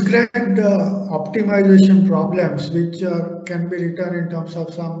 you described optimization problems which can be written in terms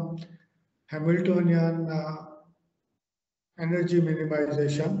of some Hamiltonian energy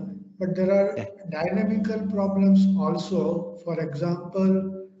minimization, but there are dynamical problems also. For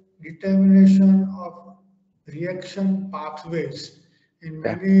example, determination of reaction pathways in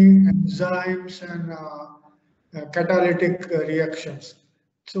many enzymes and catalytic reactions.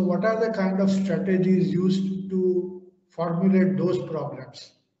 So what are the kind of strategies used to formulate those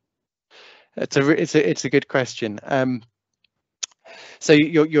problems? It's a good question. So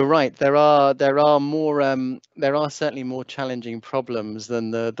you're right. There are certainly more challenging problems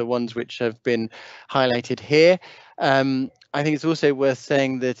than the ones which have been highlighted here. I think it's also worth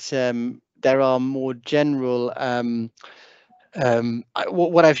saying that there are more general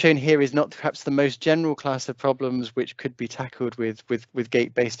what I've shown here is not perhaps the most general class of problems which could be tackled with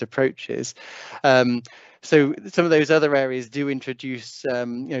gate-based approaches. So some of those other areas do introduce,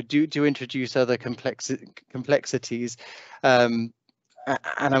 do introduce other complexities, and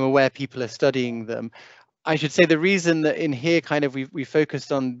I'm aware people are studying them. I should say the reason that in here kind of we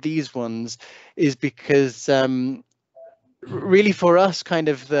focused on these ones is because really for us kind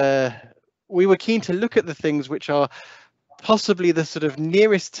of we were keen to look at the things which are possibly the sort of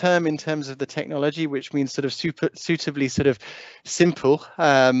nearest term in terms of the technology, which means sort of suitably sort of simple,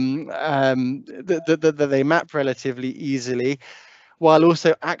 that they map relatively easily, while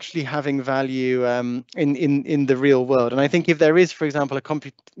also actually having value in the real world. And I think if there is, for example,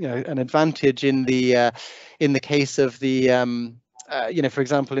 an advantage in the case of the for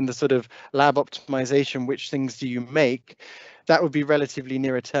example, in the sort of lab optimization, which things do you make? That would be relatively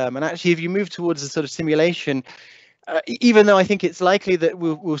nearer term. And actually, if you move towards a sort of simulation, even though I think it's likely that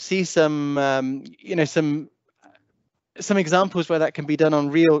we'll see some some examples where that can be done on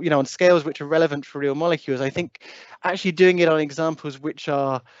real, on scales which are relevant for real molecules, I think actually doing it on examples which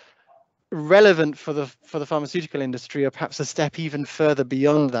are relevant for the pharmaceutical industry are perhaps a step even further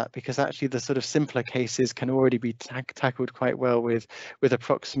beyond that, because actually the sort of simpler cases can already be tackled quite well with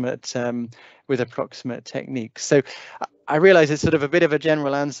approximate techniques. So I realize it's sort of a bit of a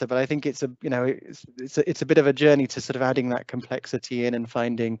general answer, but I think it's a it's a bit of a journey to sort of adding that complexity in and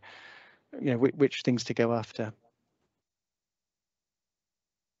finding which things to go after.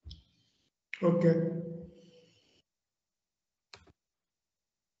 Okay.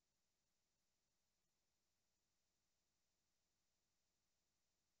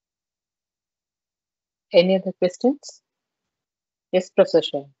 Any other questions? Yes, Professor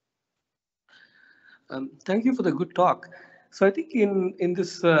Shah. Thank you for the good talk. So I think in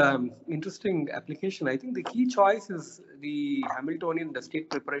this interesting application, I think the key choice is the Hamiltonian, the state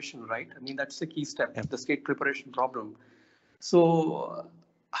preparation, right? I mean, that's the key step, the state preparation problem. So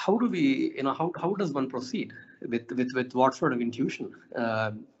how do we, how does one proceed with what sort of intuition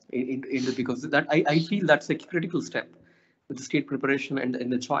because that I feel that's a critical step with the state preparation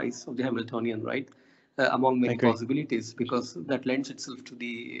and the choice of the Hamiltonian, right? Among many possibilities, because that lends itself to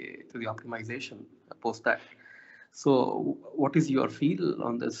the optimization post that. So what is your feel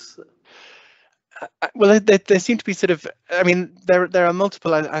on this? Well, there seem to be sort of, I mean, there are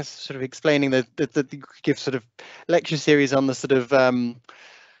multiple, as sort of explaining that you give sort of lecture series on the sort of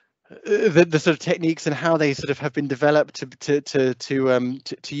the sort of techniques and how they sort of have been developed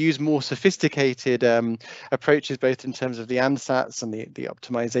to use more sophisticated approaches, both in terms of the ansatz and the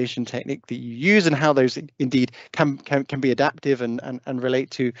optimization technique that you use, and how those indeed can be adaptive and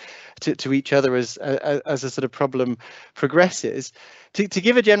relate to each other as a sort of problem progresses. To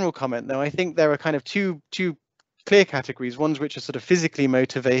give a general comment, though, I think there are kind of two clear categories, ones which are sort of physically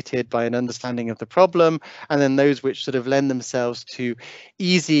motivated by an understanding of the problem, and then those which sort of lend themselves to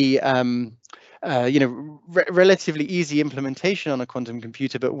easy relatively easy implementation on a quantum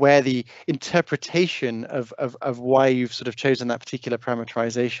computer, but where the interpretation of why you've sort of chosen that particular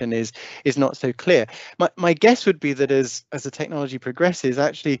parameterization is not so clear. My guess would be that as the technology progresses,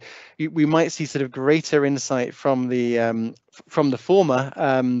 actually we might see sort of greater insight from the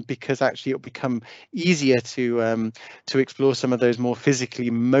former, because actually it'll become easier to explore some of those more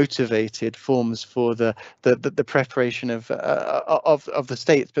physically motivated forms for the preparation of the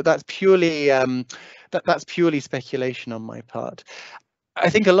states. But that's purely that's purely speculation on my part. I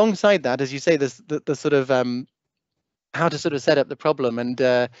think alongside that, as you say, there's the sort of how to sort of set up the problem, and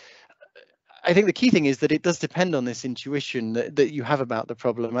I think the key thing is that it does depend on this intuition that you have about the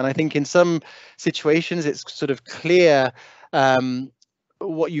problem. And I think in some situations it's sort of clear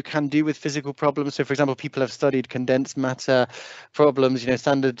what you can do with physical problems. So, for example, people have studied condensed matter problems,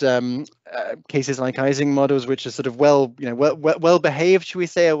 standard cases like Ising models, which are sort of well behaved, should we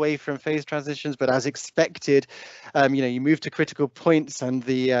say, away from phase transitions. But as expected, you move to critical points, and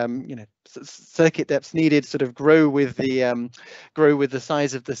the circuit depths needed sort of grow with the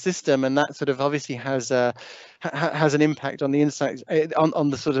size of the system, and that sort of obviously has an impact on the insights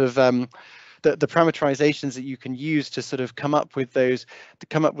on the sort of the parameterizations that you can use to sort of come up with those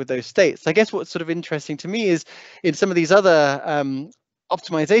states. I guess what's sort of interesting to me is in some of these other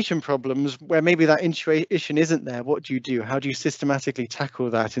optimization problems where maybe that intuition isn't there, what do you do? How do you systematically tackle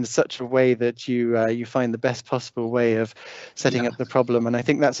that in such a way that you find the best possible way of setting up the problem? And I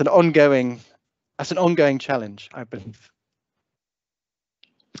think that's an ongoing challenge, I believe.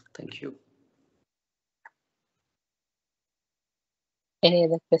 Thank you. Any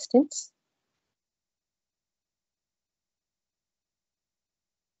other questions?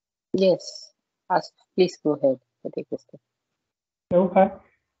 Yes, please go ahead with your question. Okay.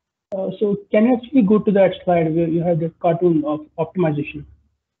 So can you actually go to that slide where you have the cartoon of optimization?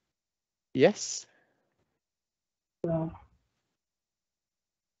 Yes.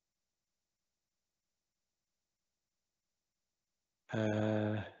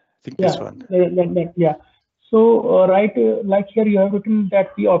 I think this one. Yeah. So right, like here you have written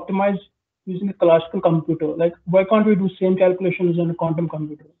that we optimize using a classical computer. Like, why can't we do same calculations on a quantum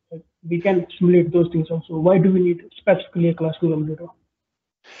computer? Like, we can simulate those things also. Why do we need specifically a classical computer?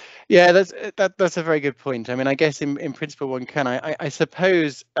 Yeah, that's a very good point. I mean, I guess in principle one can. I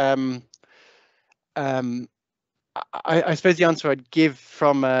suppose I suppose the answer I'd give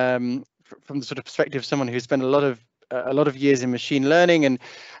from the sort of perspective of someone who's spent a lot of years in machine learning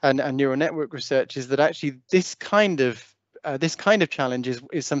and neural network research is that actually this kind of challenge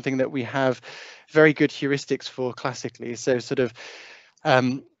is something that we have very good heuristics for classically. So sort of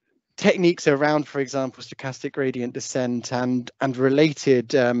techniques around, for example, stochastic gradient descent and related,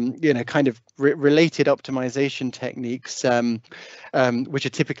 kind of related optimization techniques, which are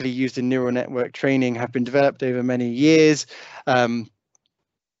typically used in neural network training, have been developed over many years, and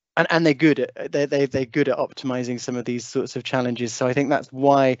they're good at they're good at optimizing some of these sorts of challenges. So I think that's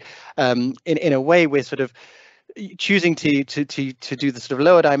why, in a way, we're sort of choosing to do the sort of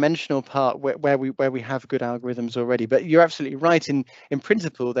lower dimensional part where we have good algorithms already. But you're absolutely right. In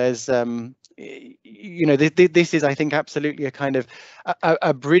principle, there's this is, I think, absolutely a kind of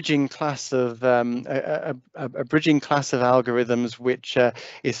a bridging class of a bridging class of algorithms which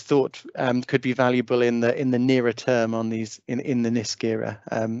is thought could be valuable in the nearer term on these in the nisq-era,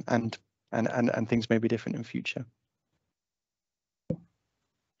 and things may be different in future.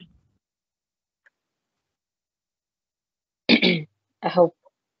 I hope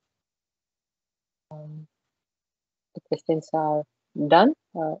the questions are done.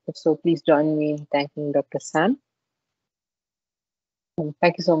 If so, please join me in thanking Dr. Sam.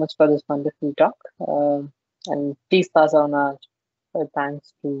 Thank you so much for this wonderful talk. And please pass on our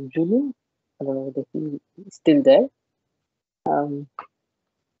thanks to Julian. I don't know if he's still there.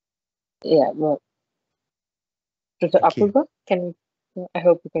 Yeah, well, Dr. Apurva, I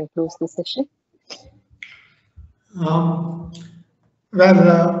hope you can close the session.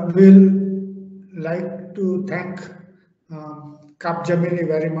 We'll like to thank Capgemini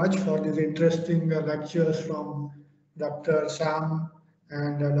very much for these interesting lectures from Dr. Sam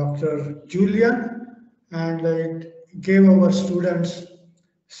and Dr. Julian, and it gave our students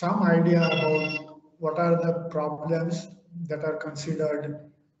some idea about what are the problems that are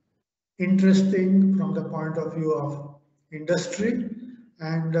considered interesting from the point of view of industry,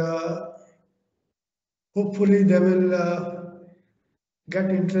 and hopefully they will get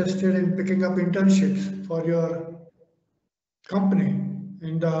interested in picking up internships for your company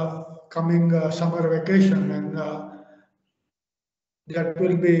in the coming summer vacation, and that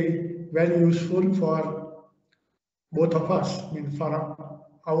will be very useful for both of us, I mean, for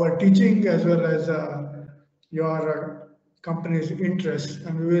our teaching as well as your company's interests,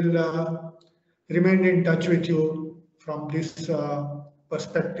 and we will remain in touch with you from this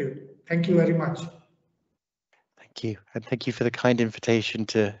perspective. Thank you very much. Thank you, and thank you for the kind invitation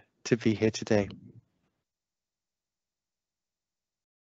to be here today.